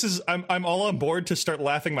 okay, this is. I'm all on board to start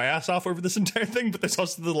laughing my ass off over this entire thing, but there's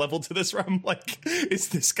also the level to this where I'm like, is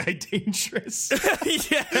this guy dangerous?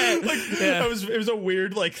 It was a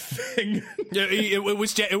weird like thing. Yeah,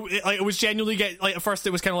 it was genuinely like at first it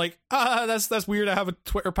was kind of like, that's weird. I have a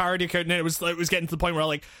Twitter parody account, and it was getting to the point where I'm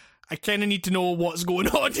like, I kind of need to know what's going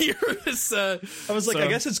on here. I was like, I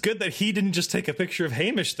guess it's good that he didn't just take a picture of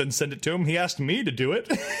Hamish then send it to him. He asked me to do it.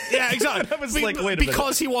 Yeah, exactly. I was like, wait a minute.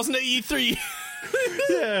 Because he wasn't at E3.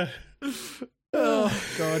 Yeah. Oh,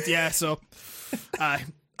 God, yeah, so... I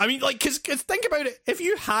mean, like, because think about it. If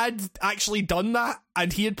you had actually done that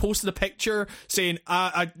and he had posted a picture saying,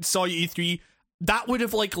 I saw you E3, that would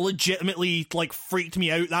have, like, legitimately, like, freaked me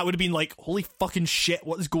out. That would have been like, holy fucking shit,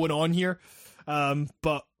 what is going on here?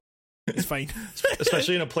 But it's fine.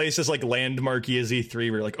 Especially in a place as, like, landmarky as E3, where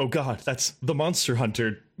you're like, oh god, that's the Monster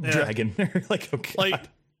Hunter dragon. Like, oh god. Like,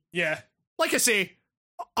 yeah. Like I say,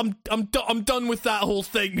 I'm done with that whole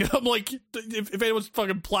thing. I'm like, if anyone's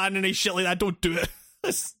fucking planning any shit like that, don't do it.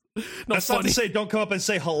 That's not funny. to say don't come up and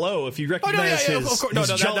say hello if you recognize his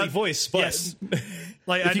jolly voice, but yes.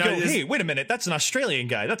 Like, if you go, hey, wait a minute, that's an Australian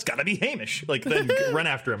guy, that's gotta be Hamish, like, then run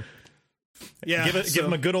after him. Yeah, give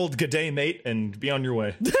him a good old good day, mate, and be on your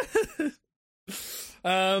way.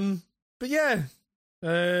 But yeah,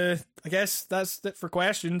 I guess that's it for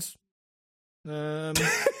questions. Thanks.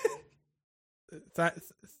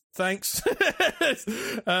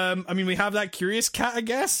 I mean, we have that curious cat, I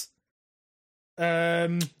guess.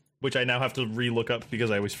 Which I now have to re-look up because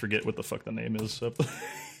I always forget what the fuck the name is of the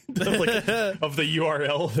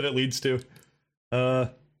URL that it leads to. Okay.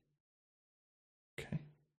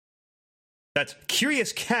 That's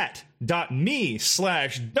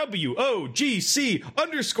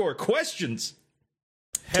curiouscat.me/WOGC_questions.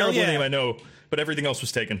 Terrible name, I know, but everything else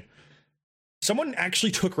was taken. Someone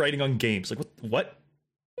actually took writing on games. Like, what?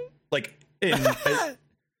 Like, I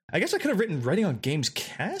guess I could have written writing on games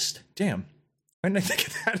cast? Damn. Why didn't I think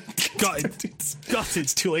of that? Got it.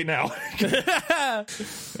 It's too late now.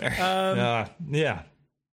 Yeah.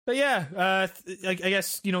 But yeah, I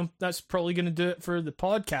guess, you know, that's probably going to do it for the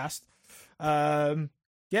podcast. Yeah,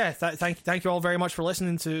 thank you all very much for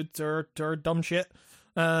listening to our dumb shit.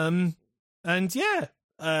 And yeah,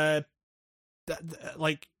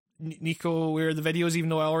 like, Nico, where are the videos, even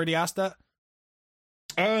though I already asked that?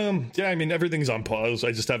 Yeah, I mean, everything's on pause.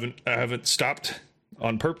 I haven't stopped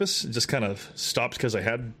on purpose. It just kind of stopped because I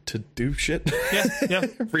had to do shit. Yeah.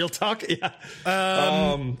 Real talk. Yeah.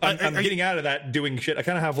 I'm getting out of that doing shit. I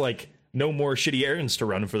kind of have, like, no more shitty errands to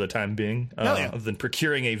run for the time being, other than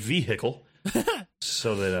procuring a vehicle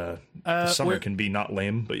so that the summer can be not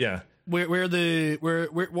lame. But yeah.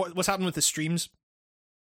 What's happening with the streams?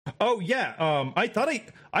 Oh yeah, I thought I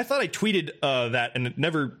tweeted that and it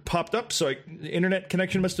never popped up, so the internet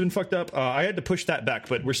connection must have been fucked up. I had to push that back,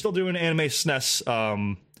 but we're still doing Anime SNES.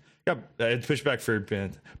 I had to push back for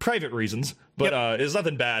private reasons, but it's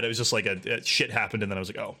nothing bad. It was just like a shit happened, and then I was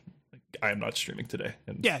like, oh, I am not streaming today.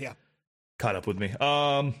 And yeah, caught up with me.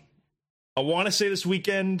 I want to say this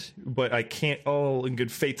weekend, but I can't all in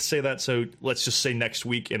good faith say that. So let's just say next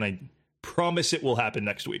week, and I promise it will happen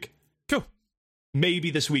next week. Cool.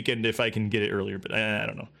 Maybe this weekend if I can get it earlier, but I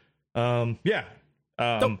don't know.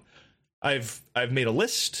 I've made a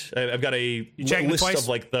list. I've got a list of,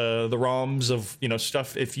 like, the ROMs of, you know,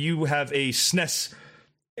 stuff. If you have a SNES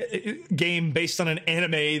game based on an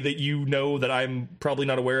anime that you know that I'm probably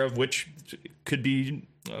not aware of, which could be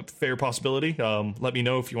a fair possibility, let me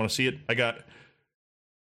know if you want to see it. I got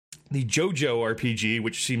the JoJo RPG,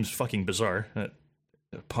 which seems fucking bizarre.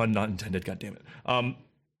 Pun not intended, goddammit.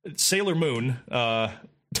 Sailor Moon,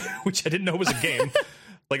 which I didn't know was a game.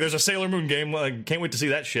 Like, there's a Sailor Moon game. I can't wait to see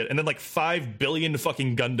that shit. And then, like, 5 billion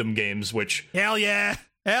fucking Gundam games, which hell yeah,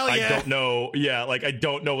 I don't know. Yeah, like, I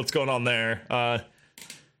don't know what's going on there.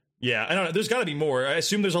 Yeah, I don't know. There's got to be more. I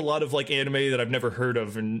assume there's a lot of, like, anime that I've never heard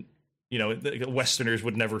of, and, you know, Westerners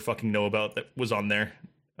would never fucking know about that was on there.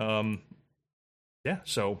 Yeah,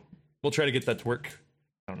 so we'll try to get that to work.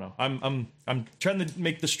 I don't know. I'm trying to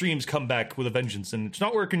make the streams come back with a vengeance, and it's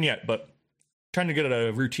not working yet, but trying to get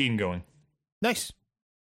a routine going. Nice.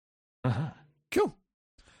 Cool.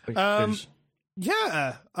 Wait,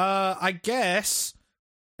 yeah. I guess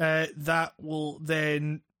that will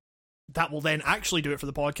then actually do it for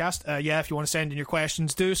the podcast. Yeah, if you want to send in your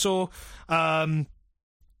questions, do so. I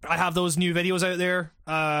have those new videos out there.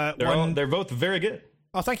 They're both very good.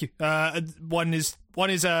 Oh, thank you. One is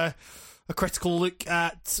a critical look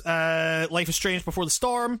at Life is Strange Before the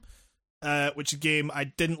Storm, which is a game I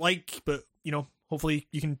didn't like, but, you know, hopefully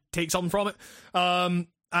you can take something from it.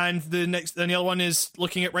 And the other one is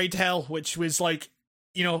looking at Ride to Hell, which was, like,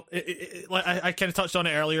 you know, I kind of touched on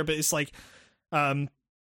it earlier, but it's like doing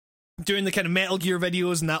the kind of Metal Gear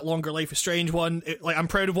videos and that longer Life is Strange one. Like, I'm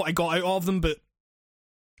proud of what I got out of them, but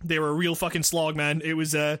they were a real fucking slog, man. It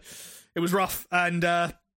was rough, and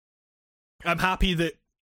I'm happy that,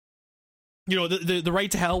 you know, the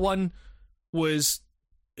Ride to Hell one was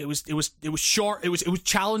it was short. It was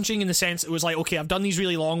challenging in the sense it was like, okay, I've done these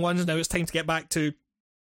really long ones. Now it's time to get back to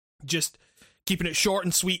just keeping it short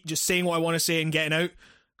and sweet, just saying what I want to say and getting out.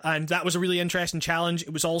 And that was a really interesting challenge.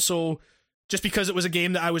 It was also, just because it was a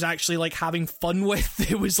game that I was actually like having fun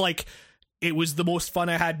with, it was the most fun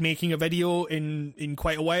I had making a video in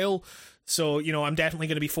quite a while. So, you know, I'm definitely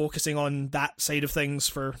going to be focusing on that side of things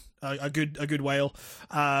for a good while.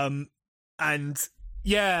 And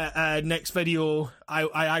yeah, next video I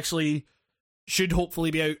actually should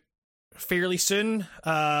hopefully be out fairly soon.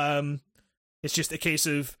 It's just a case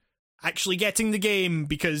of actually getting the game,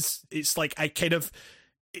 because it's like I kind of,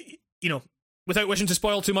 you know, without wishing to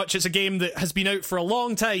spoil too much, it's a game that has been out for a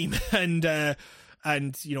long time, and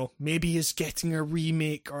you know, maybe is getting a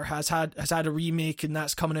remake or has had a remake, and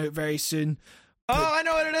that's coming out very soon. I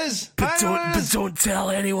know what it is. But don't tell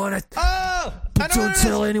anyone. Don't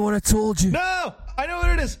tell anyone I told you. No, I know what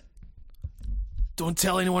it is. Don't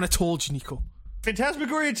tell anyone I told you, Nico.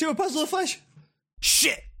 Phantasmagoria 2: A Puzzle of Flesh.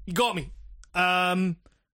 Shit, you got me.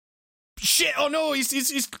 Shit. Oh no,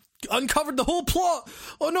 he's uncovered the whole plot.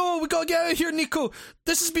 Oh no, we gotta get out of here, Nico.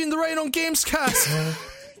 This has been the Rain on Games cast.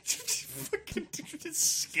 Fucking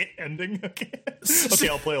skit ending. Okay,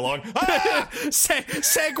 I'll play along.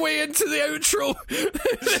 Segue into the outro.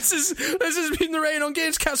 This has been the Rain on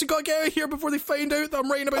Games cast. We gotta get out of here before they find out that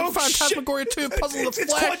I'm writing about Phantasmagoria 2: Puzzle of Flesh.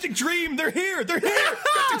 It's Quantic Dream. They're here.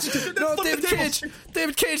 No,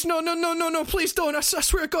 David Cage. No, please don't. I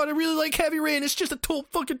swear to God, I really like Heavy Rain. It's just a total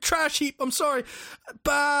fucking trash heap. I'm sorry.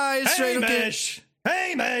 Bye.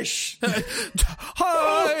 Hamish!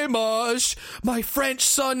 Hamish! My French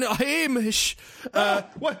son, Hamish!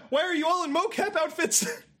 Why are you all in mocap outfits?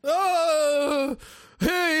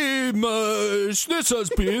 Hamish! This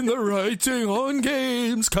has been the Writing on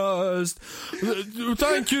Games cast.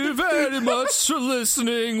 Thank you very much for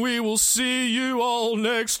listening. We will see you all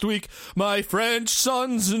next week, my French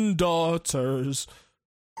sons and daughters.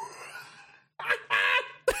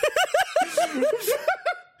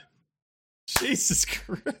 Jesus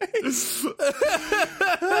Christ.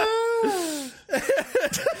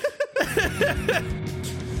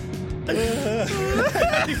 I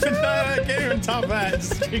can't even top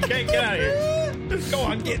that. You can't get out of here. Go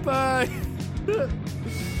on, get. Bye.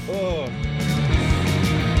 Oh.